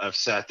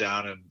sat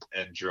down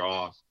and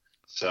drawn.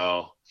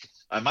 So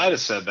I might have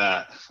said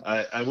that.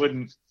 I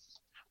wouldn't,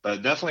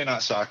 but definitely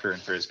not soccer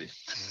and frisbee.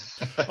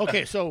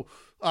 Okay, so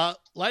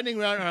lightning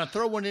round. I'm gonna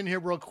throw one in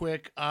here real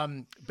quick.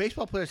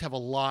 Baseball players have a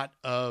lot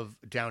of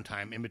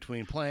downtime in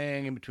between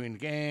playing, in between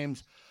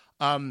games.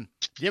 Do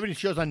you have any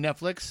shows on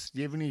Netflix? Do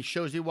you have any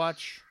shows you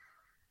watch?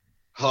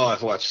 Oh,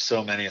 I've watched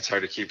so many, it's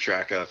hard to keep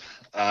track of.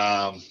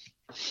 I'm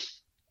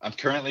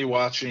currently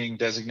watching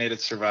Designated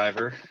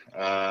Survivor.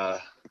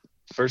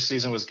 First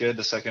season was good.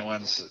 The second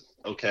one's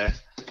okay.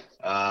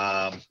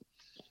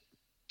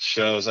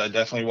 Shows, I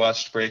definitely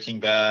watched Breaking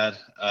Bad,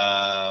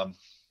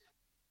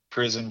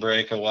 Prison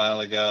Break a while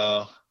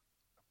ago.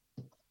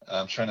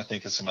 I'm trying to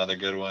think of some other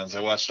good ones.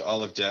 I watched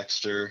all of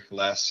Dexter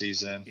last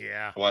season.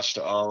 Yeah. I watched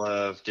all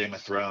of Game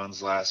of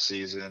Thrones last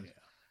season.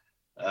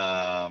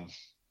 Yeah,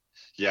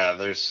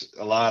 there's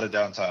a lot of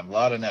downtime, a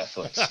lot of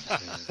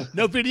Netflix.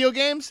 No video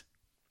games?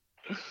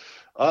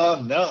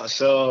 No.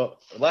 So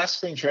last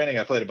spring training,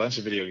 I played a bunch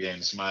of video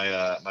games.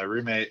 My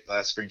roommate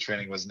last spring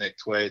training was Nick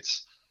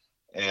Thwaites,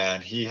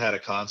 and he had a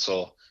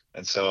console.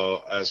 And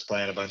so I was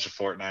playing a bunch of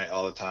Fortnite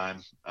all the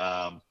time.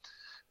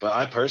 But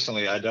I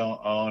personally, I don't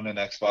own an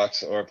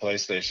Xbox or a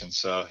PlayStation.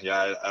 So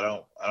yeah, I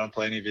don't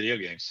play any video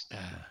games.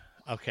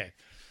 Okay.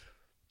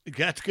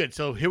 That's good.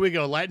 So here we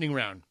go. Lightning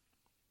round.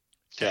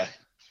 Okay.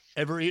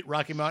 Ever eat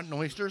Rocky Mountain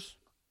oysters?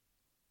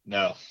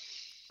 No.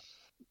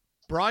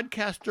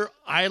 Broadcaster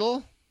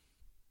idol?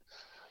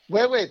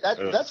 Wait,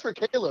 that's for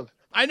Caleb.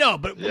 I know,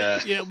 but yeah.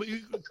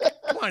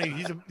 Come on,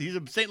 he's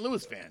a St.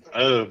 Louis fan.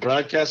 Oh,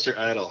 broadcaster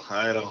idol.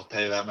 I don't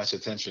pay that much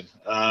attention.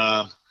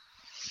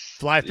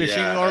 Fly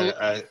fishing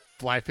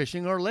fly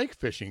fishing or lake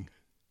fishing?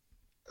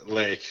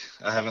 Lake.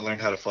 I haven't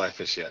learned how to fly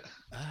fish yet.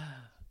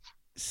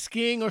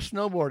 Skiing or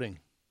snowboarding?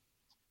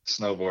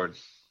 Snowboard.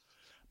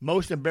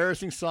 Most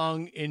embarrassing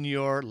song in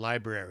your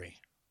library?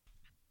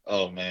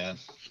 Oh man,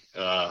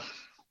 I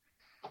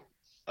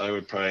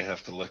would probably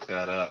have to look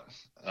that up.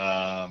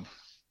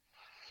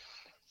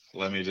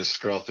 Let me just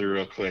scroll through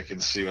real quick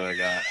and see what I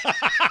got.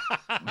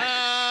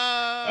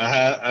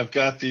 I've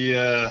got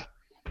the.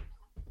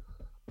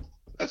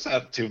 That's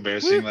not too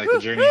embarrassing. Like the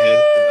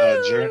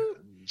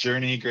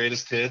Journey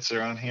greatest hits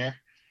are on here.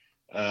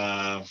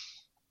 Nice.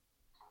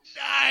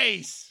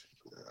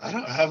 I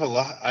don't have a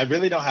lot. I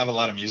really don't have a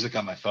lot of music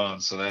on my phone,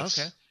 so that's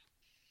okay.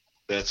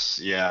 That's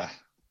yeah.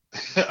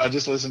 I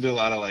just listen to a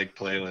lot of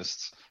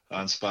playlists.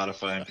 on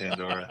Spotify and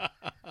Pandora.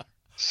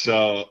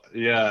 So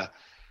yeah,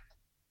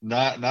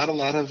 not a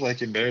lot of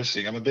like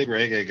embarrassing. I'm a big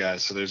reggae guy,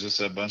 so there's just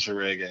a bunch of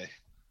reggae.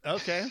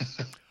 Okay.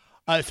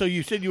 So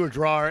you said you were a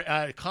drawer.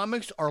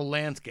 Comics or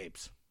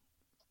landscapes?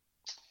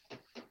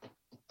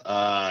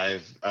 I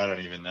don't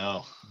even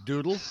know.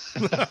 Doodle.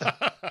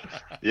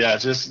 Yeah,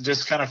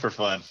 just kind of for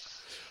fun.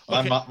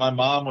 Okay. My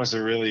mom was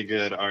a really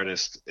good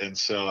artist, and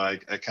so I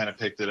kind of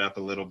picked it up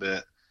a little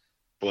bit.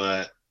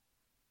 But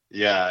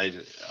yeah,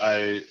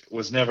 I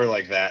was never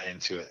like that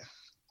into it.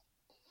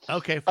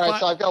 Okay. All right,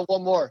 so I've got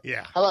one more.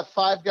 Yeah. How about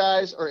Five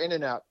Guys or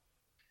In-N-Out?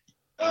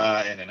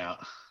 In-N-Out.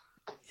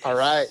 Yes. All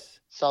right,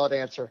 solid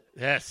answer.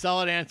 Yeah,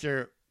 solid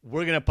answer.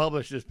 We're gonna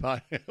publish this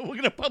We're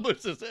gonna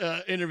publish this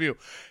interview.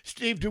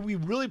 Steve, do we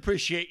really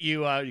appreciate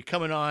you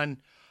coming on?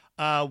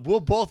 We'll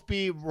both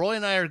be Roy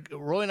and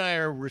I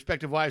are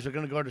respective wives are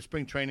going to go to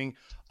spring training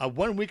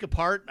 1 week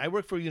apart. I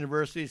work for a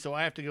university, so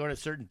I have to go at a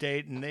certain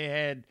date, and they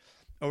had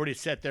already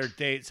set their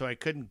date, so I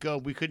couldn't go.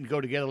 We couldn't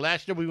go together.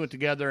 Last year we went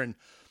together, and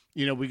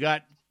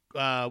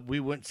we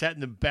went sat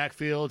in the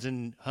backfields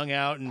and hung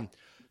out and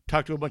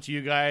talked to a bunch of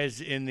you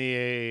guys in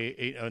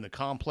the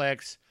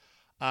complex.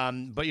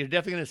 But you're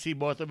definitely going to see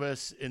both of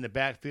us in the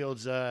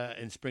backfields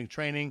in spring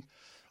training.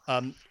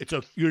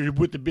 You're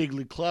with the big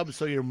league club,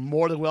 so you're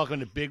more than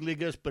welcome to big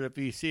league us. But if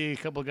you see a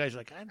couple of guys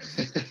like,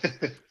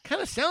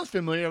 kind of sounds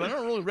familiar, but I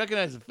don't really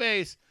recognize the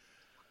face,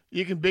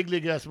 you can big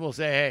league us, and we'll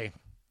say, hey.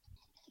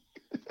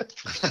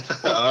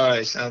 All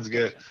right, sounds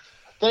good.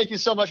 Thank you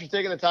so much for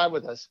taking the time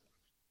with us.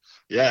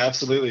 Yeah,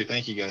 absolutely.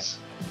 Thank you, guys.